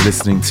festival. They're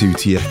listening to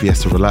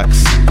TFBS to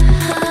relax.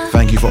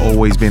 Thank you for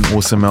always being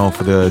awesome, Mel,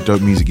 for the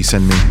dope music you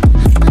send me.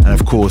 And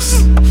of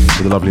course,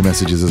 for the lovely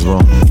messages as well.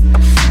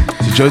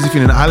 To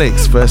Josephine and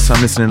Alex, first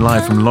time listening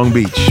live from Long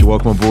Beach.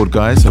 Welcome aboard,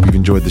 guys. Hope you've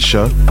enjoyed the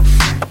show.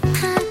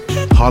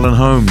 Harlan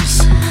Holmes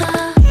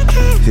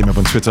hit me up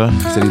on Twitter. He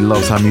said he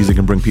loves how music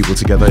can bring people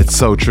together. It's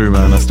so true,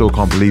 man. I still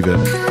can't believe it.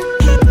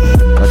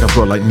 Like I've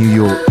got like New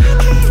York,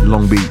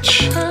 Long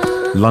Beach,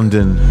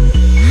 London,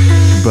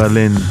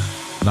 Berlin,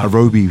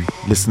 Nairobi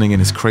listening,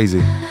 and it's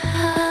crazy.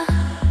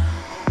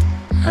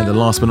 And the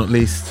last but not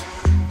least,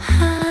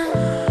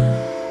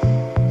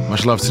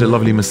 much love to the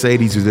lovely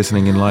Mercedes who's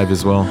listening in live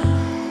as well.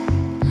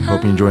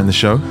 Hope you're enjoying the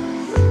show.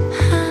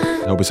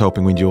 I hope it's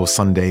helping with your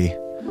Sunday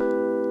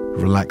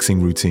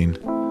relaxing routine.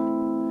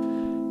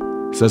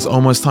 So it's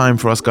almost time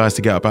for us guys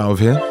to get up out of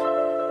here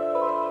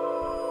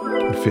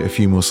and fit a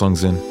few more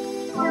songs in.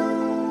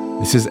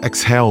 This is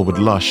Exhale with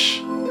Lush.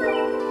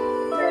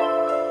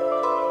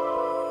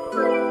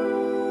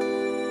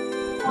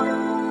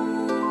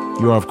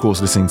 You are of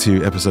course listening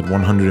to episode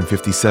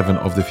 157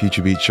 of the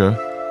Future Beat Show.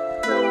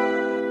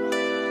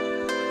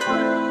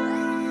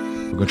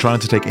 We're going to try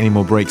not to take any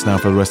more breaks now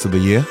for the rest of the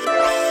year.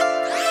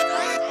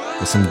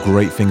 There's some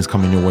great things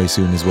coming your way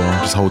soon as well.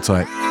 Just hold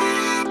tight.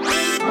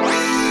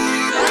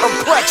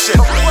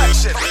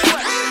 Complexion.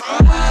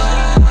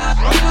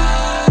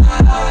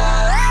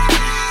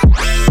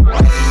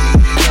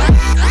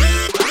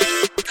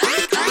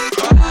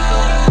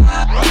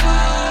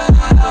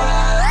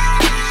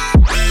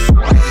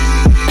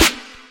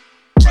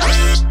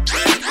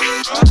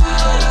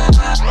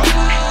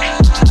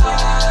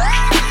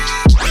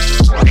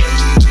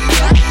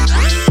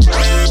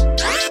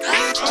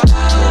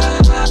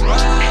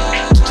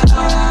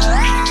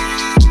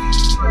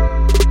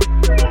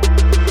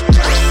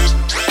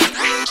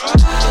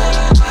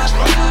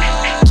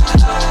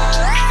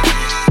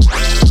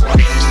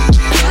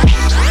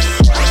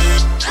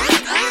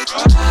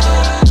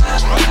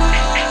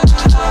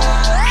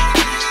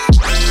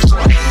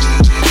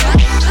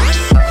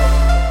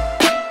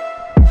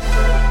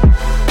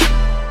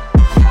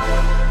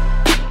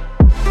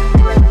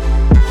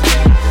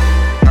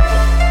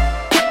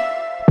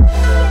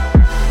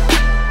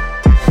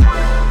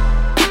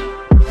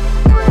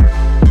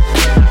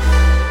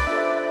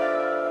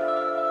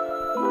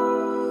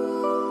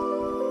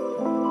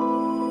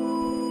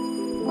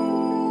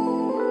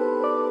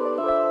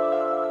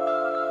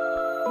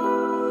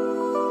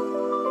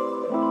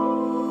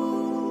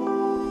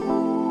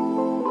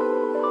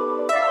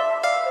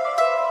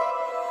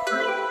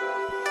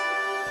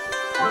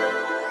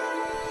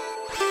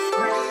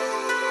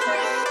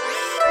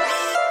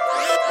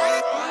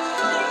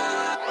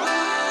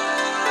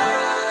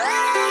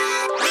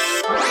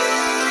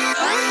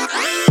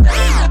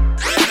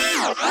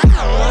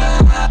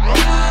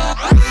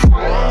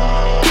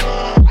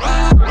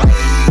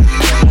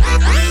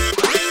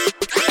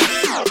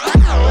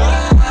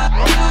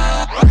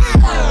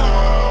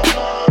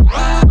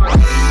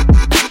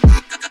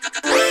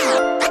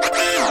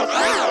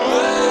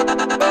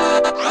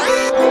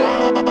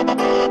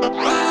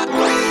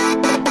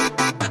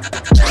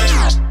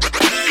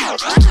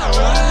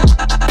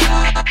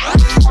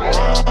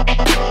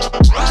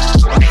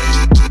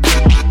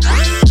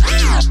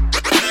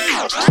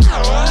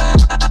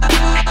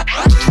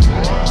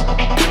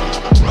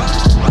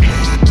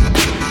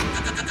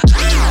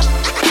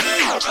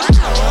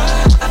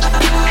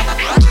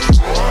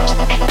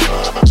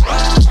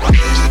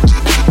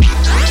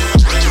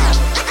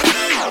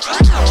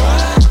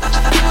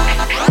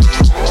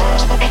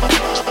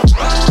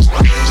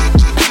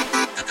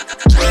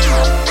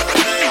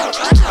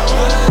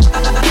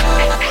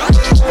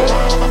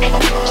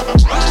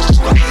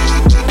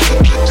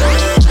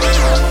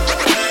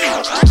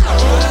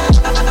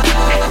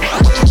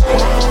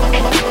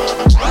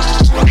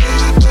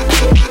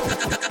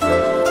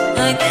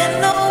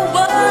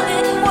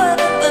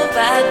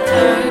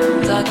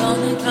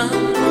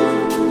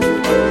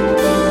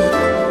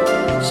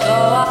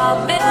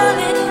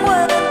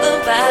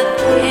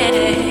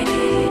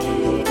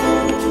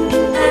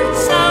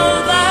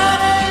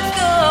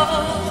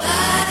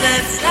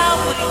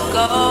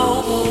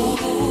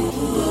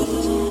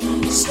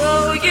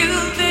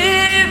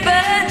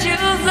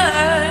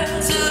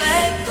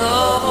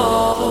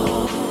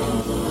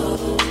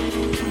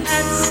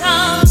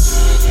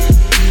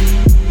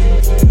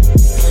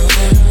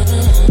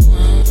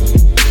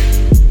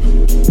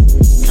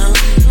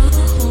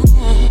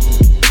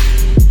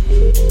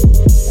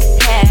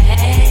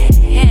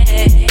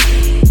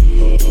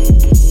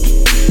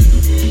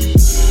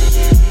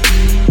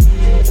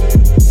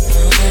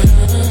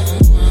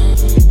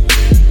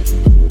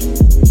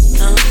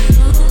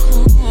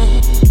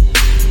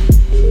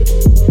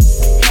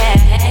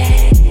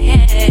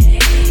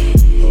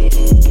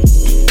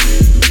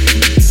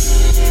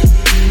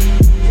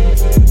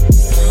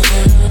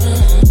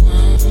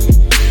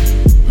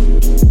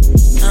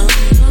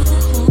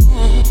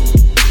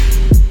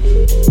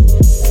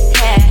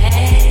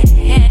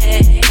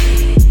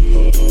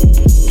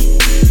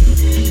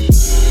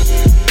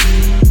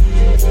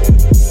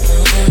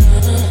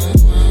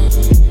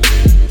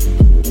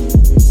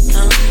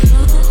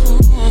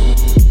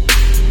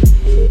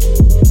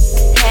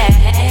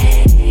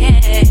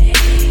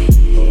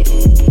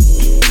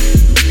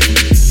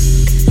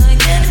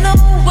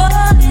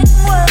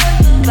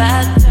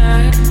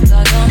 turns,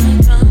 I only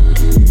run.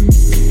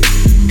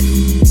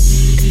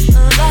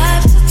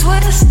 Life's a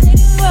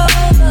twisting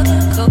roller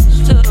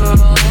coaster all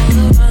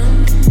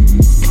around.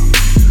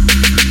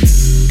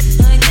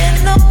 I get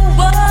no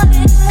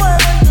warning when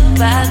the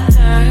bad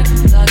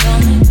turns, I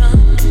only run.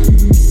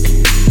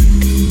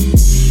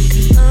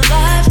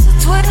 Life's a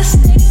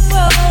twisting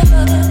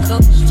roller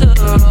coaster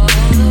all around.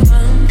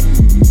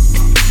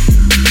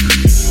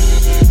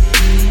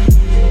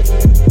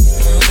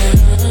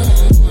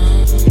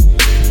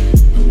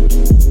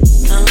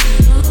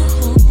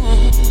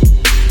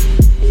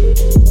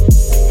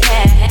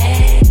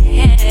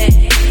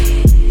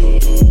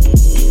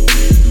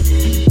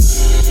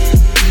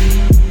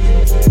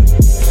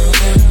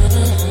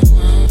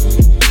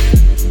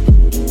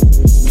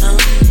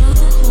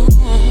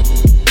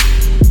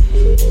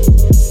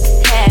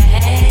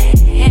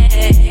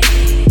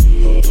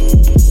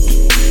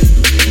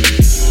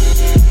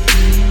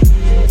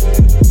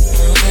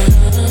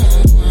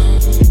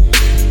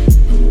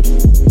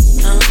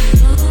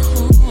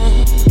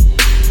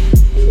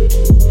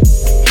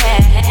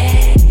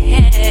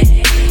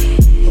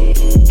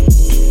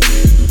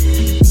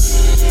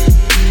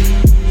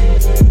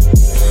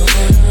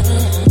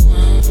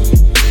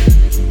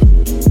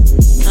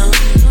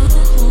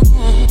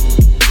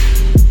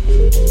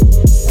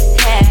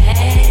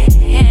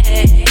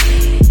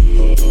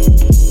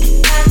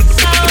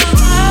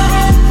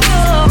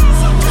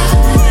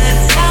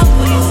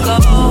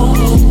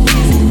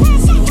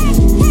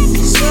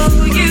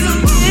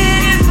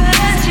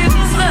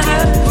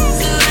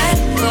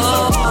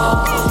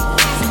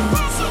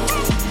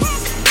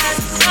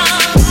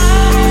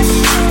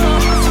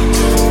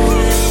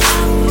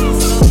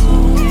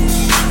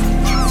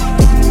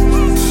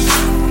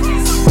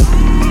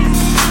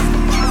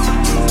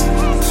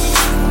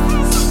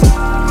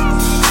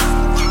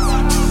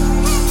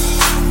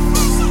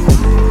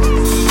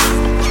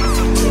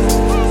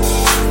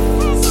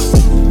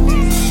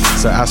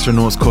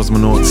 Astronauts,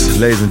 cosmonauts,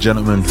 ladies and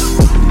gentlemen,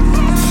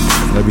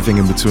 and everything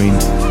in between.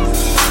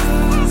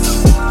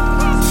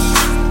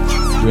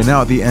 We're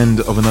now at the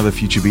end of another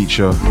Future Beat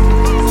show.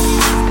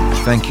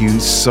 Thank you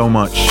so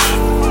much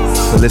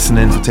for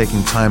listening, for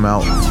taking time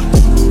out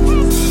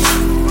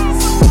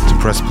to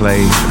press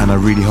play, and I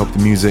really hope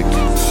the music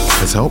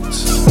has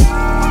helped.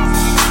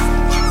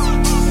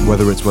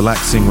 Whether it's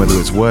relaxing, whether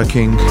it's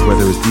working,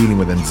 whether it's dealing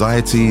with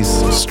anxieties,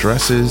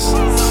 stresses,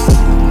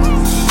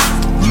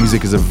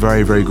 music is a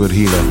very, very good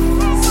healer.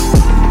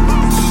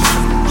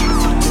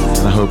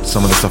 And I hope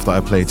some of the stuff that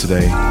I played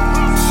today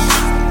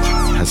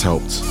has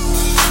helped.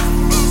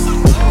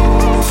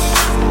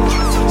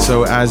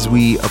 So as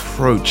we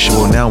approach,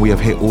 well, now we have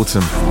hit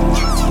autumn,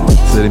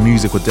 so the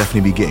music will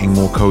definitely be getting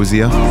more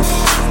cozier.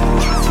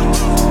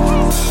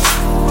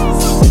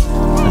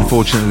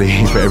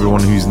 Unfortunately, for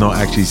everyone who's not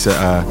actually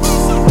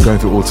going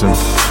through autumn,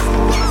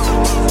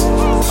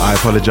 I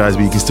apologize,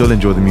 but you can still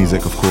enjoy the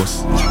music, of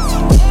course.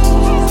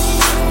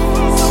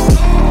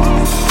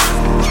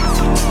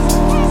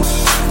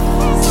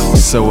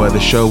 So the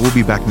show will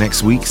be back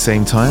next week,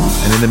 same time.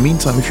 And in the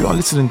meantime, if you are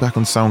listening back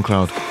on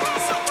SoundCloud,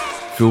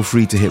 feel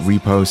free to hit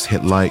repost,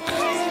 hit like,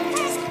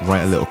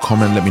 write a little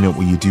comment, let me know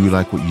what you do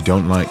like, what you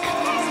don't like.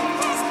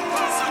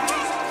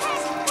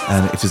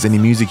 And if there's any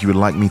music you would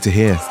like me to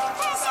hear,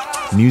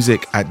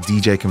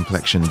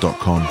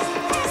 music@djcomplexion.com.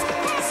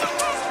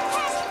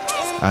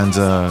 And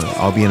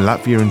I'll be in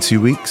Latvia in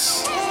 2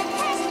 weeks.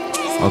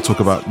 I'll talk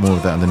about more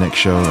of that in the next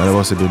show. And I've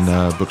also been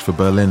booked for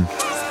Berlin,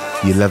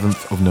 the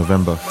 11th of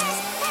November.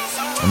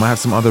 I might have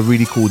some other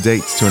really cool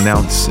dates to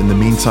announce in the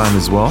meantime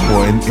as well,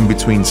 or in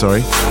between,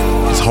 sorry.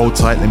 Just hold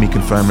tight, let me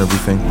confirm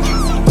everything.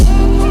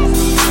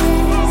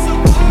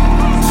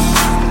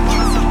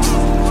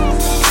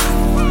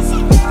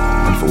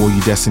 And for all you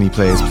Destiny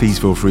players, please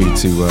feel free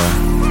to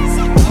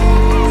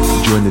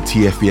join the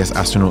TFBS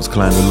Astronauts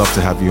clan. We'd love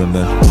to have you in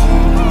there.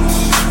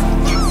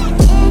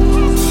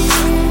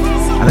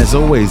 And as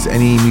always,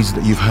 any music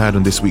that you've heard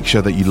on this week's show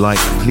that you like,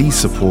 please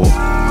support.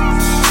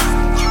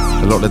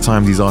 A lot of the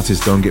time these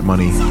artists don't get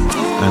money,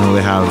 and all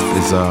they have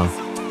is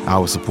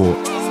our support,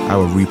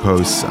 our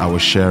reposts, our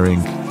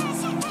sharing.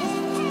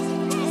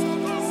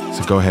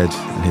 So go ahead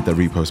and hit that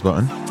repost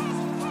button.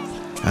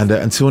 And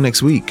until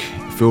next week,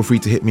 feel free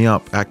to hit me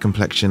up at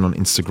Complexion on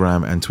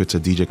Instagram and Twitter,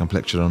 DJ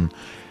Complexion on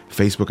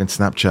Facebook and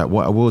Snapchat.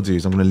 What I will do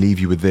is I'm going to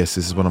leave you with this.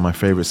 This is one of my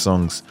favorite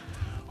songs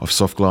of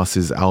Soft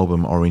Glass's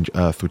album Orange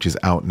Earth, which is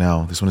out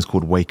now. This one is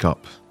called Wake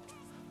Up.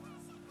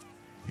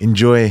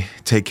 Enjoy,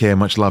 take care,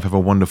 much love, have a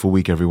wonderful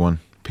week, everyone.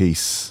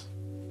 Peace.